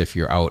it's not as if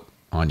you're out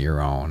on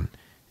your own.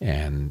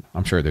 And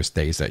I'm sure there's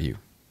days that you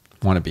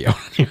want to be out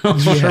on your own.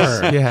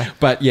 Sure. Yeah.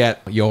 But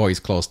yet you're always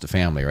close to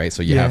family, right?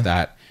 So you have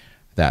that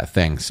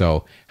thing.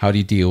 So how do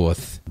you deal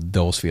with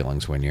those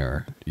feelings when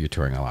you're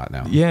touring a lot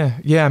now?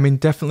 Yeah. I mean,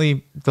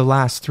 definitely the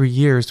last 3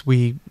 years,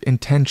 we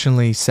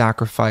intentionally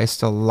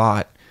sacrificed a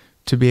lot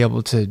to be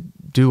able to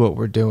do what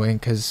we're doing,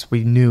 because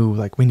we knew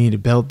like we need to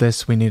build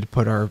this, we need to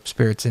put our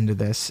spirits into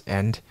this.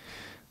 And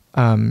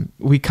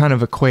we kind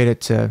of equate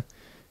it to,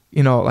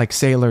 like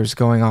sailors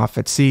going off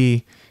at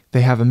sea.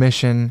 They have a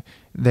mission.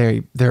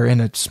 They're in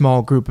a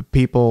small group of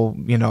people,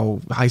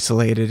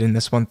 isolated in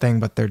this one thing,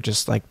 but they're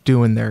just like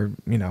doing their,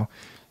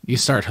 You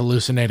start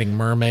hallucinating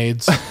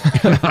mermaids.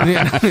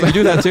 You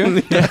do that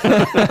too?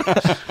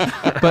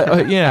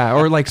 But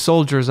or like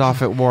soldiers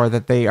off at war,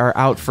 that they are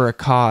out for a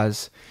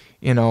cause,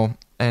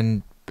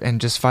 and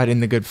just fighting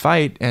the good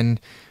fight, and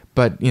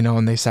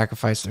they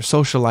sacrifice their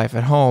social life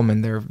at home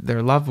and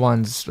their loved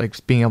ones,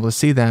 like being able to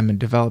see them and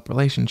develop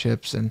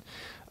relationships. And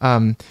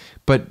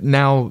but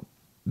now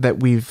that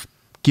we've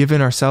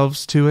given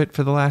ourselves to it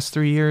for the last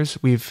 3 years,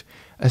 we've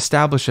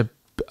established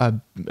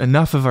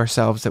enough of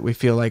ourselves that we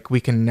feel like we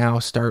can now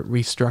start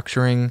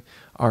restructuring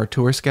our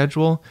tour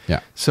schedule.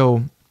 Yeah.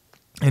 So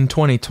in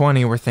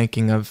 2020, we're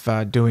thinking of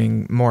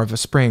doing more of a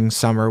spring,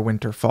 summer,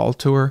 winter, fall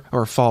tour,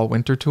 or fall,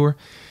 winter tour.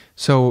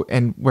 So,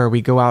 and where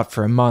we go out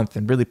for a month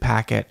and really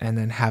pack it and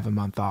then have a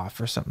month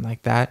off or something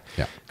like that.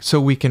 Yeah.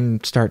 So we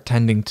can start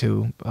tending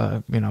to,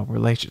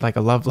 like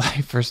a love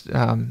life or,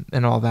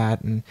 and all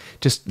that. And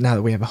just now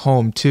that we have a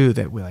home too,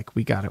 that we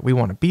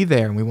want to be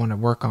there and we want to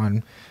work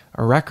on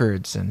our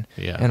records and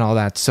all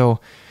that.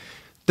 So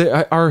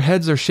our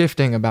heads are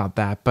shifting about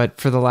that. But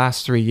for the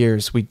last 3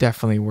 years, we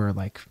definitely were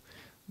like,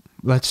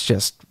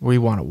 we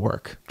want to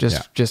work.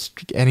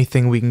 Just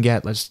anything we can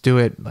get, let's do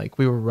it. Like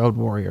we were road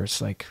warriors,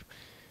 like.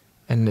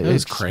 And it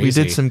was crazy. We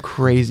did some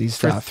crazy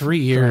stuff. For 3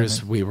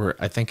 years,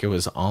 I think it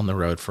was on the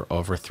road for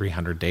over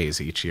 300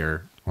 days each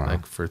year,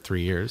 like for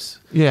 3 years.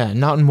 Yeah,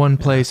 not in one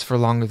place for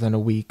longer than a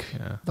week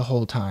the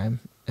whole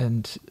time.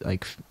 And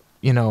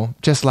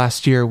just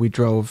last year we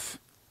drove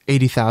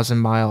 80,000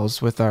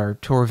 miles with our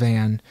tour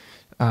van,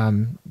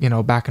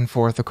 back and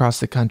forth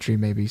across the country,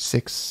 maybe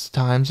 6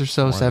 times or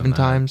so, 7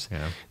 times.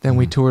 Yeah. Then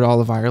we toured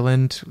all of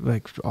Ireland,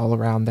 like all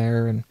around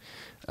there.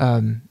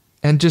 And,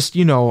 and just,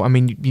 I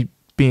mean, you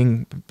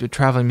being a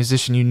traveling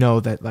musician,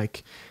 that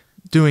like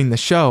doing the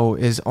show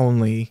is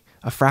only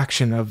a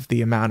fraction of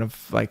the amount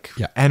of like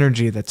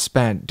energy that's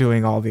spent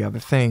doing all the other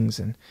things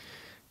and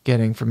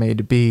getting from A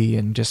to B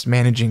and just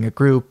managing a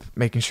group,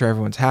 making sure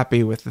everyone's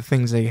happy with the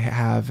things they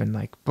have and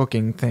like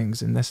booking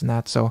things and this and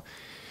that. So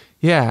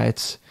yeah,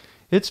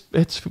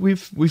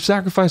 we've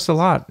sacrificed a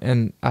lot,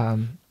 and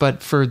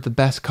but for the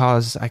best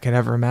cause I could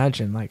ever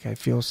imagine. Like, I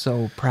feel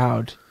so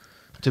proud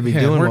to be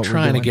doing. We're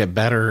trying to get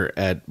better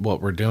at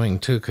what we're doing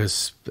too,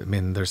 because I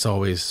mean, there's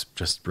always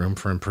just room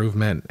for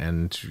improvement,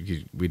 and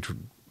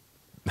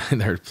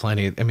there's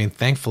plenty. I mean,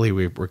 thankfully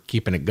we're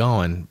keeping it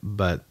going,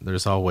 but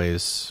there's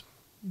always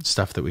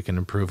stuff that we can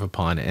improve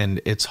upon,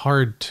 and it's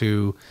hard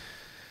to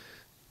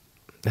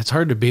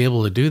be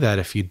able to do that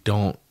if you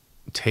don't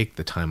take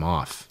the time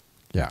off.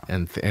 Yeah,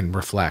 and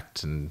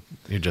reflect, and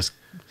you just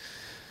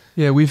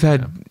we've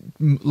had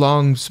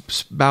long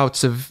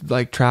bouts of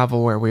like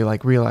travel where we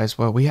like realize,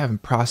 well, we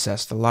haven't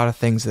processed a lot of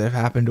things that have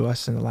happened to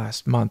us in the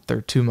last month or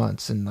 2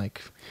 months, and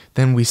like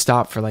then we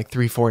stop for like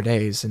 3-4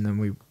 days, and then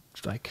we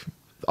like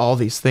all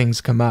these things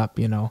come up,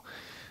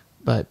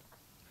 but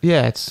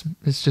yeah, it's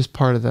just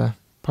part of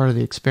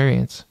the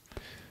experience.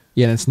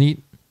 Yeah, and it's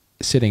neat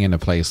sitting in a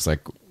place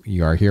like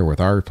you are here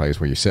with our place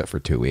where you sit for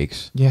 2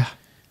 weeks. Yeah.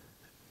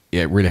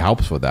 It really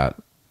helps with that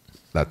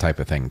type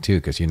of thing too,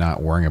 because you're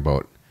not worrying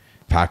about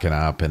packing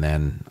up and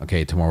then,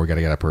 okay, tomorrow we got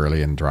to get up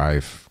early and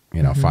drive,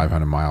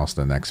 500 miles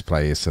to the next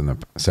place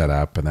and set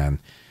up and then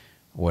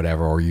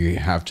whatever, or you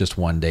have just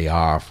one day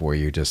off where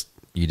you just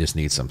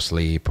need some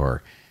sleep,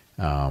 or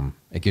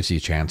it gives you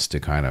a chance to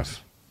kind of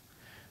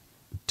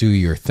do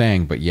your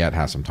thing, but yet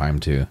have some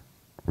time to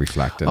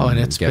reflect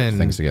and get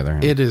things together.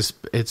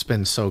 It's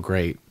been so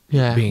great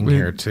being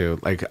here too.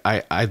 Like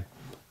I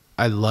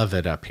love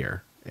it up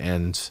here.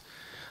 And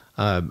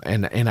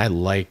I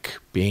like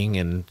being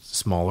in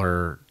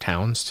smaller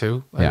towns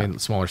too. I mean,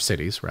 smaller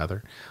cities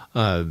rather.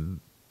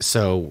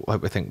 So I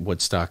think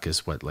Woodstock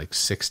is like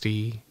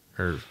 60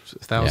 or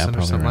 1,000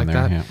 or something like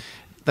that. Yeah.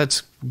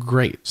 That's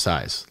great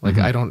size. Like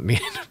I don't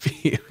need to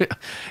be,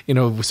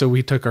 so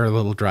we took our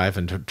little drive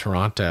into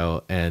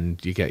Toronto,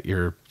 and you get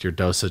your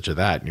dosage of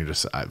that. And you're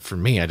just, for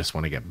me, I just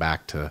want to get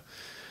back to,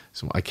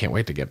 so I can't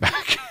wait to get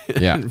back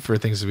for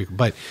things to be,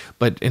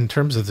 but in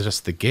terms of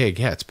just the gig,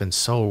 it's been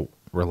so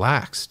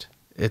relaxed.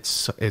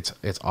 It's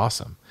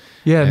awesome.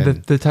 Yeah.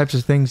 And the types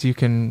of things you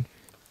can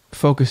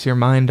focus your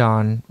mind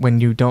on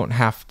when you don't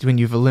have to, when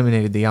you've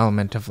eliminated the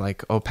element of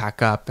like,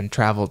 pack up and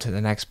travel to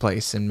the next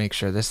place and make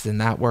sure this and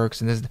that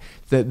works. And this,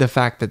 the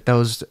fact that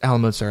those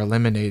elements are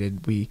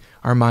eliminated,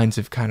 our minds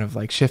have kind of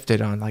like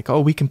shifted on like,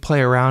 we can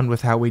play around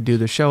with how we do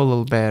the show a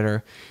little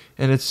bit,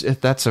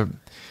 that's a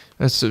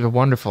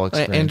wonderful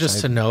experience. And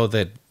just to know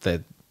that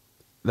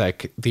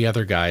like the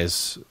other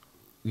guys,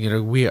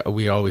 we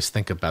always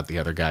think about the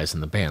other guys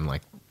in the band,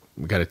 like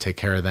we got to take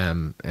care of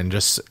them, and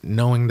just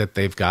knowing that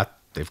they've got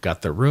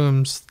their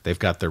rooms, they've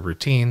got their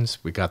routines,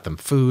 we got them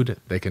food,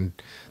 they can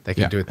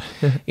do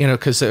it,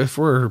 because if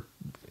we're,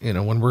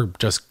 when we're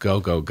just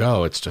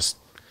go, it's just,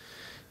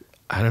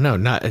 I don't know,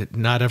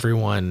 not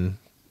everyone,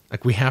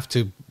 like we have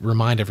to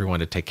remind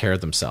everyone to take care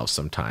of themselves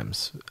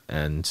sometimes,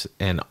 and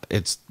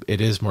it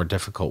is more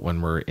difficult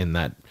when we're in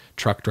that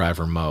truck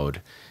driver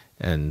mode,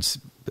 and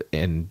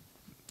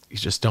you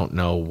just don't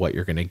know what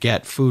you're going to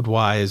get food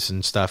wise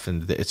and stuff,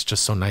 and it's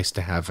just so nice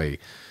to have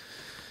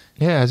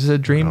it's a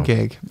dream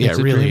gig. It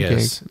really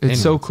is.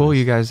 It's so cool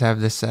you guys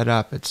have this set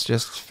up. It's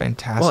just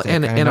fantastic.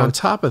 Well, and on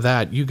top of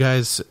that, you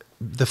guys,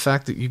 the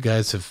fact that you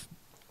guys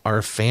are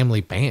a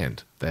family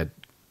band, that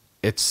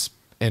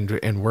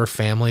and we're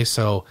family,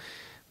 so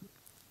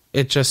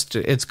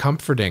it's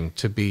comforting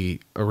to be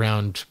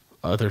around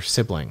other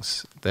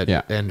siblings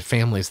and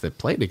families that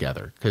play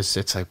together, because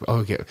it's like,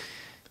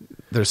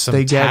 there's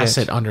some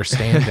tacit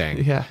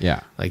understanding.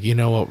 Like,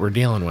 what we're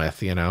dealing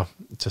with,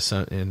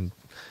 and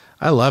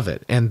I love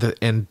it, and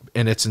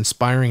it's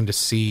inspiring to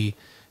see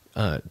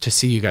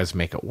you guys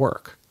make it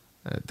work,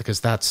 because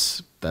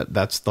that's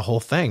the whole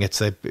thing.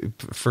 It's like,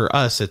 for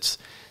us, it's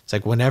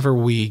like whenever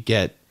we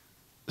get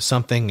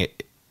something,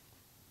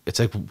 it's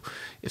like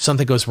if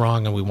something goes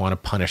wrong and we want to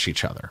punish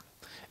each other,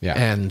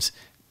 and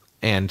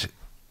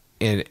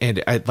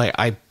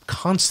I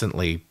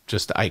constantly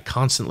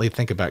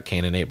think about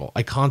Cain and Abel.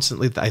 I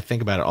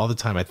think about it all the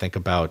time. I think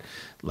about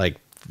like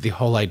the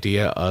whole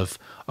idea of,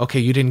 okay,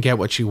 you didn't get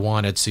what you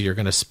wanted, so you're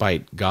going to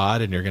spite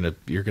God, and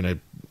you're going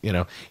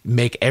to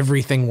make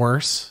everything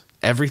worse,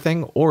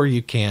 or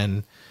you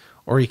can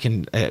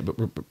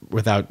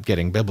without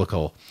getting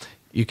biblical,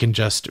 you can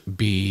just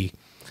be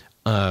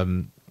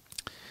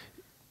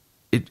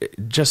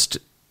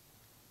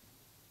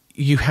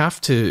you have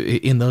to,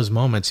 in those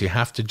moments, you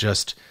have to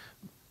just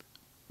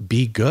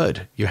be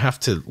good. You have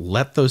to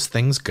let those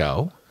things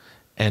go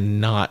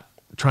and not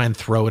try and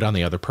throw it on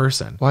the other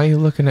person. Why are you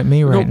looking at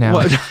me right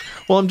now?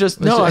 Well, I'm just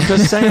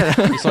saying.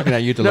 He's looking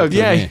at you to look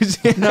yeah, at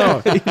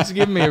me. he's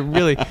giving me a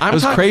really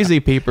crazy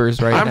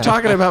peepers right now. I'm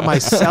talking about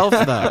myself,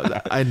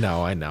 though. I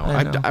know.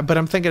 But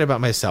I'm thinking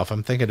about myself.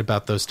 I'm thinking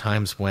about those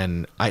times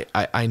when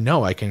I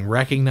know I can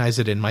recognize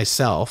it in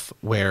myself,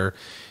 where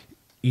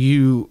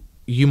you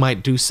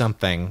might do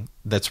something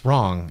that's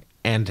wrong,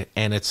 and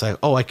it's like,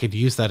 oh, I could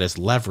use that as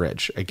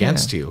leverage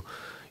against you.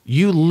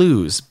 You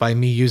lose by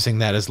me using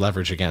that as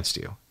leverage against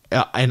you.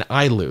 And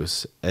I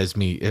lose as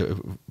me,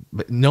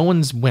 but no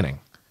one's winning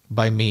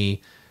by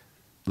me,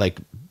 like,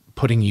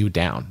 putting you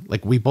down.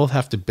 Like, we both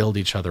have to build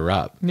each other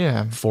up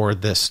for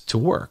this to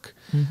work.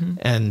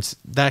 And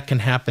that can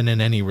happen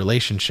in any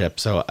relationship.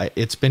 So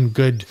it's been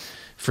good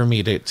for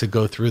me to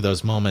go through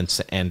those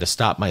moments and to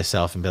stop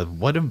myself and be like,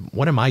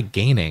 what am I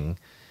gaining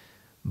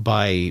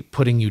by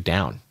putting you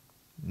down?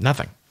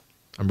 Nothing.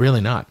 I'm really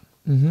not.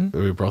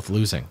 We're both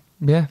losing.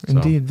 Yeah,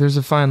 indeed. There's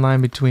a fine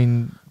line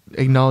between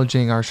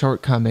acknowledging our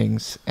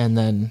shortcomings and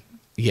then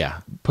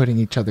putting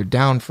each other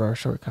down for our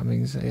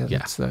shortcomings.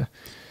 That's the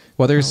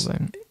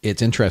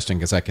it's interesting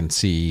because I can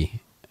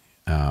see,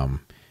 I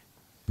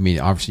mean,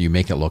 obviously you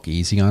make it look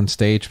easy on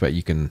stage, but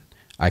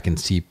I can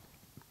see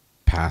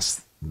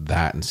past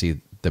that and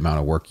see the amount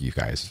of work you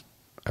guys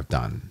have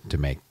done to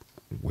make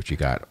what you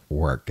got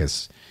work,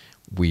 because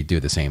we do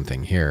the same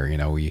thing here. You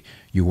know,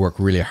 you work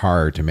really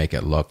hard to make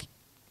it look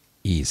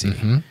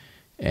easy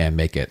and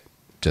make it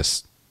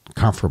just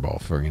comfortable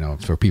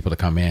for people to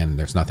come in.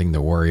 There's nothing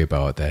to worry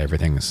about, that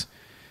everything's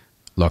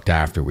looked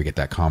after. We get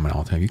that comment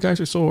all the time, you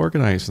guys are so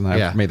organized, and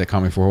I've made that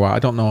comment for a while. I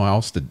don't know how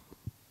else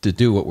to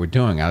do what we're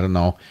doing. I don't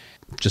know,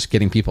 just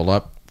getting people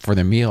up for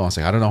the meal. I was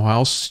like, I don't know how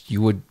else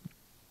you would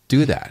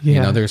do that. You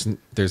know,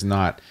 there's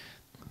not,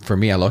 for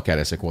me, I look at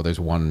it, it's like, well, there's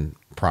one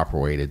proper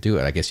way to do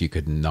it. I guess you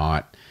could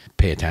not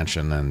pay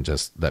attention and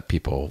just let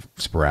people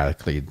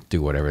sporadically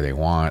do whatever they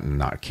want and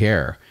not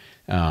care.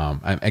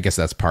 I guess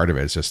that's part of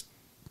it. It's just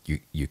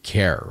you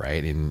care,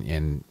 right?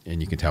 And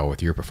you can tell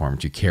with your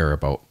performance, you care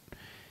about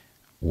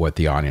what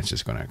the audience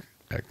is going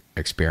to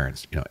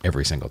experience,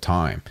 every single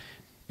time.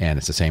 And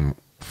it's the same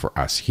for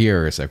us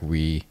here. It's like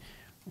we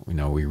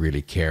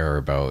really care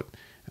about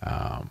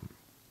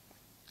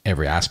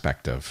every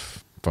aspect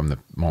of, from the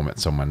moment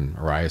someone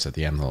arrives at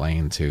the end of the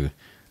lane to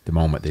the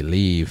moment they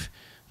leave.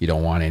 You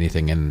don't want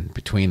anything in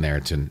between there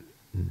to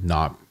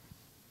not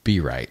be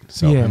right.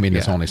 So,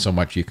 there's only so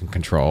much you can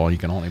control. You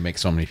can only make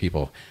so many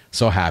people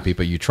so happy,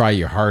 but you try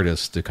your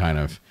hardest to kind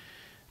of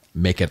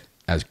make it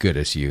as good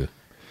as you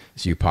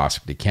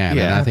possibly can.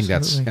 And I think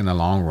that's, in the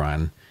long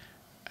run,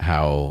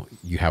 how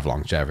you have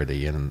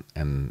longevity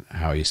and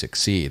how you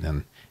succeed.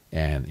 And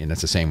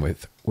it's the same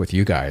with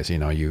you guys.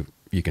 You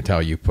can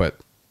tell you put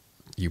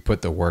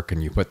the work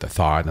and you put the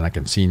thought, and I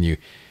can see you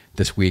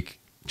this week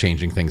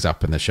changing things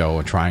up in the show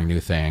and trying new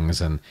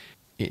things. And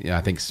I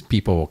think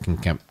people can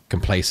get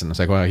complacent. It's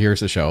like, well, here's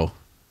the show,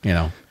 we've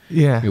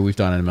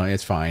done it a million,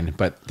 it's fine.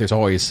 But there's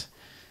always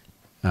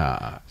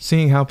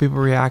seeing how people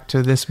react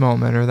to this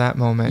moment or that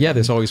moment. Yeah,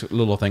 there's always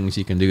little things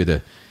you can do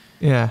to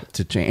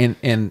change.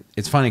 And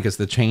it's funny because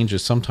the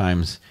changes,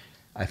 sometimes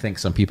I think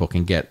some people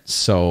can get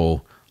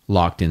so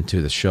locked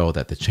into the show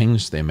that the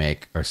changes they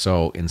make are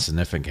so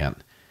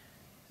insignificant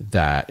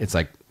that it's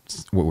like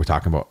what we're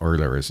talking about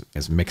earlier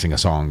is mixing a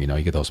song. You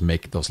get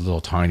make those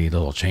little tiny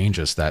little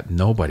changes that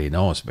nobody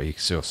knows, but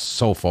you're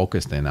so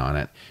focused in on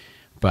it.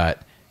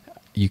 But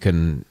you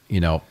can,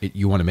 you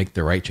want to make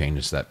the right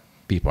changes that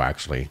people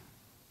actually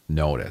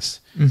notice.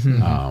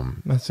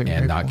 That's a great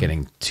and not point.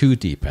 Getting too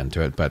deep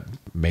into it, but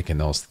making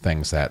those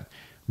things that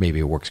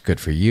maybe works good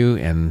for you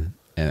and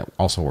it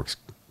also works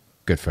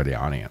good for the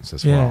audience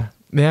as well.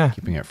 Yeah.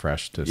 Keeping it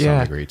fresh to some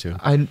degree too.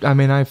 I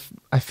mean,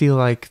 I feel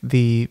like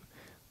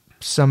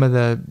some of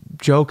the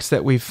jokes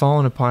that we've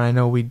fallen upon, I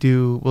know we'll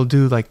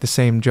do like the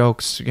same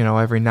jokes,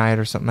 every night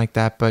or something like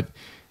that. But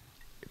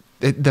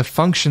the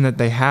function that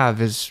they have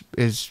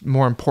is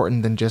more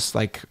important than just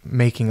like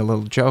making a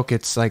little joke.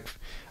 It's like,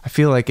 I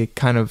feel like it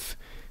kind of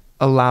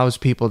allows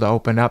people to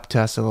open up to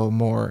us a little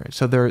more.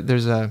 So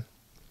there's a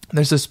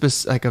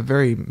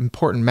very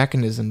important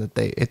mechanism that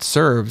it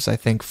serves, I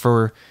think,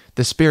 for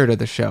the spirit of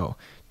the show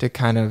to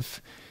kind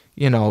of,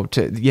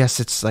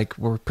 it's like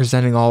we're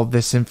presenting all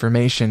this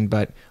information,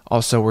 but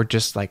also we're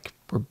just like,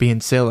 we're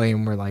being silly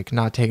and we're like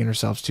not taking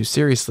ourselves too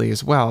seriously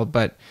as well.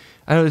 But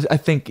I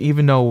think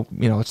even though,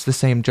 it's the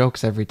same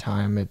jokes every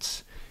time,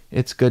 it's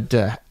good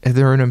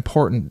they're an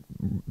important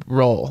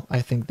role,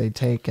 I think they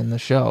take in the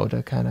show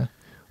to kind of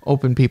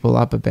open people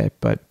up a bit.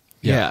 But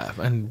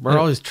and we're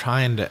always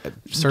trying to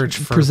search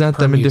for present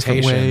them in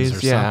different ways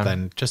or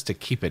something just to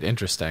keep it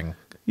interesting.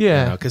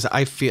 Because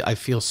I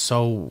feel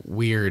so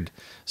weird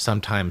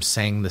sometimes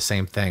saying the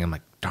same thing. I'm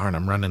like, darn,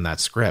 I'm running that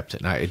script,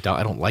 and I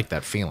don't like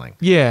that feeling.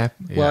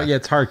 Well,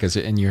 it's hard because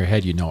in your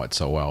head you know it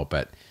so well,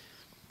 but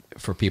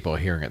for people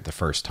hearing it the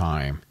first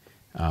time,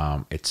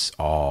 it's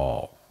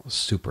all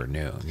super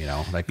new.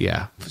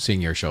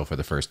 Seeing your show for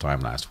the first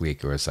time last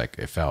week, it was like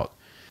I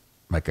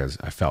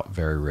felt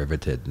very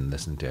riveted and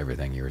listened to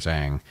everything you were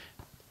saying.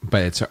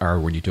 but it's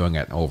when you're doing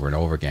it over and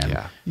over again.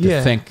 Yeah.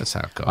 To think That's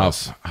how it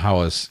goes. of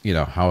how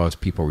is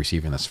people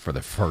receiving this for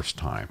the first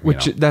time.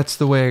 That's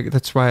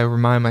why I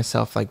remind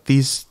myself, like,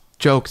 these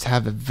jokes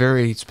have a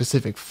very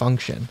specific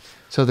function.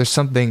 So there's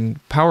something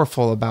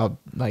powerful about,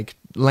 like,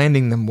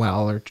 landing them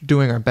well or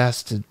doing our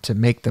best to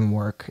make them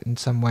work in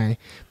some way.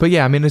 But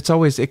yeah, I mean,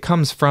 it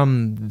comes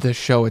from the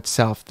show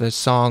itself, the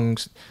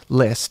songs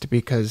list,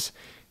 because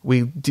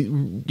we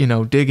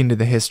dig into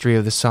the history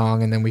of the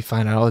song, and then we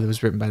find out, oh, it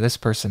was written by this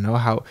person.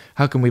 Oh,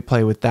 how can we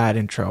play with that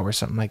intro or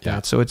something like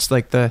that? So it's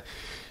like the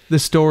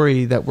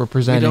story that we're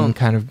presenting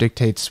kind of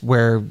dictates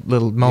where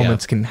little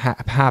moments can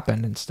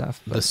happen and stuff.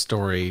 But the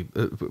story,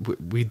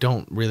 we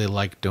don't really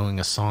like doing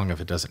a song if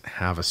it doesn't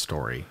have a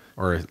story,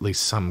 or at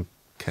least some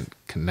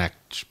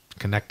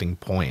connecting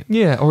point.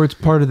 Yeah, or it's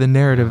part of the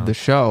narrative of the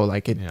show.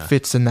 Like, it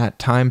fits in that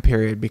time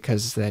period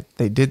because that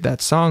they did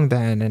that song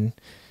then,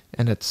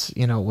 and it's,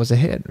 was a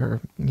hit,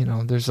 or,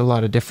 there's a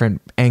lot of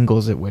different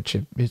angles at which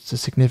it's a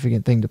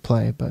significant thing to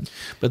play. But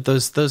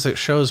those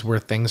shows where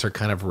things are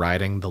kind of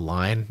riding the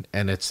line,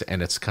 and it's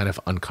kind of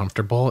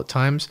uncomfortable at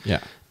times.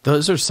 Yeah,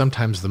 those are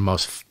sometimes the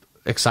most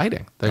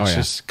exciting. That's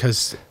just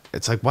because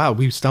it's like, wow,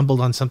 we stumbled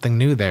on something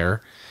new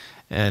there,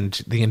 and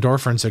the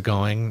endorphins are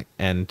going.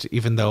 And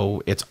even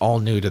though it's all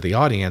new to the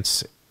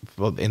audience,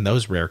 well, in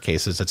those rare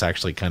cases, it's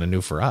actually kind of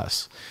new for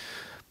us.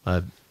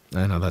 But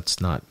I know that's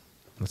not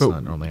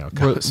normally how it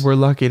goes. We're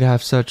lucky to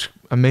have such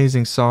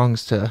amazing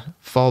songs to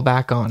fall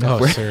back on.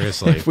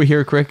 Seriously. If we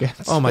hear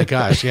crickets. Oh my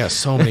gosh, yeah,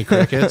 so many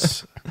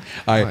crickets.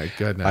 My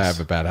goodness. I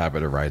have a bad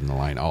habit of riding the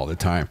line all the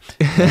time,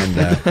 and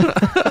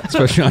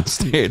especially on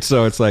stage.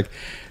 So it's like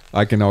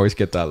I can always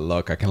get that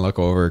look. I can look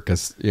over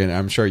because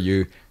I'm sure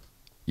you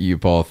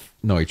both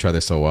know each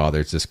other so well.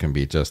 There's just going to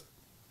be just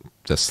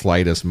the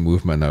slightest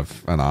movement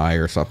of an eye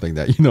or something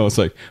that it's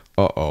like,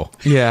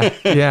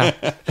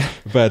 Yeah.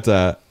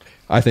 But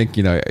I think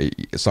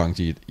songs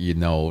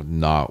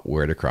not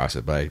where to cross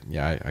it, but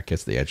I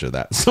kiss the edge of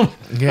that. So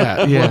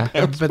yeah.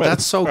 But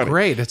that's so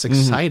great. It's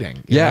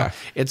exciting. You know?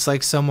 It's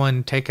like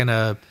someone taking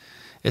a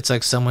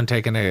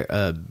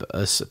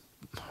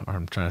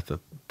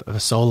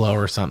solo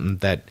or something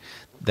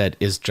that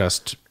is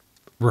just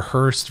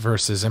rehearsed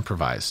versus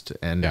improvised,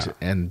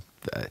 and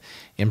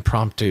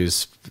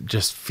impromptus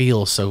just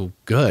feel so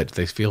good.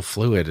 They feel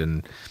fluid,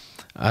 and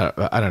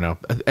I don't know.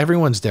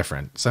 Everyone's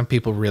different. Some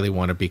people really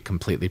want to be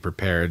completely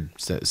prepared.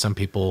 Some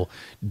people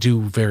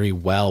do very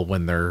well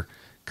when they're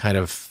kind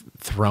of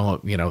thrown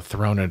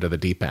into the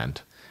deep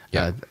end.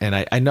 Yeah. And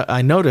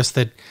I noticed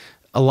that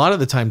a lot of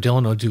the time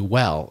Dylan will do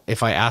well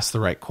if I ask the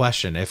right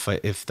question. If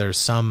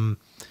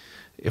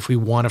we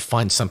want to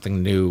find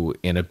something new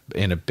in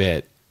a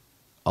bit,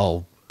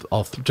 I'll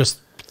just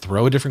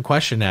throw a different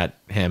question at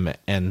him,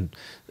 and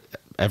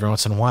every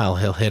once in a while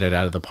he'll hit it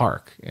out of the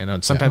park.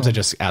 And sometimes I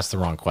just ask the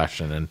wrong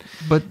question,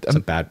 but it's a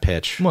bad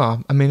pitch.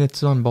 Well, I mean,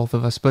 it's on both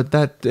of us, but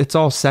it's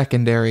all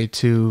secondary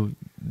to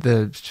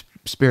the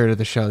spirit of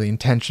the show, the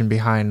intention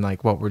behind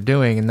like what we're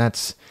doing. And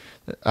that's,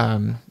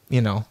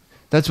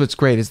 that's what's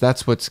great, is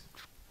that's what's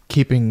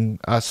keeping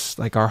us,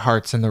 like, our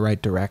hearts in the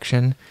right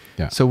direction.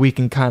 Yeah. So we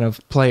can kind of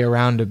play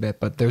around a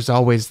bit, but there's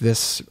always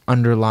this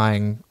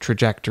underlying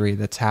trajectory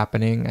that's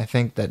happening. I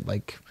think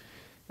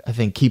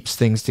keeps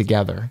things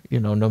together,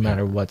 no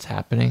matter what's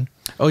happening.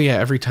 Oh yeah.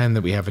 Every time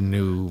that we have a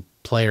new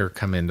player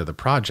come into the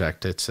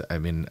project,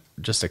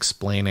 just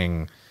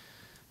explaining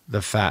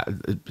the fact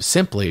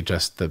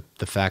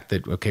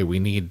that, okay,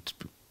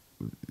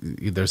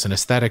 there's an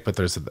aesthetic, but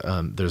there's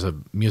a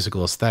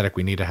musical aesthetic.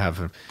 We need to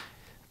have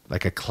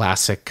like a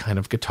classic kind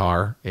of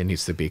guitar. It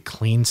needs to be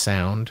clean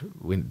sound,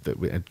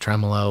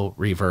 tremolo,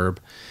 reverb.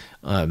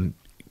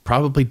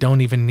 Probably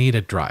don't even need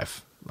a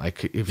drive.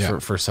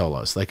 For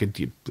solos,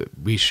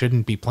 we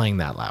shouldn't be playing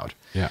that loud.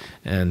 Yeah.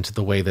 And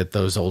the way that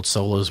those old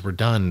solos were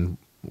done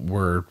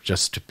were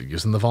just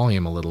using the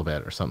volume a little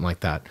bit or something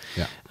like that.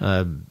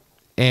 Yeah.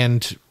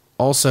 And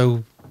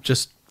also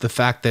just the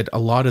fact that a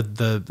lot of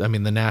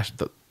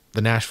the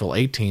Nashville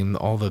A team,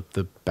 all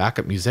the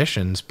backup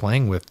musicians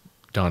playing with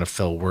Donna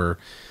Phil were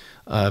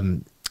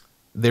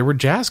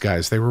jazz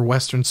guys. They were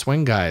Western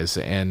swing guys,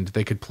 and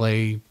they could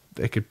play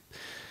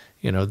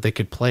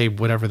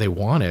whatever they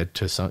wanted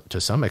to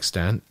some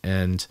extent.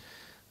 And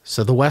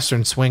so the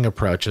Western swing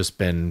approach has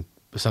been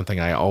something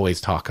I always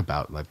talk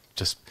about. Like,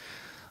 just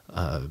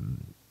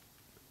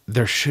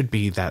there should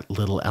be that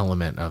little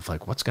element of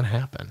like, what's going to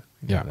happen?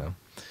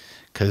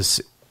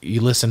 Because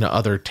you listen to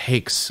other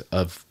takes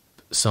of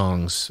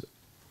songs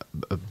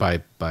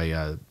by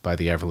the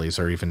Everlys,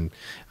 or even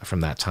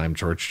from that time,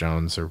 George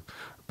Jones or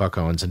Buck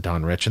Owens and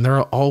Don Rich, and there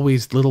are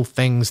always little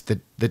things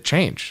that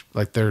change.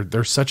 Like,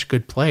 they're such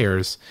good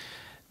players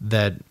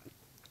that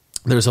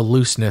there's a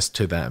looseness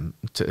to them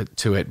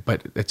to it,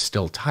 but it's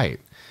still tight.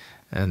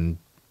 And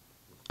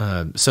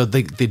so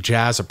the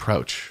jazz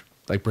approach,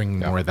 like bringing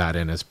more of that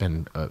in, has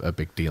been a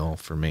big deal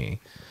for me.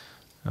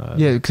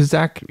 Because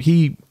Zach,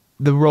 the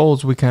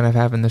roles we kind of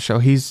have in the show,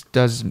 he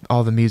does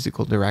all the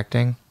musical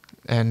directing,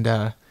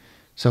 and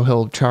so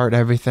he'll chart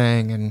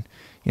everything, and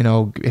you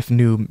know, if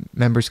new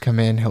members come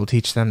in, he'll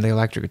teach them the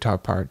electric guitar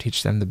part,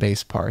 teach them the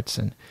bass parts,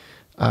 and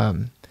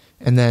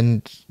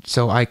then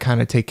so I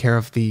kind of take care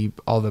of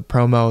all the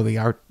promo, the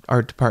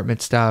art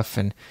department stuff,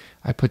 and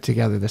I put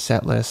together the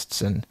set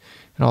lists and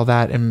all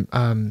that,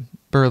 and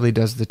Burleigh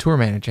does the tour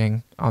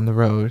managing on the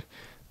road,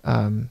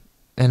 and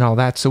all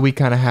that. So we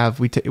kind of have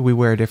we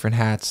wear different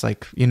hats,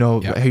 like, you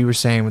know, how you were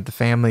saying with the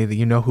family, that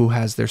you know who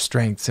has their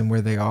strengths and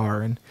where they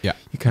are, and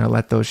you kind of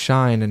let those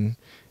shine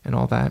and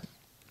all that.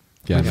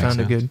 Yeah, we found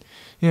a good,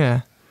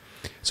 yeah.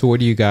 So what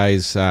do you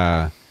guys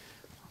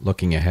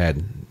looking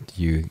ahead?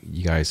 Do you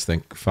guys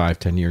think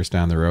 5-10 years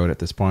down the road at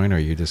this point, or are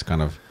you just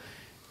kind of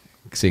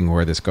seeing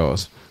where this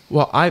goes?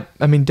 Well, I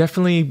mean,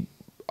 definitely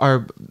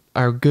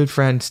our good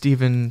friend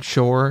Stephen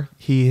Shore,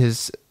 he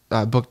has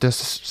booked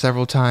us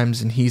several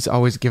times, and he's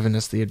always given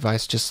us the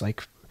advice, just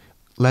like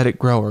let it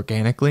grow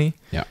organically.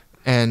 Yeah.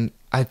 And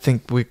I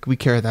think we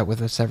carry that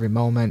with us every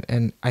moment.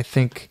 And I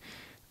think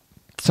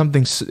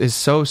something is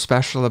so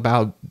special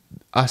about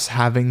us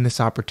having this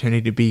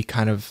opportunity to be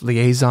kind of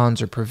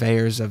liaisons or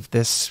purveyors of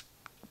this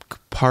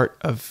part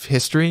of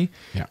history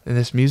in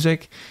this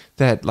music,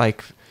 that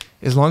like,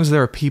 as long as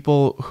there are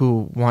people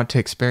who want to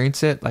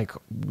experience it, like,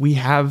 we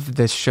have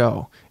this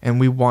show and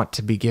we want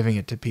to be giving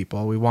it to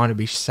people. We want to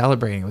be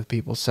celebrating it with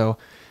people. So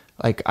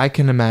like, I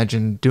can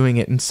imagine doing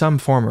it in some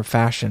form or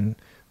fashion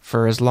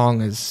for as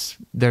long as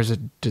there's a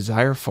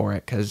desire for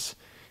it, because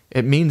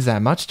it means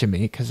that much to me,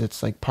 because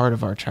it's like part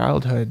of our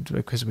childhood,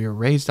 because we were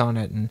raised on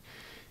it, and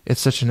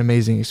it's such an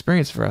amazing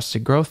experience for us to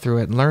grow through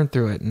it and learn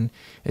through it. And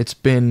it's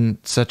been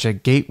such a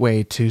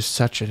gateway to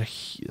such a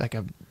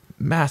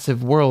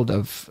massive world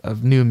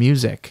of new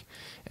music.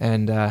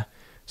 And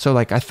so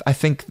like, I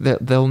think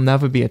that there'll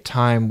never be a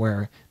time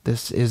where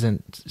this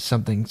isn't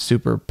something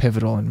super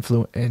pivotal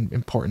and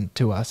important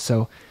to us.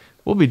 So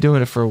we'll be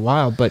doing it for a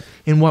while, but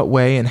in what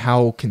way and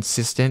how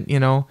consistent, you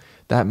know,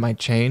 that might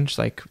change.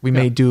 Like, we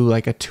may do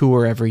like a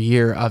tour every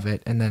year of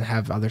it and then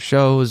have other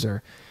shows,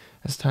 or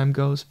as time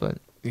goes, but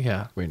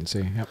yeah, wait and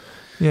see. Yep.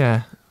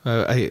 Yeah.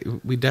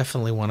 We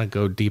definitely want to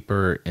go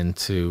deeper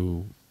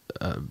into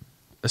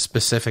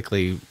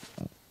specifically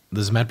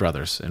the Zmed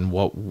Brothers and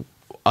what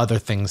other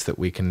things that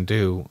we can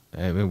do.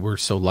 I mean, we're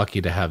so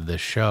lucky to have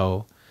this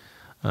show,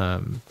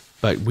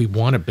 but we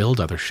want to build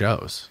other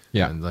shows.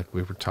 Yeah. And like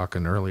we were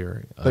talking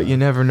earlier. But you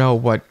never know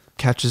what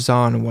catches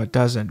on and what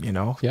doesn't, you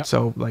know? Yeah.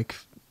 So like,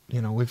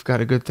 you know, we've got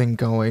a good thing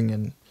going,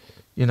 and,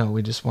 you know,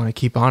 we just want to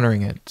keep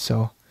honoring it.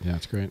 So yeah,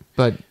 it's great.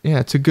 But yeah,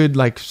 it's a good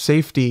like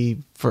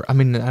safety for, I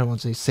mean, I don't want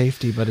to say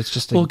safety, but it's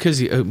just well,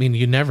 because I mean,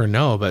 you never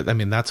know. But I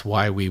mean, that's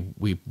why we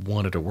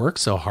wanted to work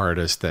so hard,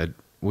 is that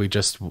we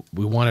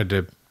want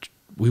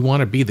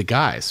to be the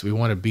guys. We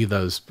want to be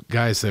those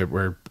guys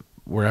that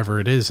wherever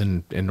it is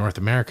in North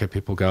America,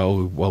 people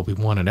go, well, we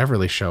want an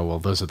Everly show. Well,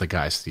 those are the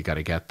guys you got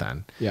to get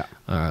then. Yeah.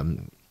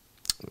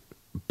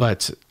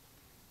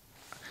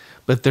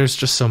 But there's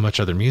just so much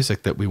other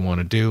music that we want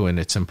to do, and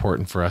it's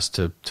important for us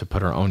to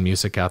put our own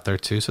music out there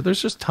too. So there's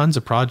just tons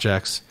of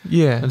projects,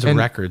 tons of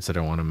records that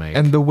I want to make.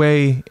 And the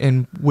way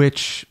in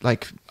which,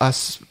 like,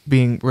 us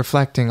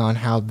reflecting on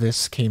how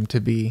this came to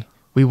be,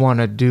 we want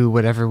to do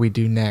whatever we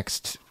do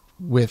next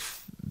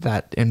with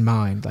that in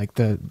mind, like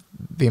the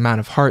amount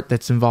of heart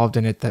that's involved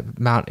in it, the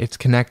amount it's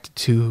connected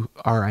to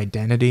our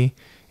identity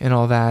and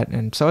all that.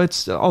 And so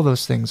it's all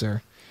those things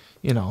are,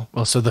 you know.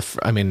 Well, so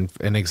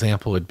an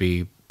example would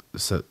be,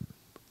 so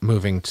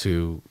moving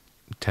to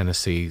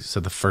Tennessee. So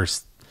the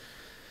first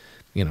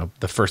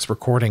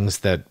recordings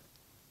that,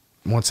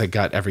 once I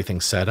got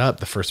everything set up,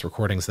 the first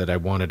recordings that I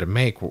wanted to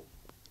make,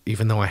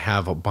 even though I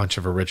have a bunch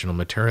of original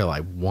material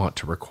I want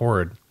to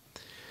record,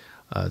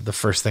 the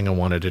first thing I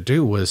wanted to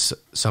do was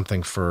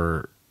something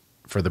for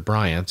the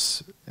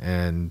Bryants,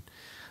 and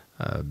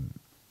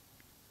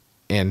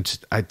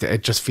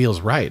it just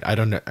feels right. I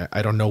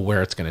don't know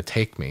where it's going to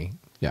take me.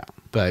 Yeah.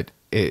 But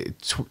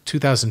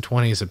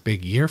 2020 is a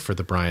big year for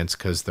the Bryants,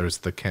 because there's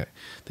the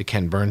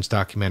Ken Burns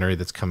documentary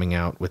that's coming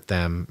out with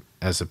them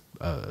as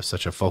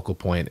such a focal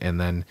point, and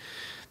then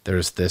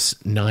there's this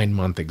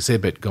 9-month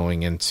exhibit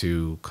going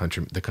into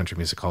the Country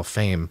Music Hall of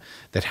Fame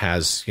that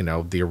has, you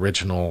know, the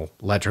original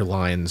ledger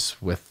lines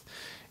with,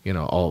 you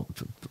know,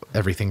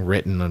 everything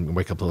written on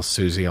Wake Up Little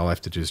Susie. All I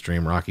have to do is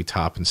dream, Rocky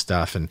Top and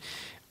stuff,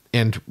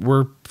 and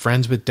we're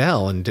friends with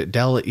Del, and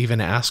Del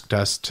even asked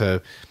us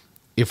to,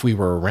 if we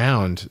were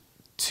around,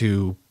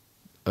 to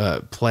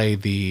play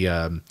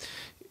the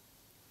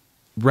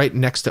right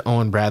next to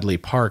Owen Bradley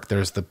Park.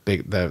 There's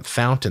the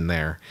fountain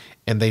there,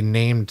 and they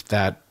named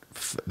that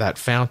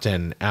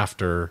fountain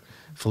after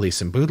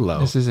Felice and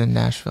Boudleaux. This is in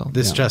Nashville.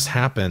 This just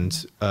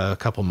happened a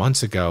couple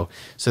months ago.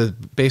 So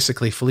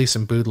basically, Felice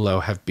and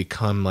Boudleaux have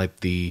become like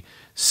the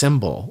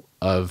symbol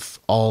of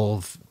all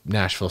of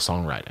Nashville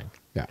songwriting.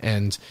 Yeah,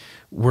 and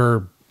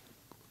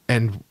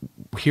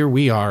here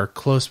we are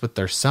close with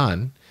their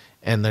son.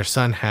 And their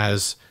son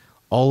has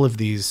all of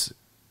these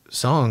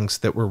songs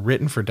that were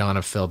written for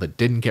Donna Phil that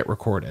didn't get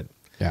recorded.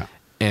 Yeah.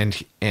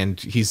 and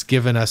he's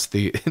given us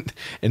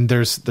and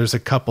there's a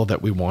couple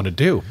that we want to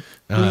do.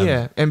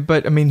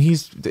 But I mean,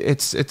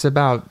 it's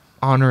about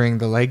honoring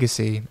the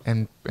legacy,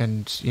 and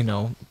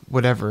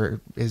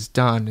whatever is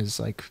done is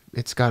like,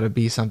 it's got to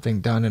be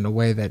something done in a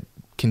way that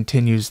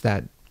continues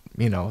that,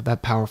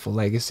 that powerful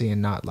legacy,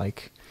 and not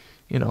like,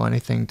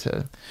 anything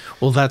to.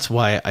 Well, that's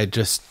why I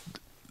just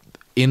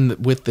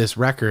with this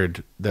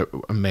record that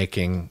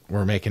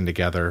we're making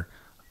together,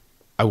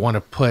 I want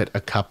to put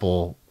a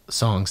couple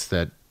songs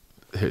that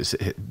his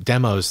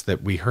demos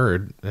that we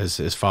heard as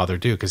his father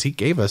do, because he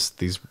gave us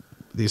these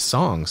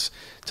songs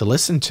to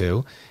listen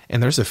to,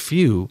 and there's a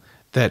few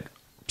that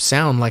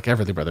sound like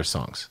Everly Brothers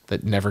songs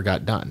that never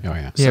got done. Oh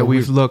yeah. So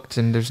we've looked,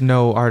 and there's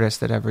no artist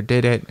that ever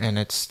did it, and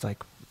it's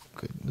like,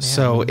 man,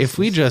 so if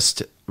we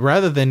just,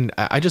 rather than,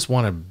 I just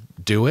want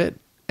to do it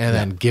and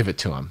then give it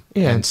to him.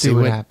 Yeah, and see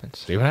what happens.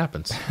 See what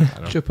happens.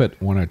 Should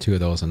put one or two of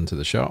those into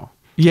the show.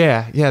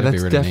 Yeah, That'd that's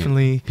be really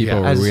definitely neat.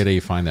 People really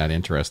find that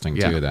interesting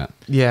too. That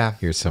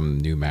here's some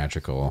new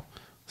magical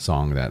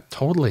song that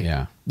totally.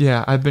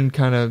 Yeah, I've been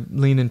kind of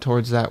leaning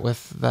towards that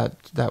with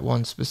that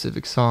one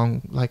specific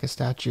song, Like a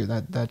Statue.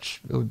 It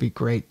would be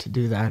great to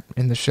do that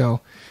in the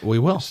show. We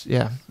will.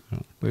 Yeah,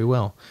 we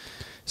will.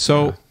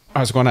 So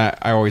I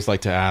always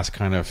like to ask,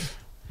 kind of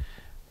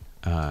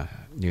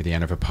near the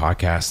end of a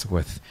podcast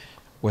with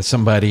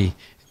somebody,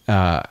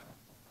 do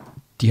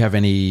you have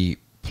any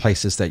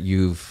places that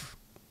you've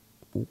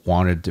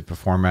wanted to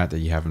perform at that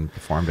you haven't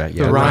performed at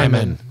yet? The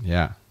Ryman.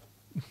 Yeah.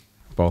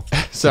 Both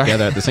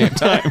together at the same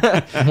time.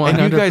 100%.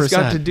 And you guys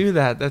got to do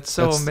that. That's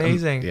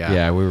amazing.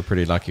 Yeah, we were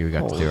pretty lucky. We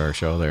got to do our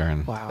show there,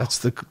 and wow, that's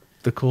the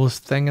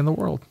coolest thing in the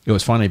world. It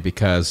was funny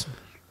because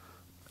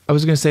I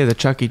was going to say the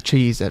Chuck E.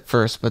 Cheese at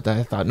first, but then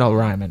I thought, no,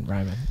 Ryman.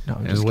 No,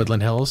 in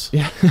Woodland Hills?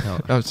 Yeah. No,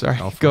 I'm sorry.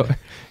 Go.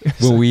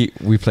 Well,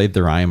 we played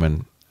the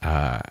Ryman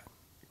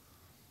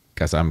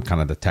because I'm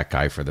kind of the tech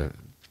guy for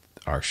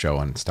our show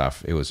and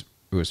stuff. It was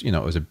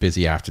a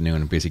busy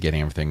afternoon and busy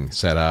getting everything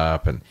set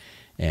up and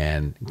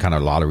kind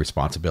of a lot of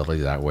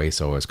responsibility that way.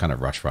 So it was kind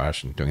of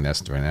rush and doing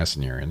this,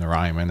 and you're in the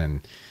Ryman,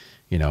 and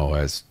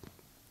as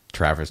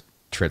Travis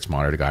Tritt's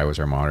monitor guy was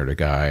our monitor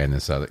guy, and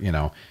this other,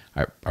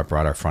 I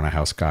brought our front of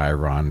house guy,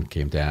 Ron,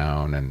 came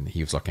down, and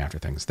he was looking after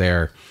things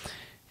there.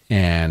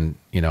 And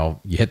you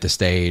hit the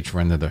stage,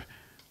 we're into the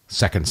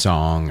second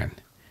song,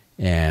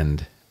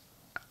 and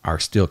our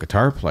steel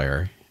guitar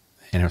player,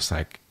 and I was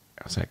like,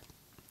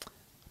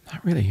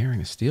 not really hearing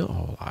the steel a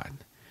whole lot,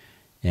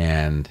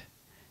 and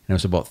it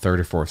was about third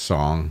or fourth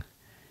song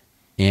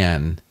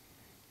in,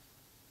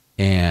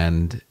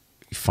 and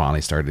we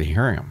finally started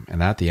hearing him.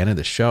 And at the end of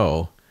the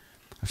show,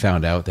 I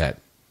found out that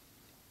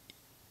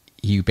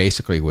he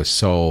basically was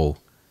so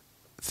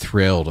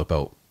thrilled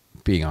about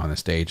being on the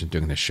stage and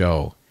doing the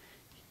show,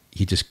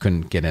 he just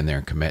couldn't get in there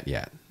and commit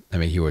yet. I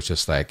mean, he was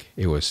just like,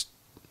 it was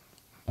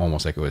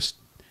almost like he was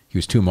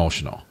too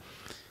emotional.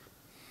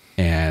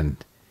 And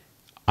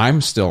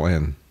I'm still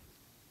in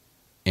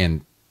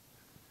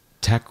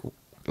tech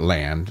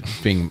land,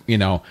 being,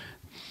 the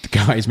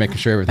guys making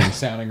sure everything's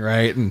sounding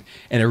right. And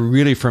it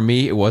really, for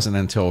me, it wasn't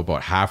until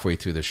about halfway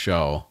through the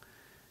show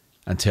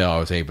until I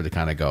was able to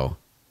kind of go,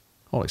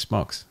 holy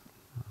smokes,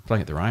 I'm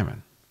playing at the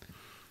Ryman.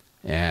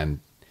 And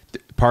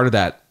part of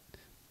that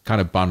kind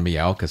of bummed me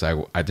out because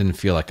I didn't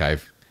feel like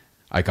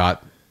I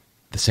got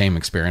the same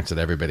experience that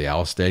everybody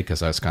else did,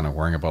 because I was kind of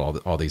worrying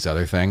about all these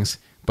other things.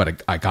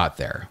 But I got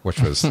there,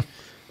 which was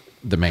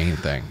the main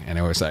thing. And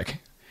it was like,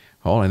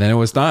 and then it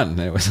was done. And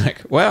it was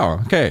like, wow,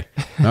 okay,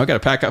 now I got to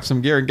pack up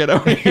some gear and get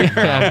out of here.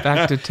 Yeah,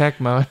 back to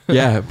tech mode.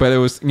 Yeah, but it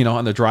was,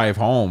 on the drive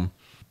home,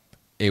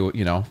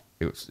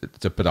 it's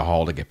a bit of a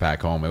haul to get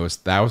back home. That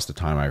was the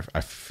time I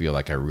feel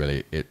like it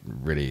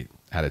really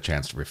had a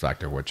chance to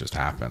reflect on what just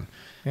happened.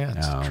 Yeah,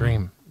 it's a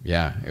dream.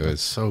 Yeah, it was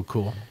so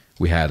cool.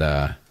 We had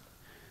a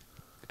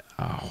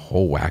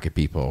whole whack of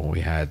people.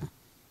 We had,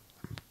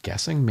 I'm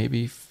guessing,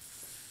 maybe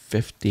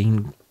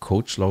 15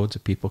 coach loads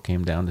of people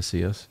came down to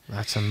see us.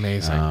 That's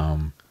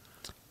amazing.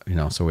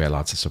 So we had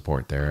lots of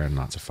support there and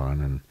lots of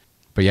fun.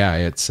 But yeah,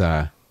 it's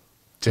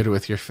did it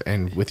with your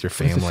family. With the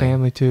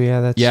family too.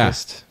 Yeah, that's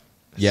just.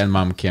 Yeah, and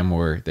Mom Kim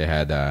they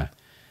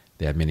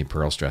had Mini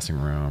Pearl's dressing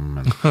room,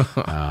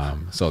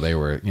 and so they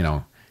were,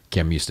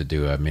 Kim used to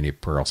do a Mini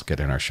Pearl skit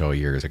in our show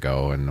years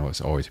ago, and was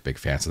always a big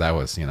fan. So that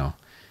was,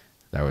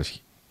 that was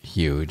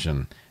huge,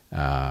 and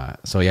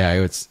so yeah,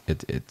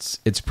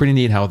 it's pretty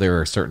neat how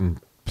there are certain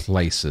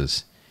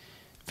places,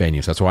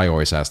 venues. That's why I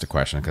always ask the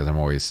question, because I'm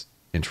always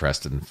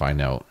interested in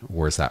finding out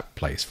where's that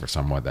place for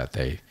someone that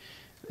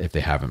if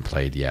they haven't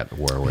played yet,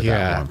 where would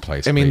that one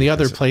place? I mean, the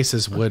other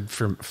places would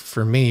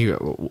for me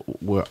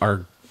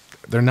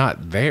they're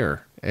not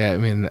there. I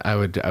mean, I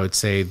would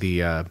say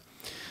the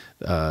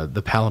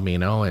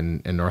Palomino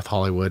in North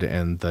Hollywood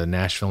and the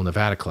Nashville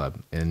Nevada Club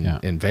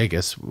in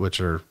Vegas, which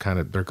are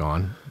they're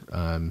gone.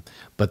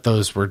 But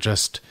those were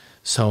just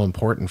so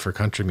important for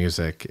country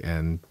music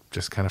and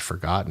just kind of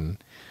forgotten.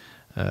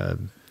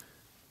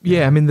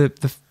 Yeah, I mean the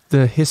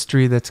the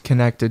history that's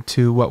connected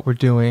to what we're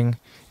doing,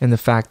 and the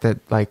fact that,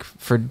 like,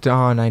 for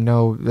Don, I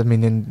know, I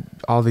mean, in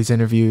all these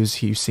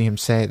interviews, you see him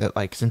say that,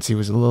 like, since he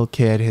was a little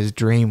kid, his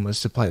dream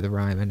was to play the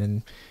Ryman.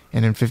 And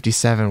in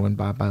 57, when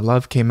Bob My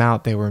Love came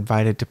out, they were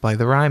invited to play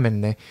the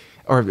Ryman,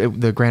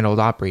 the Grand Ole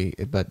Opry,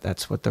 but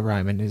that's what the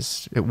Ryman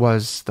is. It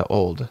was the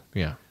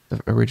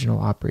original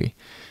Opry.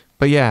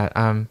 But yeah,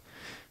 I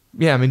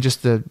mean,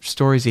 just the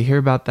stories you hear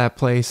about that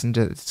place, and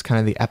it's kind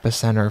of the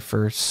epicenter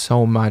for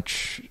so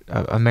much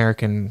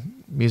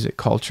American music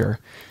culture.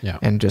 Yeah.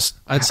 And just,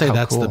 I'd say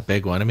that's cool. the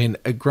big one. I mean,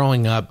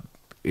 growing up,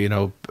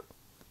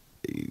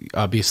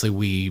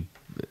 obviously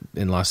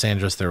in Los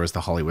Angeles, there was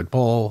the Hollywood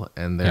Bowl,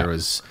 and there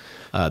was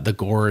the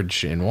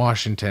Gorge in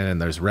Washington,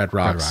 and there's Red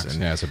Rocks.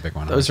 And yeah, it's a big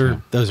one. Those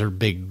are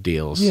big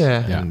deals.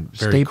 Yeah. And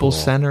very Staples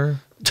cool. Center.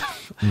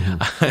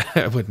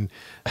 I wouldn't.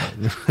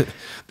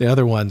 The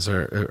other ones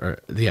are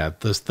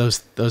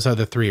those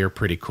other three are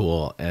pretty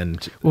cool.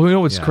 And Well, you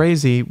know what's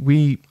crazy?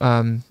 We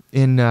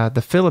in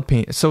the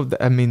Philippines. So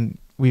I mean,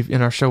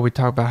 in our show we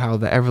talk about how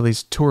the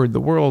Everlys toured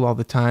the world all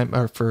the time,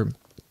 or for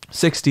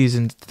 60s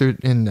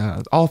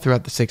and all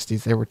throughout the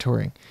 60s they were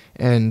touring,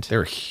 and they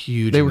were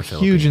huge. They were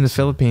huge in the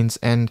Philippines,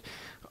 and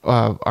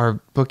our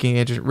booking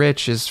agent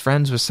Rich is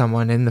friends with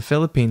someone in the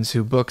Philippines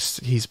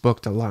he's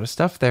booked a lot of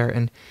stuff there,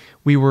 and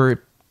we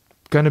were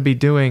going to be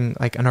doing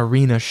like an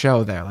arena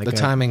show there. Like the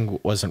timing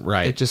wasn't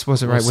right. It just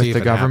wasn't right with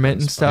the government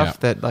and stuff.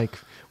 Yeah. That, like,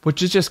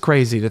 which is just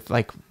crazy to,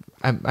 like,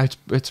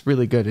 it's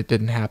really good it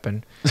didn't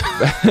happen.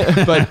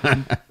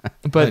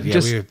 but yeah,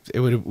 just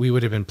we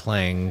would have been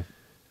playing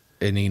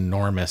an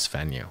enormous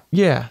venue.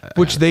 Yeah,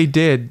 which they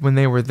did when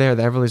they were there.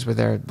 The Everlys were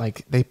there.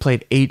 Like, they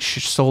played 8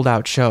 sold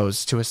out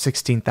shows to a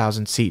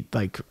 16,000 seat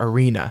like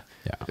arena.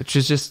 Yeah, which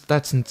is just,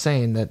 that's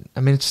insane. That,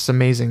 I mean, it's just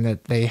amazing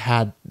that they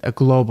had a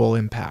global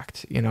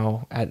impact,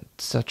 at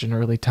such an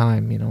early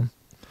time,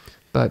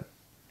 But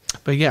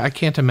yeah, I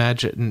can't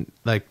imagine,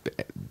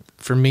 like,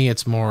 for me,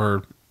 it's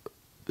more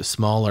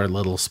smaller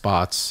little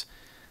spots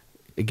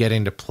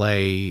getting to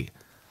play.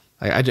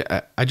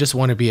 I just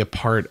want to be a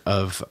part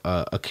of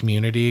a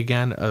community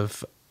again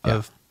of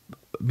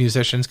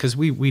musicians, because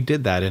we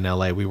did that in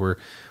LA. We were,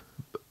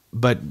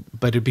 but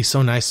it'd be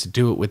so nice to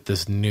do it with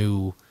this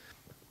new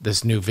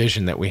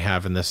vision that we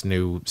have, and this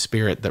new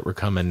spirit that we're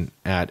coming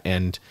at,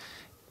 and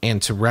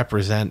to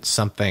represent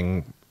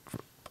something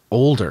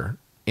older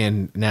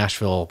in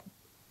Nashville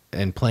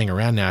and playing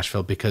around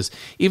Nashville, because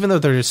even though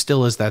there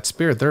still is that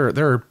spirit,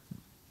 there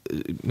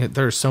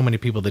are so many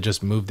people that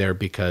just moved there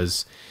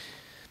because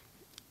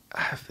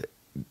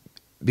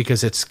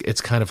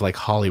it's kind of like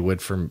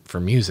Hollywood for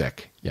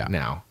music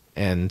now.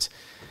 And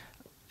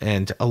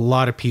a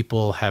lot of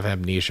people have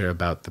amnesia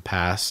about the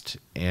past,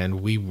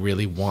 and we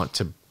really want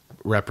to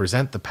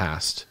represent the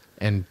past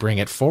and bring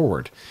it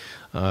forward.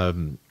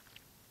 For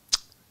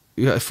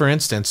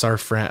instance,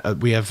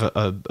 we have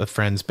a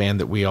friend's band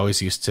that we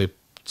always used to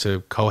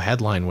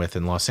co-headline with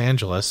in Los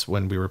Angeles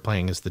when we were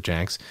playing as the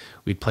Janks.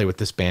 We'd play with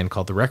this band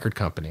called The Record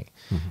Company,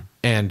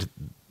 and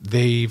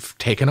they've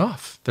taken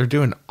off. They're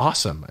doing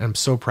awesome. I'm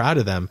so proud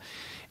of them.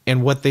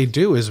 And what they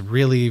do is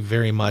really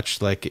very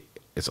much like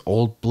it's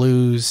old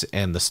blues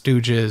and the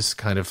Stooges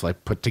kind of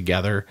like put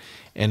together.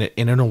 And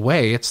in a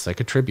way, it's like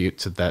a tribute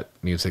to that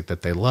music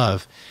that they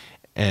love,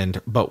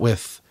 but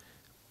with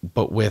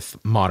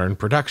modern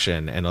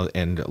production and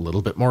a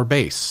little bit more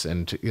bass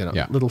and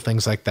little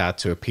things like that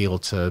to appeal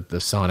to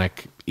the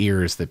sonic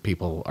ears that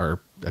people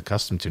are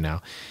accustomed to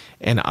now.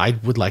 And I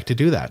would like to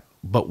do that,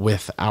 but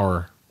with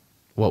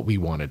what we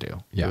want to do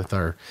with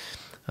our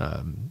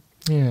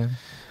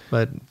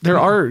but there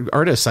are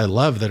artists I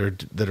love that are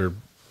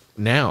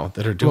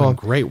doing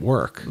great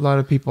work. A lot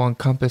of people on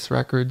Compass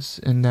Records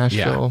in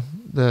Nashville,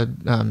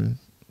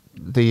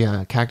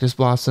 the Cactus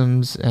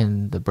Blossoms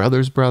and the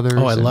Brothers.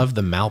 Oh, I love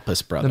the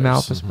Malpas Brothers. The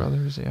Malpas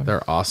Brothers, yeah.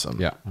 They're awesome.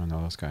 Yeah, I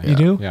know those guys. You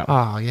do? Yeah.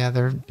 Oh, yeah,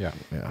 they're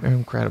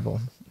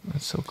incredible.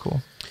 That's so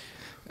cool.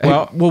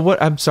 Well,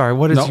 what? I'm sorry.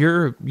 What is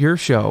your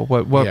show?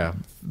 What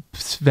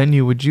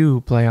venue would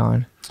you play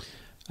on?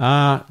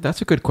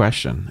 That's a good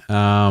question.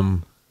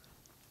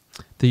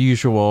 The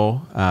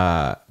usual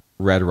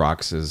Red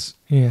Rocks is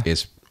I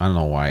don't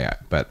know why,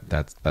 but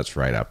that's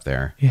right up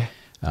there. Yeah.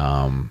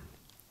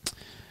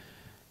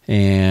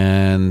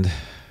 And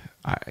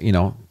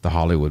the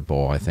Hollywood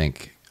Bowl, I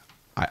think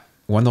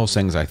one of those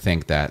things I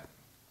think that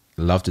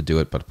I'd love to do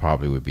it, but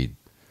probably would be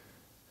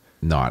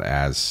not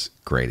as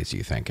great as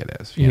you think it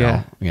is. You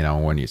know,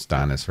 when it's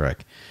done, it's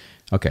like,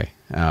 okay.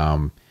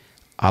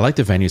 I like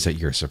the venues that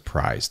you're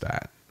surprised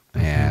at.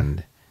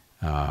 And,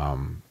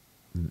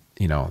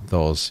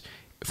 those,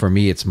 for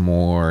me, it's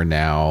more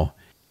now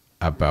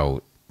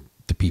about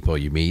the people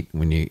you meet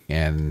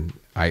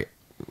I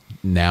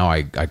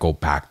go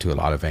back to a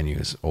lot of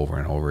venues over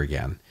and over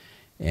again.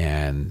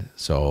 And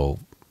so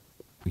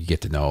you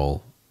get to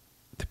know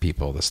the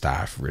people, the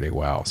staff really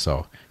well.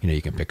 So,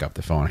 you can pick up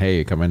the phone. Hey,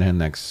 you coming in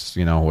next,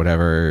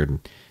 whatever. And,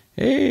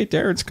 hey,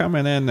 Darren's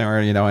coming in, or,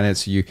 and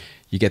it's, you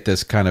get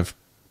this kind of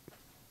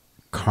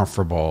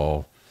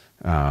comfortable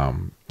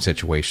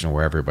situation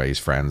where everybody's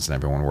friends and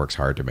everyone works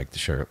hard to make the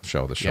show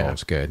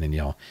is good.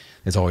 And,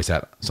 there's always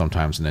that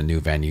sometimes in the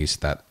new venues,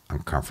 that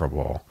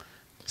uncomfortable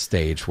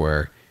stage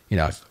where,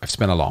 I've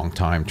spent a long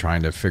time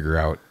trying to figure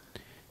out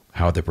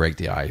how to break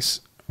the ice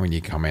when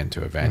you come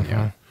into a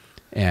venue.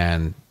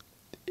 And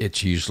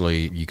it's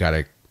usually, you got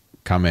to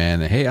come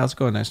in and, hey, how's it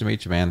going? Nice to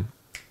meet you, man.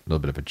 A little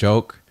bit of a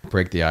joke,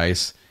 break the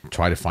ice,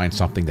 try to find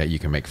something that you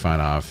can make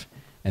fun of,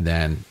 and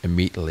then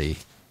immediately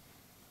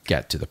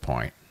get to the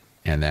point.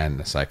 And then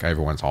it's like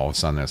everyone's all of a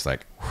sudden it's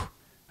like,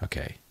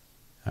 okay,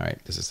 all right,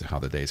 this is how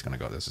the day's going to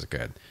go. This is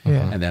good.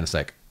 Yeah. And then it's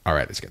like, all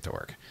right, let's get to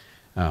work.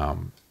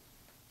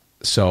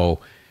 So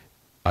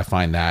I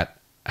find that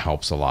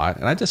helps a lot.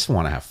 And I just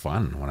want to have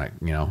fun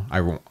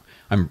when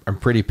I'm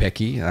pretty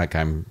picky. Like,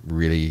 I'm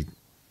really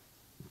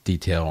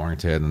detail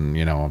oriented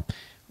and,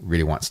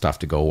 really want stuff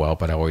to go well,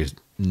 but I always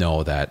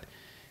know that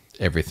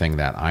everything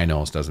that I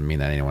know doesn't mean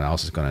that anyone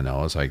else is going to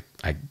know. So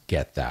I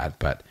get that,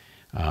 but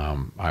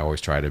I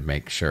always try to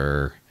make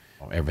sure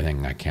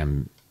everything I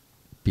can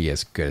be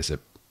as good as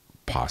it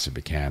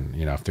possibly can.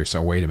 If there's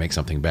a way to make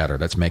something better,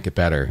 let's make it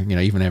better.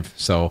 Even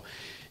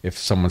if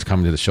someone's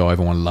coming to the show,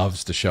 everyone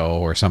loves the show,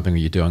 or something that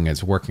you're doing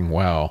is working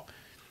well,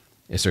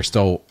 is there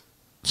still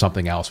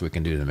something else we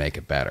can do to make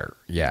it better?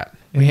 Yeah.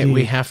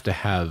 We have to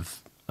have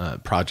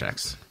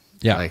projects.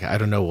 Yeah. Like, I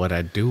don't know what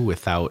I'd do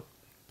without,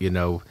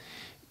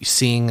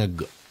 seeing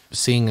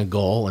a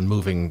goal and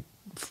moving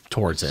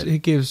towards it. It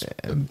gives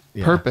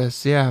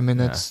purpose. Yeah. I mean,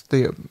 that's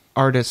the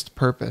artist's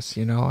purpose,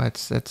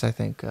 it's I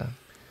think,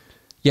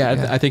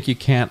 I think you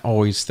can't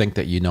always think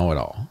that you know it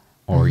all,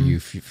 or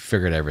you've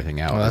figured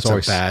everything out. Well, that's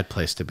always a bad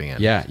place to be in.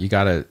 Yeah.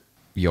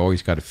 You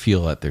always got to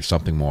feel that there's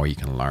something more you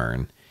can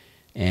learn.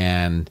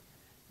 And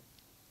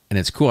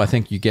it's cool. I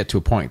think you get to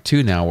a point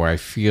too now where I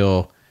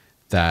feel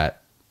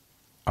that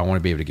I want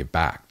to be able to give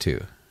back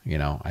too.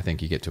 I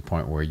think you get to a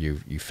point where you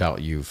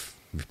felt you've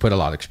put a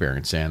lot of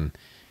experience in,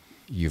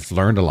 you've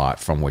learned a lot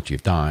from what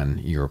you've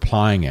done, you're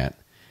applying it,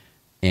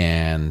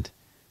 and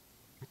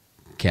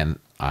can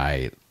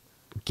I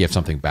give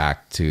something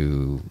back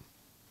to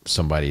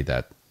somebody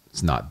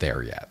that's not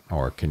there yet?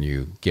 Or can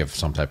you give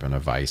some type of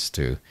advice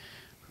to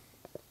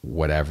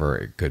whatever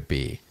it could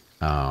be?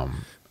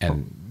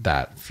 And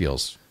that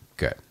feels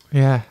good.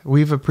 Yeah,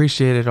 we've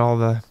appreciated all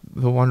the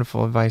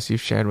wonderful advice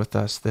you've shared with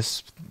us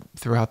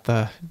throughout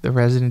the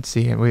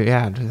residency, and we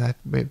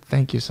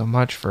thank you so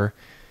much for.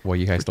 Well,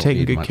 you guys don't taking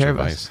need good much care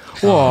advice. of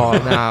us. Whoa,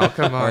 now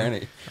come Or on.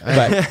 any-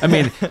 but I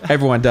mean,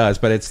 everyone does.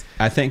 But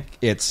I think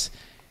it's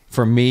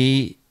for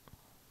me.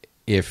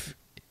 If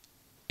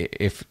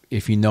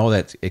you know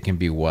that it can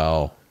be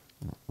well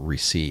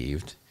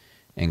received,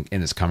 and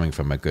it's coming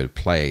from a good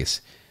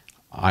place,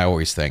 I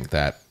always think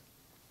that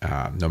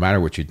no matter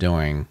what you're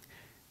doing,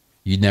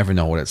 you never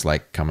know what it's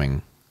like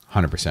coming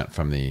 100%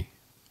 from the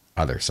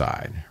other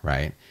side,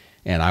 right?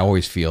 And I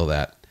always feel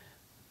that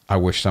I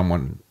wish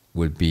someone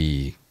would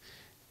be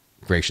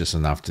gracious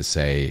enough to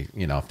say,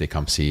 if they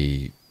come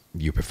see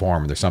you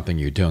perform, there's something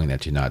you're doing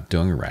that you're not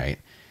doing right,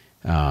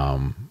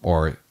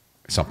 or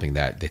something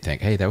that they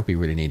think, hey, that would be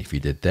really neat if you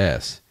did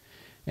this,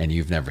 and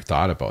you've never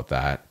thought about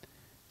that.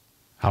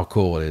 How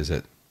cool is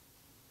it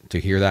to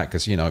hear that?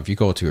 Because, if you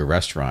go to a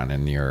restaurant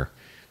and your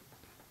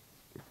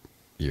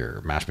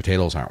mashed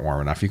potatoes aren't warm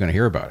enough, you're going to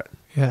hear about it.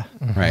 Yeah.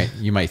 Right?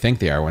 You might think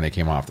they are when they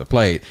came off the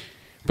plate,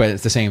 but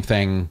it's the same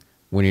thing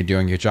when you're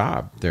doing your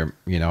job. There,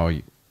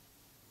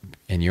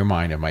 in your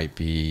mind, it might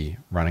be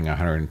running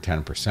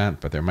 110%,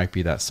 but there might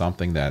be that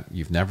something that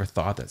you've never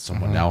thought that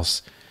someone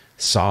else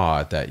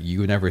saw that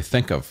you never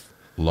think of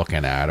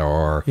looking at,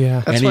 or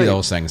any of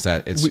those things.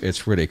 That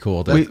it's really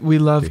cool. We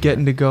love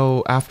getting to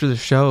go after the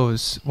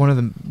shows. One of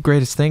the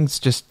greatest things,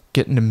 just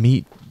getting to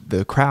meet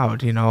the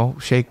crowd,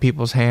 shake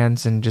people's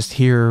hands and just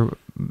hear,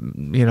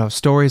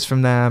 stories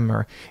from them.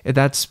 Or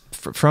that's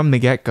from the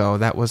get-go.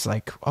 That was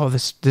like, oh,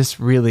 this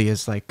really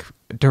is like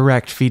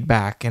direct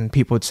feedback. And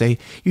people would say,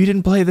 you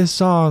didn't play this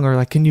song, or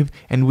like, can you?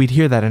 And we'd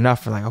hear that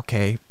enough. We're like,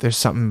 okay, there's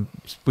something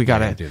we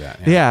gotta do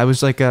that. Yeah, it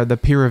was like the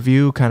peer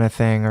review kind of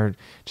thing, or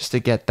just to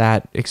get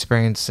that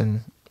experience,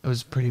 and it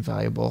was pretty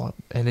valuable.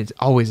 And it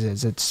always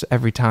is. It's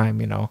every time,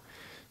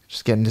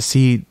 just getting to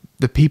see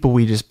the people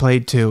we just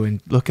played to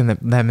and looking at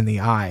them in the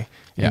eye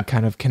and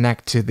kind of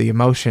connect to the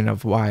emotion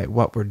of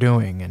what we're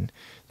doing. And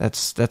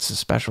that's a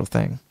special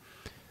thing.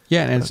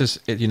 Yeah. And it's just,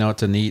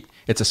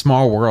 it's a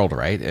small world,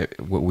 right?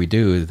 What we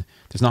do,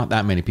 there's not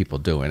that many people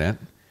doing it.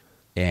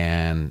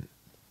 And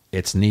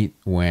it's neat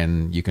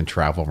when you can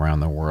travel around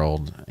the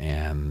world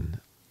and,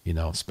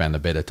 spend a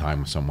bit of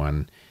time with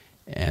someone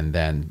and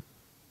then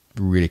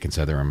really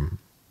consider them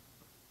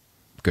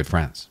good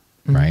friends,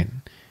 right?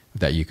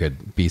 That you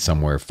could be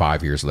somewhere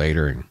 5 years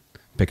later and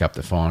pick up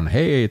the phone.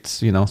 Hey, it's,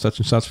 such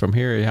and such from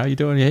here. How you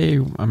doing? Hey,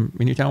 I'm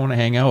in your town. I want to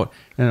hang out.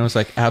 And it was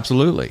like,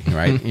 absolutely.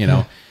 Right.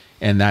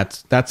 And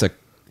that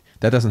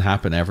doesn't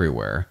happen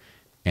everywhere.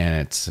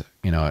 And it's,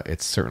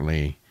 it's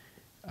certainly,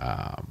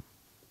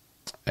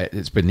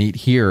 it's been neat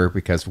here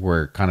because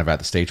we're kind of at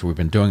the stage where we've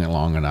been doing it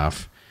long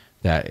enough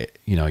that,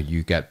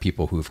 you get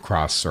people who've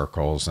crossed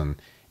circles and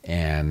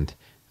and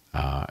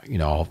you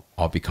know,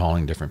 I'll be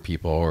calling different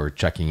people or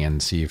checking in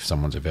to see if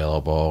someone's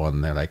available,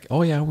 and they're like,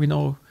 "Oh yeah, we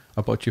know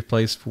about your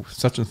place.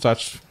 Such and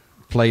such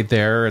played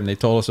there, and they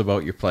told us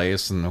about your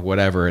place and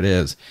whatever it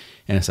is."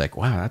 And it's like,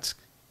 wow, that's,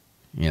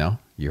 you know,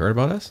 you heard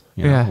about us?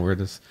 You know, we're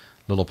this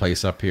little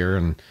place up here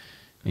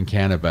in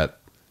Canada, but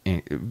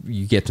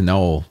you get to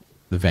know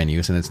the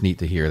venues, and it's neat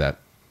to hear that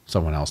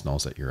someone else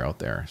knows that you're out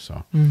there.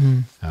 So,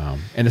 and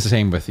it's the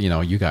same with, you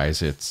know, you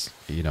guys. It's,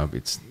 you know,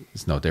 it's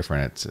no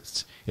different.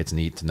 It's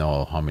neat to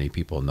know how many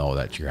people know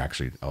that you're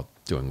actually out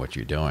doing what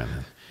you're doing.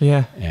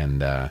 Yeah.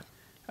 And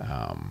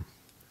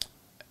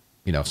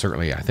you know,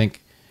 certainly, I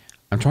think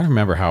I'm trying to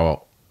remember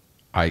how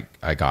I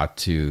got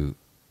to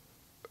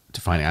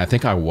find it. I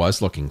think I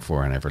was looking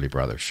for an Burleigh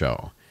Brothers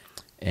show,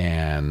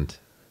 and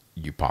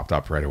you popped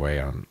up right away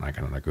on,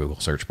 like, on a Google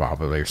search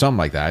probably or something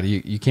like that.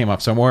 You came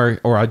up somewhere,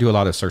 or I do a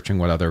lot of searching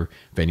what other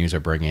venues are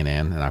bringing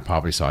in, and I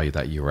probably saw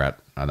that you were at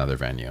another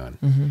venue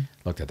and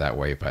looked at that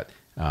way. But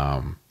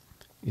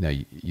you know,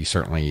 you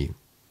certainly,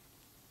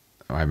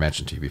 I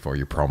mentioned to you before,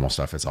 your promo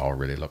stuff is all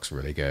really looks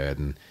really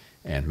good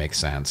and makes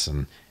sense,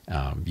 and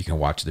you can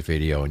watch the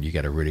video and you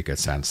get a really good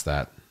sense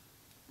that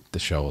the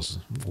show's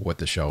what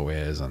the show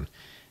is, and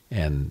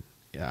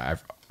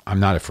I'm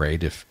not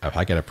afraid if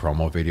I get a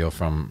promo video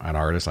from an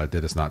artist. I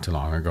did this not too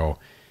long ago,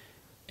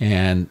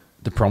 and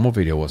the promo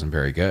video wasn't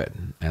very good,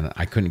 and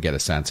I couldn't get a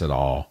sense at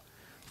all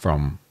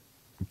from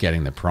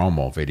getting the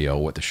promo video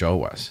what the show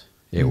was.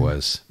 It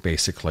was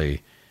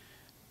basically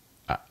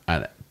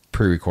a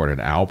pre-recorded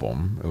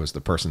album. It was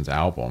the person's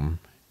album,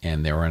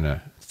 and they were in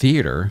a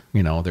theater.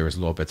 You know, there was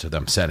little bits of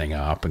them setting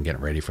up and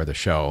getting ready for the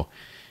show,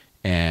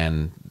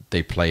 and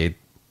they played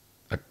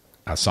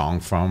a song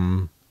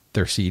from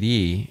their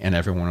CD, and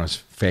everyone was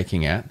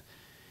faking it,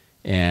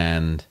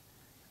 and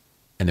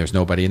there's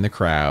nobody in the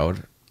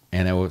crowd,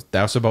 and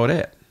that was about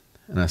it.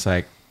 And it's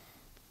like,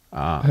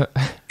 I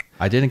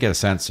didn't get a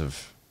sense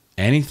of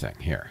anything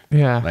here.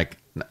 Yeah. Like,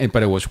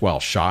 but it was well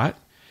shot.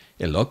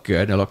 It looked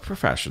good. It looked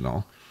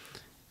professional.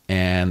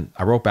 And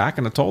I wrote back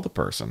and I told the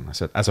person, I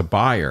said, as a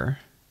buyer,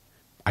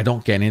 I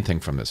don't get anything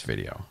from this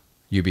video.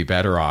 You'd be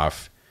better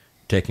off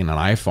taking an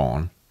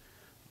iPhone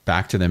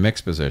back to the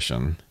mix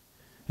position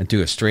and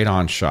do a straight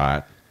on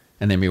shot,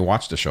 and then we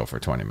watch the show for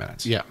 20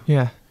 minutes. Yeah.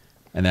 Yeah.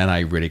 And then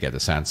I really get the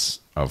sense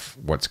of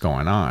what's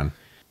going on,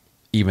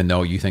 even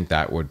though you think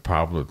that would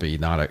probably be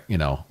not a, you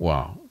know,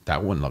 well,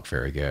 that wouldn't look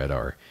very good,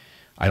 or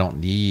I don't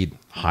need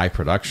high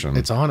production.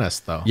 It's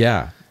honest, though.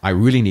 Yeah. I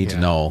really need to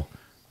know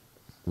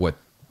what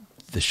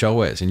the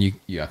show is. And you,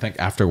 I think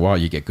after a while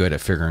you get good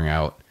at figuring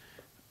out,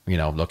 you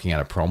know, looking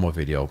at a promo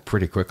video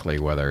pretty quickly,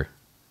 whether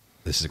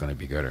this is going to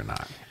be good or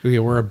not.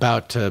 We're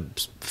about to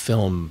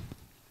film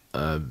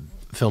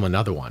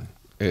another one,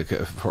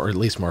 or at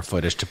least more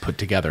footage to put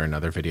together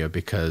another video,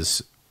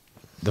 because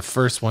the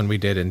first one we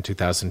did in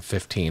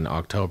 2015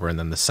 October, and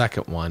then the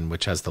second one,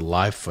 which has the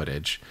live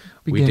footage,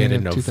 we did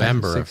in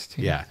November.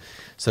 Yeah.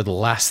 So the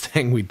last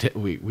thing we did,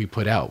 we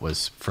put out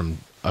was from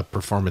a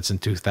performance in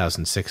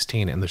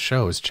 2016, and the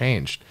show has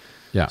changed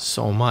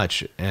so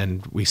much,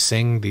 and we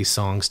sing these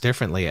songs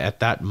differently. At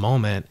that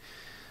moment,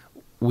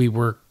 we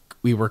were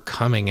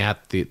coming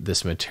at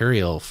this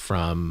material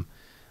from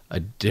a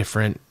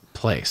different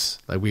place.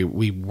 Like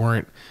we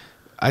weren't.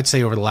 I'd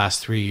say over the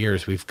last 3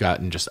 years, we've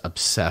gotten just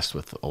obsessed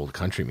with old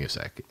country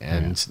music,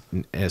 and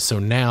so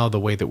now the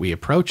way that we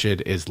approach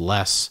it is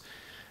less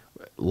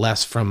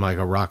from like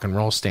a rock and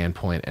roll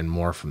standpoint and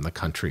more from the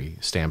country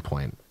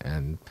standpoint,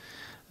 and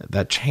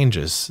that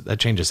changes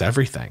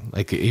everything.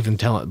 Like even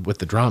with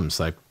the drums,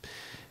 like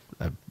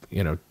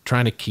you know,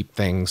 trying to keep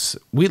things.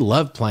 We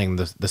love playing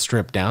the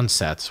stripped down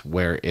sets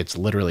where it's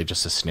literally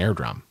just a snare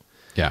drum.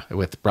 Yeah,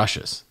 with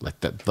brushes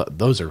like that.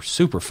 Those are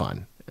super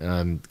fun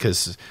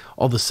because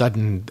all of a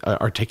sudden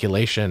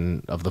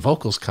articulation of the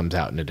vocals comes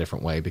out in a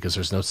different way because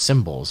there's no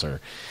cymbals or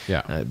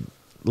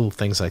little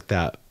things like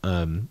that.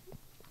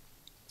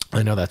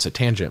 I know that's a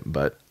tangent,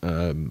 but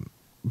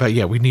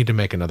yeah, we need to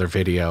make another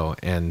video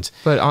and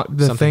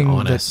the thing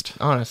honest,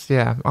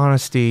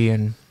 honesty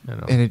and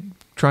it,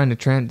 trying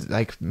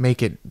to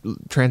make it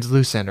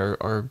translucent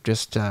or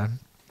just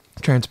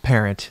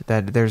transparent,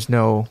 that there's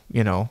no,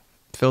 you know,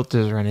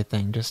 filters or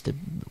anything, just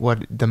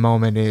what the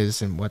moment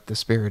is and what the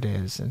spirit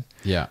is, and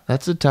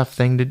that's a tough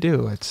thing to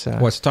do. It's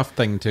it's a tough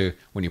thing to,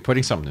 when you're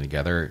putting something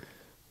together,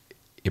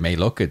 it may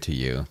look good to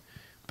you,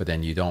 but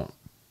then you don't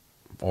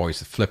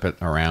always flip it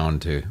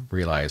around to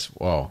realize,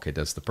 well, okay,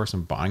 does the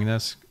person buying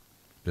this,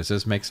 does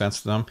this make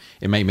sense to them?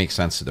 It may make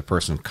sense to the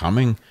person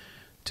coming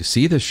to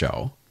see the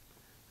show,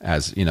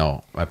 as, you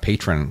know, a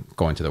patron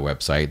going to the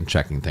website and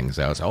checking things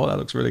out. So, oh, that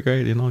looks really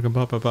great, you know,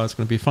 blah, blah, blah, it's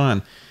going to be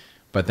fun.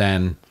 But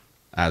then,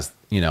 as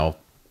you know,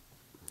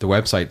 the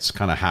website's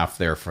kind of half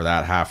there for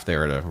that, half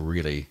there to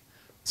really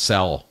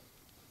sell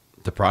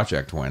the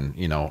project when,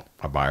 you know,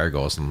 a buyer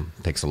goes and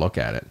takes a look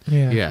at it.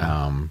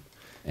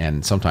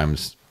 And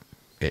sometimes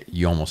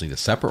you almost need a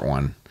separate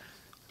one,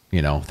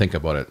 you know, think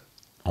about it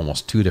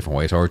almost two different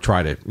ways, or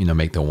try to, you know,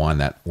 make the one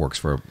that works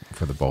for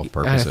the both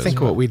purposes. I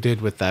think what we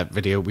did with that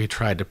video, we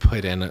tried to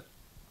put in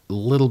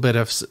little bit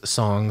of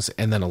songs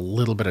and then a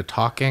little bit of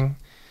talking,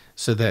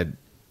 so that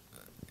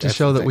to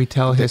show that we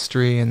tell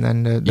history and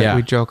then that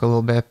we joke a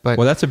little bit. But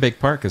well, that's a big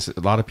part because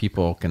a lot of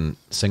people can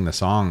sing the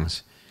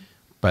songs,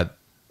 but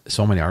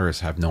so many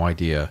artists have no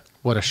idea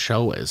what a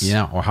show is,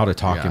 or how to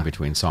talk in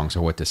between songs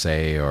or what to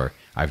say. Or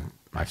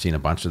I've seen a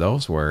bunch of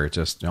those where it's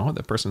just,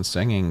 the person's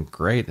singing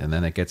great, and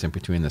then it gets in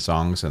between the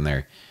songs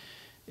and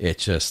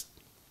it's just,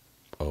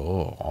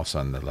 all of a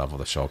sudden the level of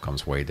the show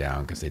comes way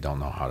down because they don't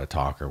know how to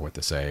talk or what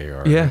to say.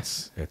 Or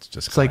it's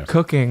just, it's like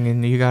cooking,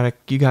 and you gotta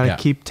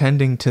keep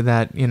tending to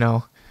that,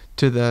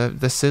 to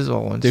the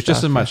sizzle and there's stuff.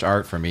 just as much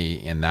art for me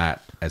in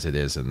that as it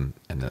is in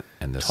the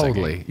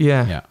totally singing.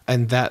 Yeah.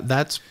 And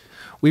that's,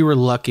 we were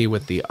lucky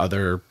with the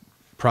other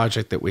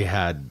project that we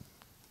had.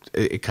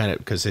 It kind of,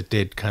 because it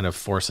did kind of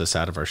force us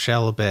out of our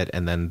shell a bit,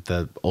 and then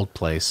the old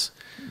place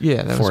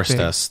that forced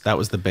us. That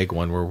was the big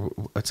one where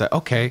it's like,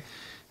 okay,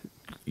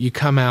 you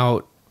come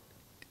out.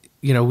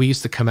 We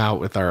used to come out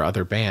with our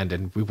other band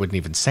and we wouldn't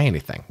even say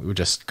anything. We would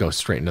just go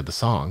straight into the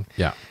song.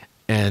 Yeah.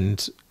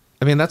 And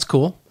I mean, that's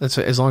cool. That's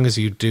as long as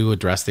you do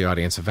address the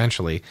audience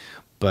eventually.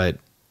 But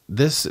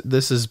this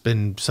has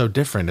been so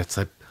different. It's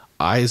like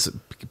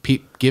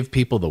give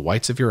people the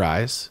whites of your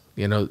eyes,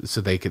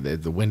 so they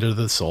could, the window of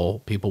the soul.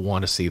 People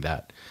want to see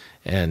that.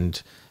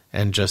 And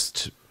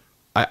just,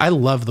 I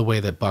love the way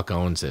that Buck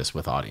Owens is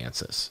with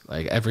audiences.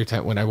 Like every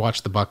time when I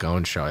watch the Buck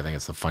Owens show, I think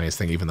it's the funniest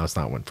thing, even though it's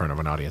not in front of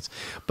an audience.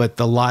 But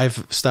the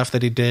live stuff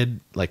that he did,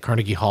 like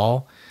Carnegie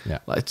Hall,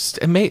 it's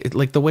amazing.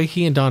 Like the way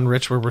he and Don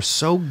Rich were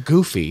so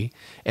goofy,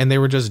 and they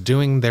were just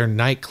doing their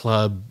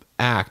nightclub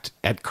act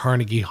at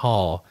Carnegie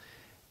Hall,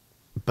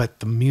 but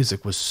the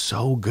music was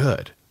so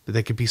good.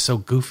 They could be so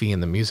goofy,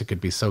 and the music could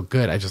be so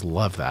good. I just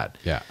love that.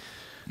 Yeah.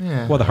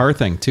 Yeah. Well, the hard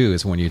thing too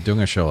is when you're doing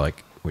a show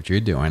like what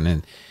you're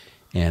doing,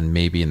 and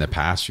maybe in the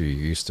past you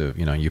used to,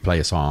 you play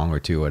a song or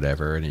two,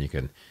 whatever, and you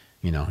can,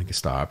 you can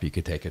stop, you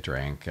could take a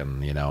drink,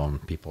 and,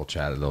 and people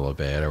chat a little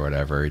bit or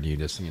whatever, and you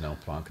just,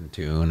 plunk and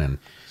tune, and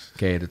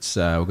okay, it's,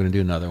 we're going to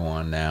do another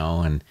one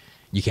now, and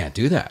you can't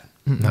do that.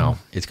 No,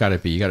 it's got to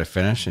be, you got to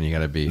finish, and you got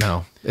to be,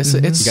 it's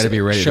you got to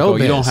be ready to go.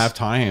 Biz. You don't have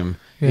time.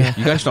 Yeah.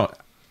 You guys don't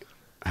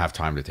have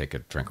time to take a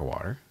drink of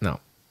water. No,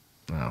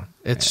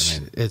 it's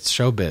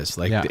showbiz.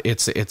 Like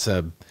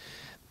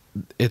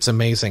it's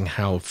amazing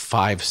how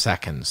 5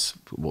 seconds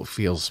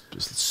feels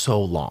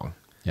so long.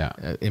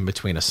 Yeah. In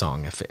between a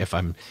song, if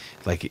I'm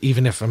like,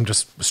 even if I'm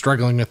just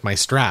struggling with my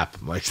strap,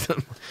 I'm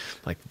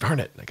like darn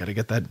it, I got to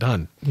get that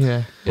done.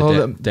 Yeah.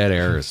 Well, dead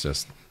air is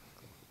just,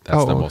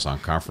 that's the most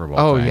uncomfortable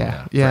thing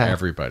for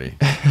everybody.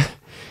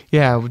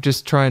 Yeah, we're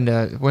just trying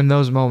to, when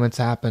those moments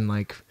happen,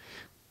 like,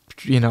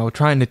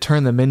 trying to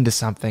turn them into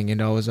something,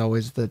 is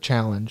always the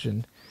challenge.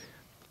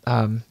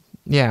 And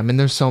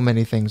there's so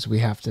many things we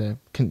have to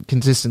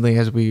consistently,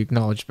 as we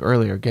acknowledged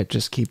earlier,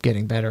 keep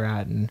getting better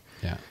at, and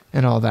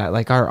all that.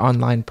 Like our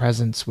online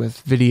presence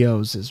with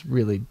videos is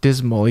really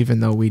dismal,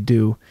 even though we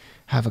do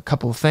have a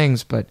couple of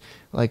things, but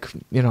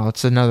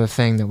it's another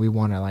thing that we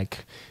want to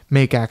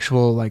make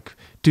actual,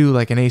 do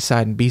an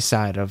A-side and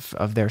B-side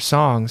of their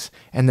songs,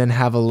 and then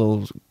have a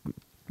little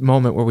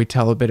moment where we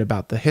tell a bit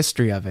about the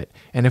history of it.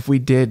 And if we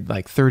did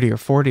 30 or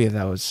 40 of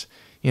those,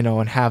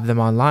 and have them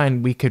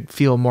online, we could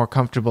feel more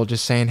comfortable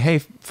just saying, hey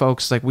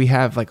folks, we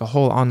have a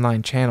whole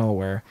online channel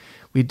where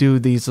we do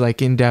these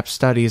in-depth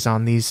studies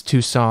on these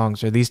two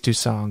songs or these two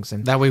songs,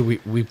 and that way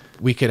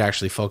we could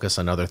actually focus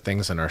on other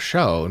things in our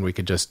show, and we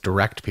could just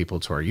direct people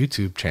to our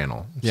YouTube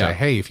channel and say,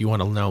 hey, if you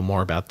want to know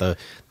more about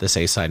this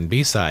A-side and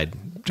B-side,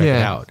 check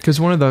it out.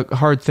 Because one of the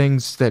hard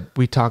things that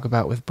we talk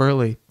about with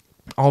Burleigh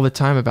all the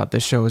time about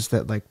this show is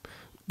that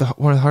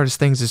one of the hardest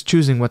things is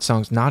choosing what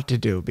songs not to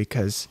do,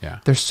 because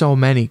there's so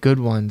many good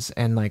ones,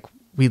 and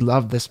we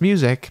love this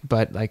music,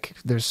 but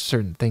there's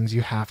certain things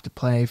you have to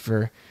play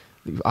for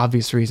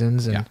obvious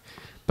reasons, and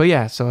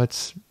so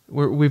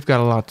we've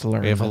got a lot to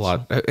learn. We have a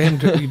lot,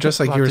 and just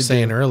like you were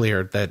saying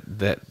earlier, that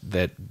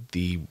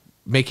the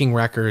making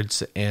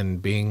records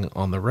and being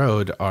on the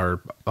road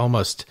are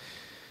almost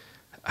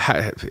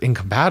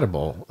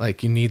incompatible.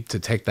 You need to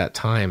take that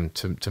time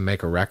to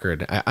make a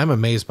record. I'm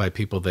amazed by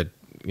people that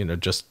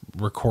just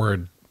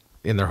record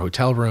in their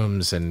hotel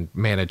rooms and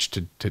manage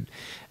to and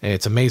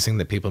it's amazing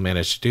that people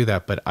manage to do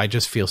that, but I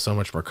just feel so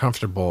much more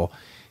comfortable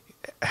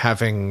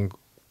having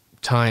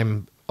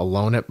time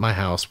alone at my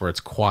house where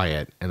it's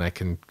quiet and I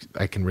can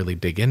really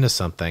dig into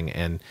something.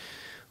 And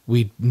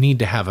we need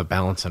to have a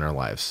balance in our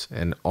lives,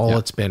 and all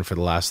it's been for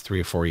the last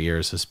 3 or 4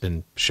 years has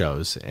been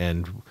shows,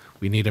 and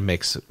we need to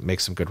make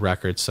some good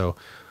records. So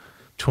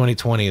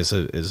 2020 is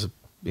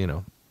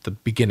the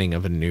beginning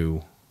of a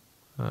new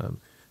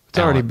it's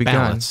already begun.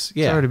 Balance.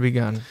 It's already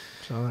begun.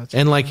 So that's,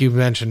 and like you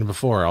mentioned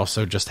before,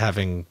 also just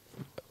having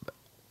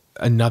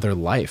another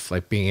life,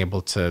 being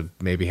able to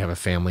maybe have a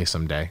family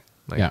someday,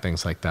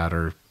 things like that.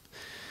 Or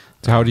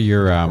so, how do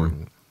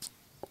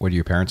what do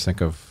your parents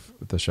think of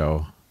the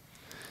show?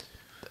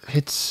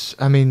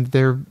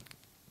 They're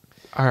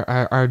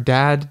our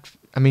dad.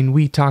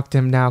 We talk to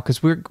him now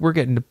because we're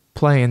getting to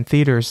play in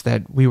theaters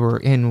that we were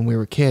in when we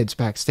were kids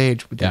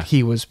backstage that Yeah.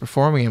 he was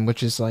performing in,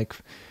 which is like,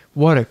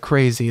 what a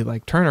crazy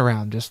like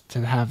turnaround just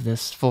to have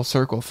this full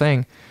circle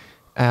thing.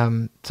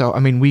 So I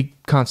mean, we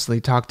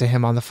constantly talk to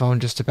him on the phone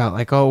just about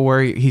like, oh,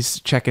 he's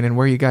checking in.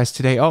 Where are you guys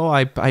today? Oh,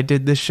 I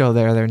did this show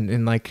there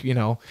in like, you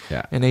know,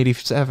 Yeah. in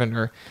 87,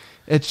 or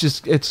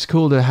it's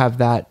cool to have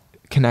that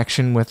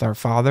connection with our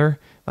father,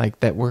 like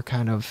that we're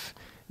kind of,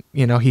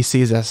 you know, he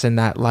sees us in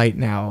that light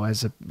now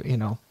as a, you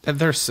know, And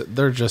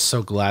they're just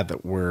so glad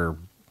that we're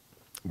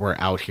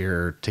out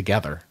here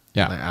together.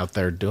 Yeah. They're out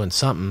there doing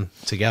something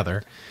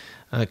together.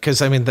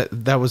 Because I mean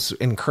that was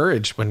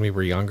encouraged when we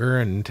were younger,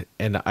 and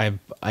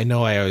I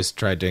know I always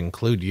tried to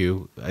include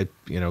you,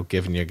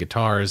 giving you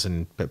guitars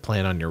and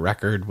playing on your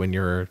record when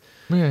you're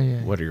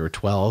you were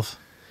 12.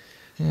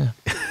 yeah,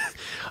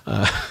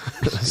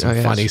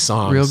 Some funny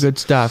songs, real good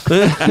stuff.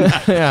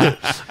 Yeah,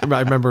 I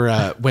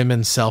remember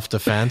Women's Self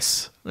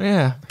Defense.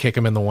 yeah. Kick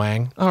 'em in the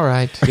wang. All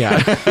right.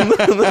 Yeah.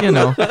 You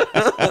know,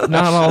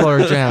 not all our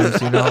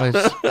jams. You know,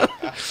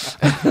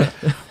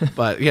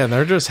 But yeah,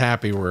 they're just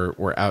happy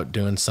we're out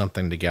doing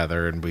something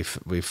together, and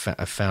we've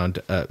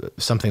found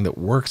something that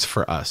works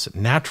for us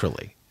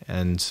naturally,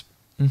 and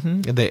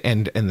they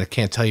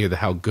can't tell you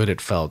how good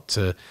it felt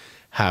to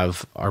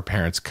have our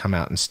parents come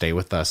out and stay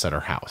with us at our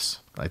house.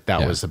 Like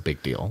that was a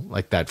big deal.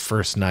 Like that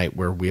first night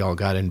where we all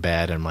got in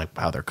bed, and I'm like,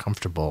 wow, they're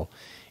comfortable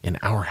in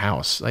our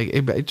house. Like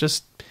it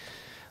just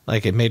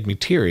like it made me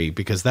teary,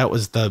 because that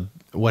was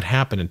what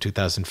happened in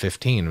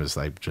 2015. Was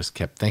like just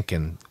kept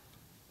thinking,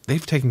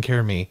 they've taken care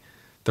of me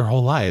their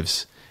whole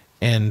lives,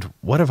 and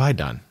what have I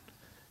done?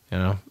 You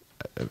know,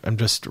 I'm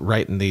just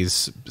writing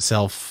these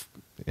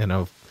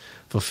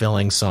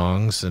fulfilling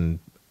songs, and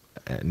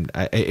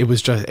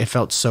it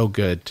felt so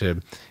good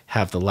to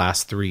have the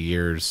last 3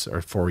 years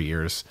or 4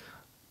 years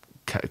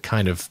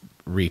kind of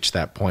reach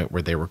that point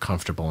where they were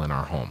comfortable in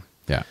our home.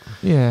 Yeah.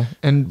 yeah,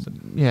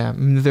 and yeah,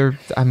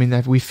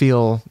 we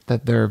feel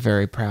that they're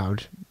very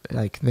proud.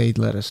 Like they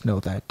let us know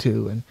that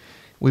too, and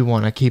we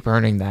want to keep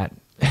earning that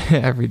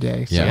every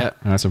day. So, Yeah.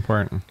 That's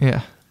important.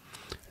 yeah.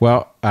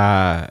 Well,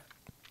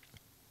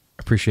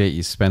 appreciate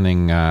you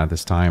spending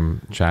this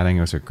time chatting.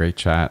 It was a great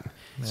chat.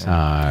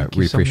 Thank you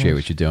We so appreciate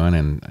much. what you're doing,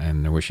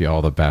 and I wish you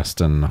all the best.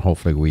 And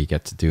hopefully, we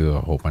get to do a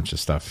whole bunch of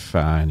stuff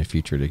in the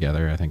future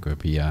together. I think it would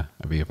be a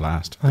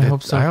blast. I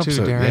hope so I hope too,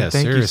 so. Darren. Yeah,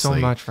 Thank you so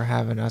seriously. much for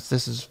having us.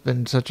 This has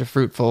been such a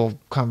fruitful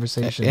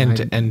conversation.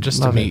 And just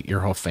to love meet it. your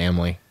whole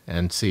family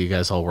and see you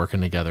guys all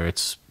working together,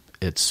 it's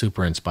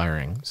super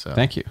inspiring. So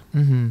Thank you.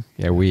 Mm-hmm.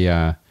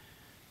 Yeah,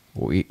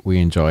 we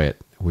enjoy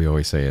it. We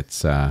always say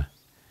it's a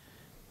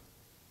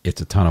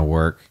ton of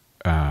work,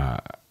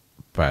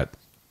 but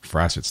for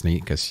us it's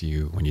neat because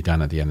when you're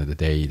done at the end of the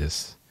day,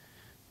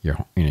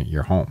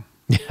 you're home.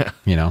 Yeah.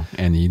 You know,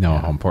 and you know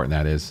how important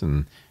that is,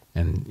 and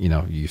you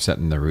know you're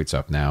setting the roots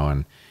up now,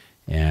 and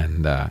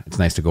it's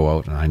nice to go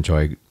out, and I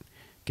enjoy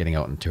getting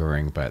out and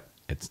touring, but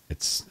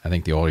it's I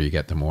think the older you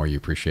get, the more you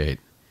appreciate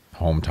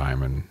home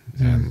time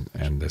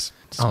and this.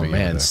 Oh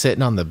man,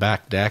 sitting on the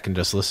back deck and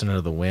just listening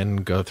to the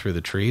wind go through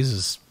the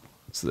trees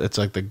it's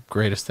like the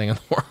greatest thing in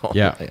the world.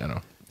 Yeah. You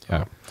know.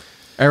 Yeah.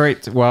 All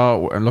right.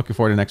 Well, I'm looking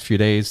forward to the next few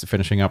days,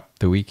 finishing up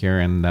the week here,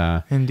 and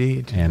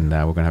Indeed. and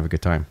we're gonna have a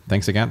good time.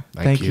 Thanks again.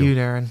 Thank you,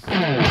 Darren.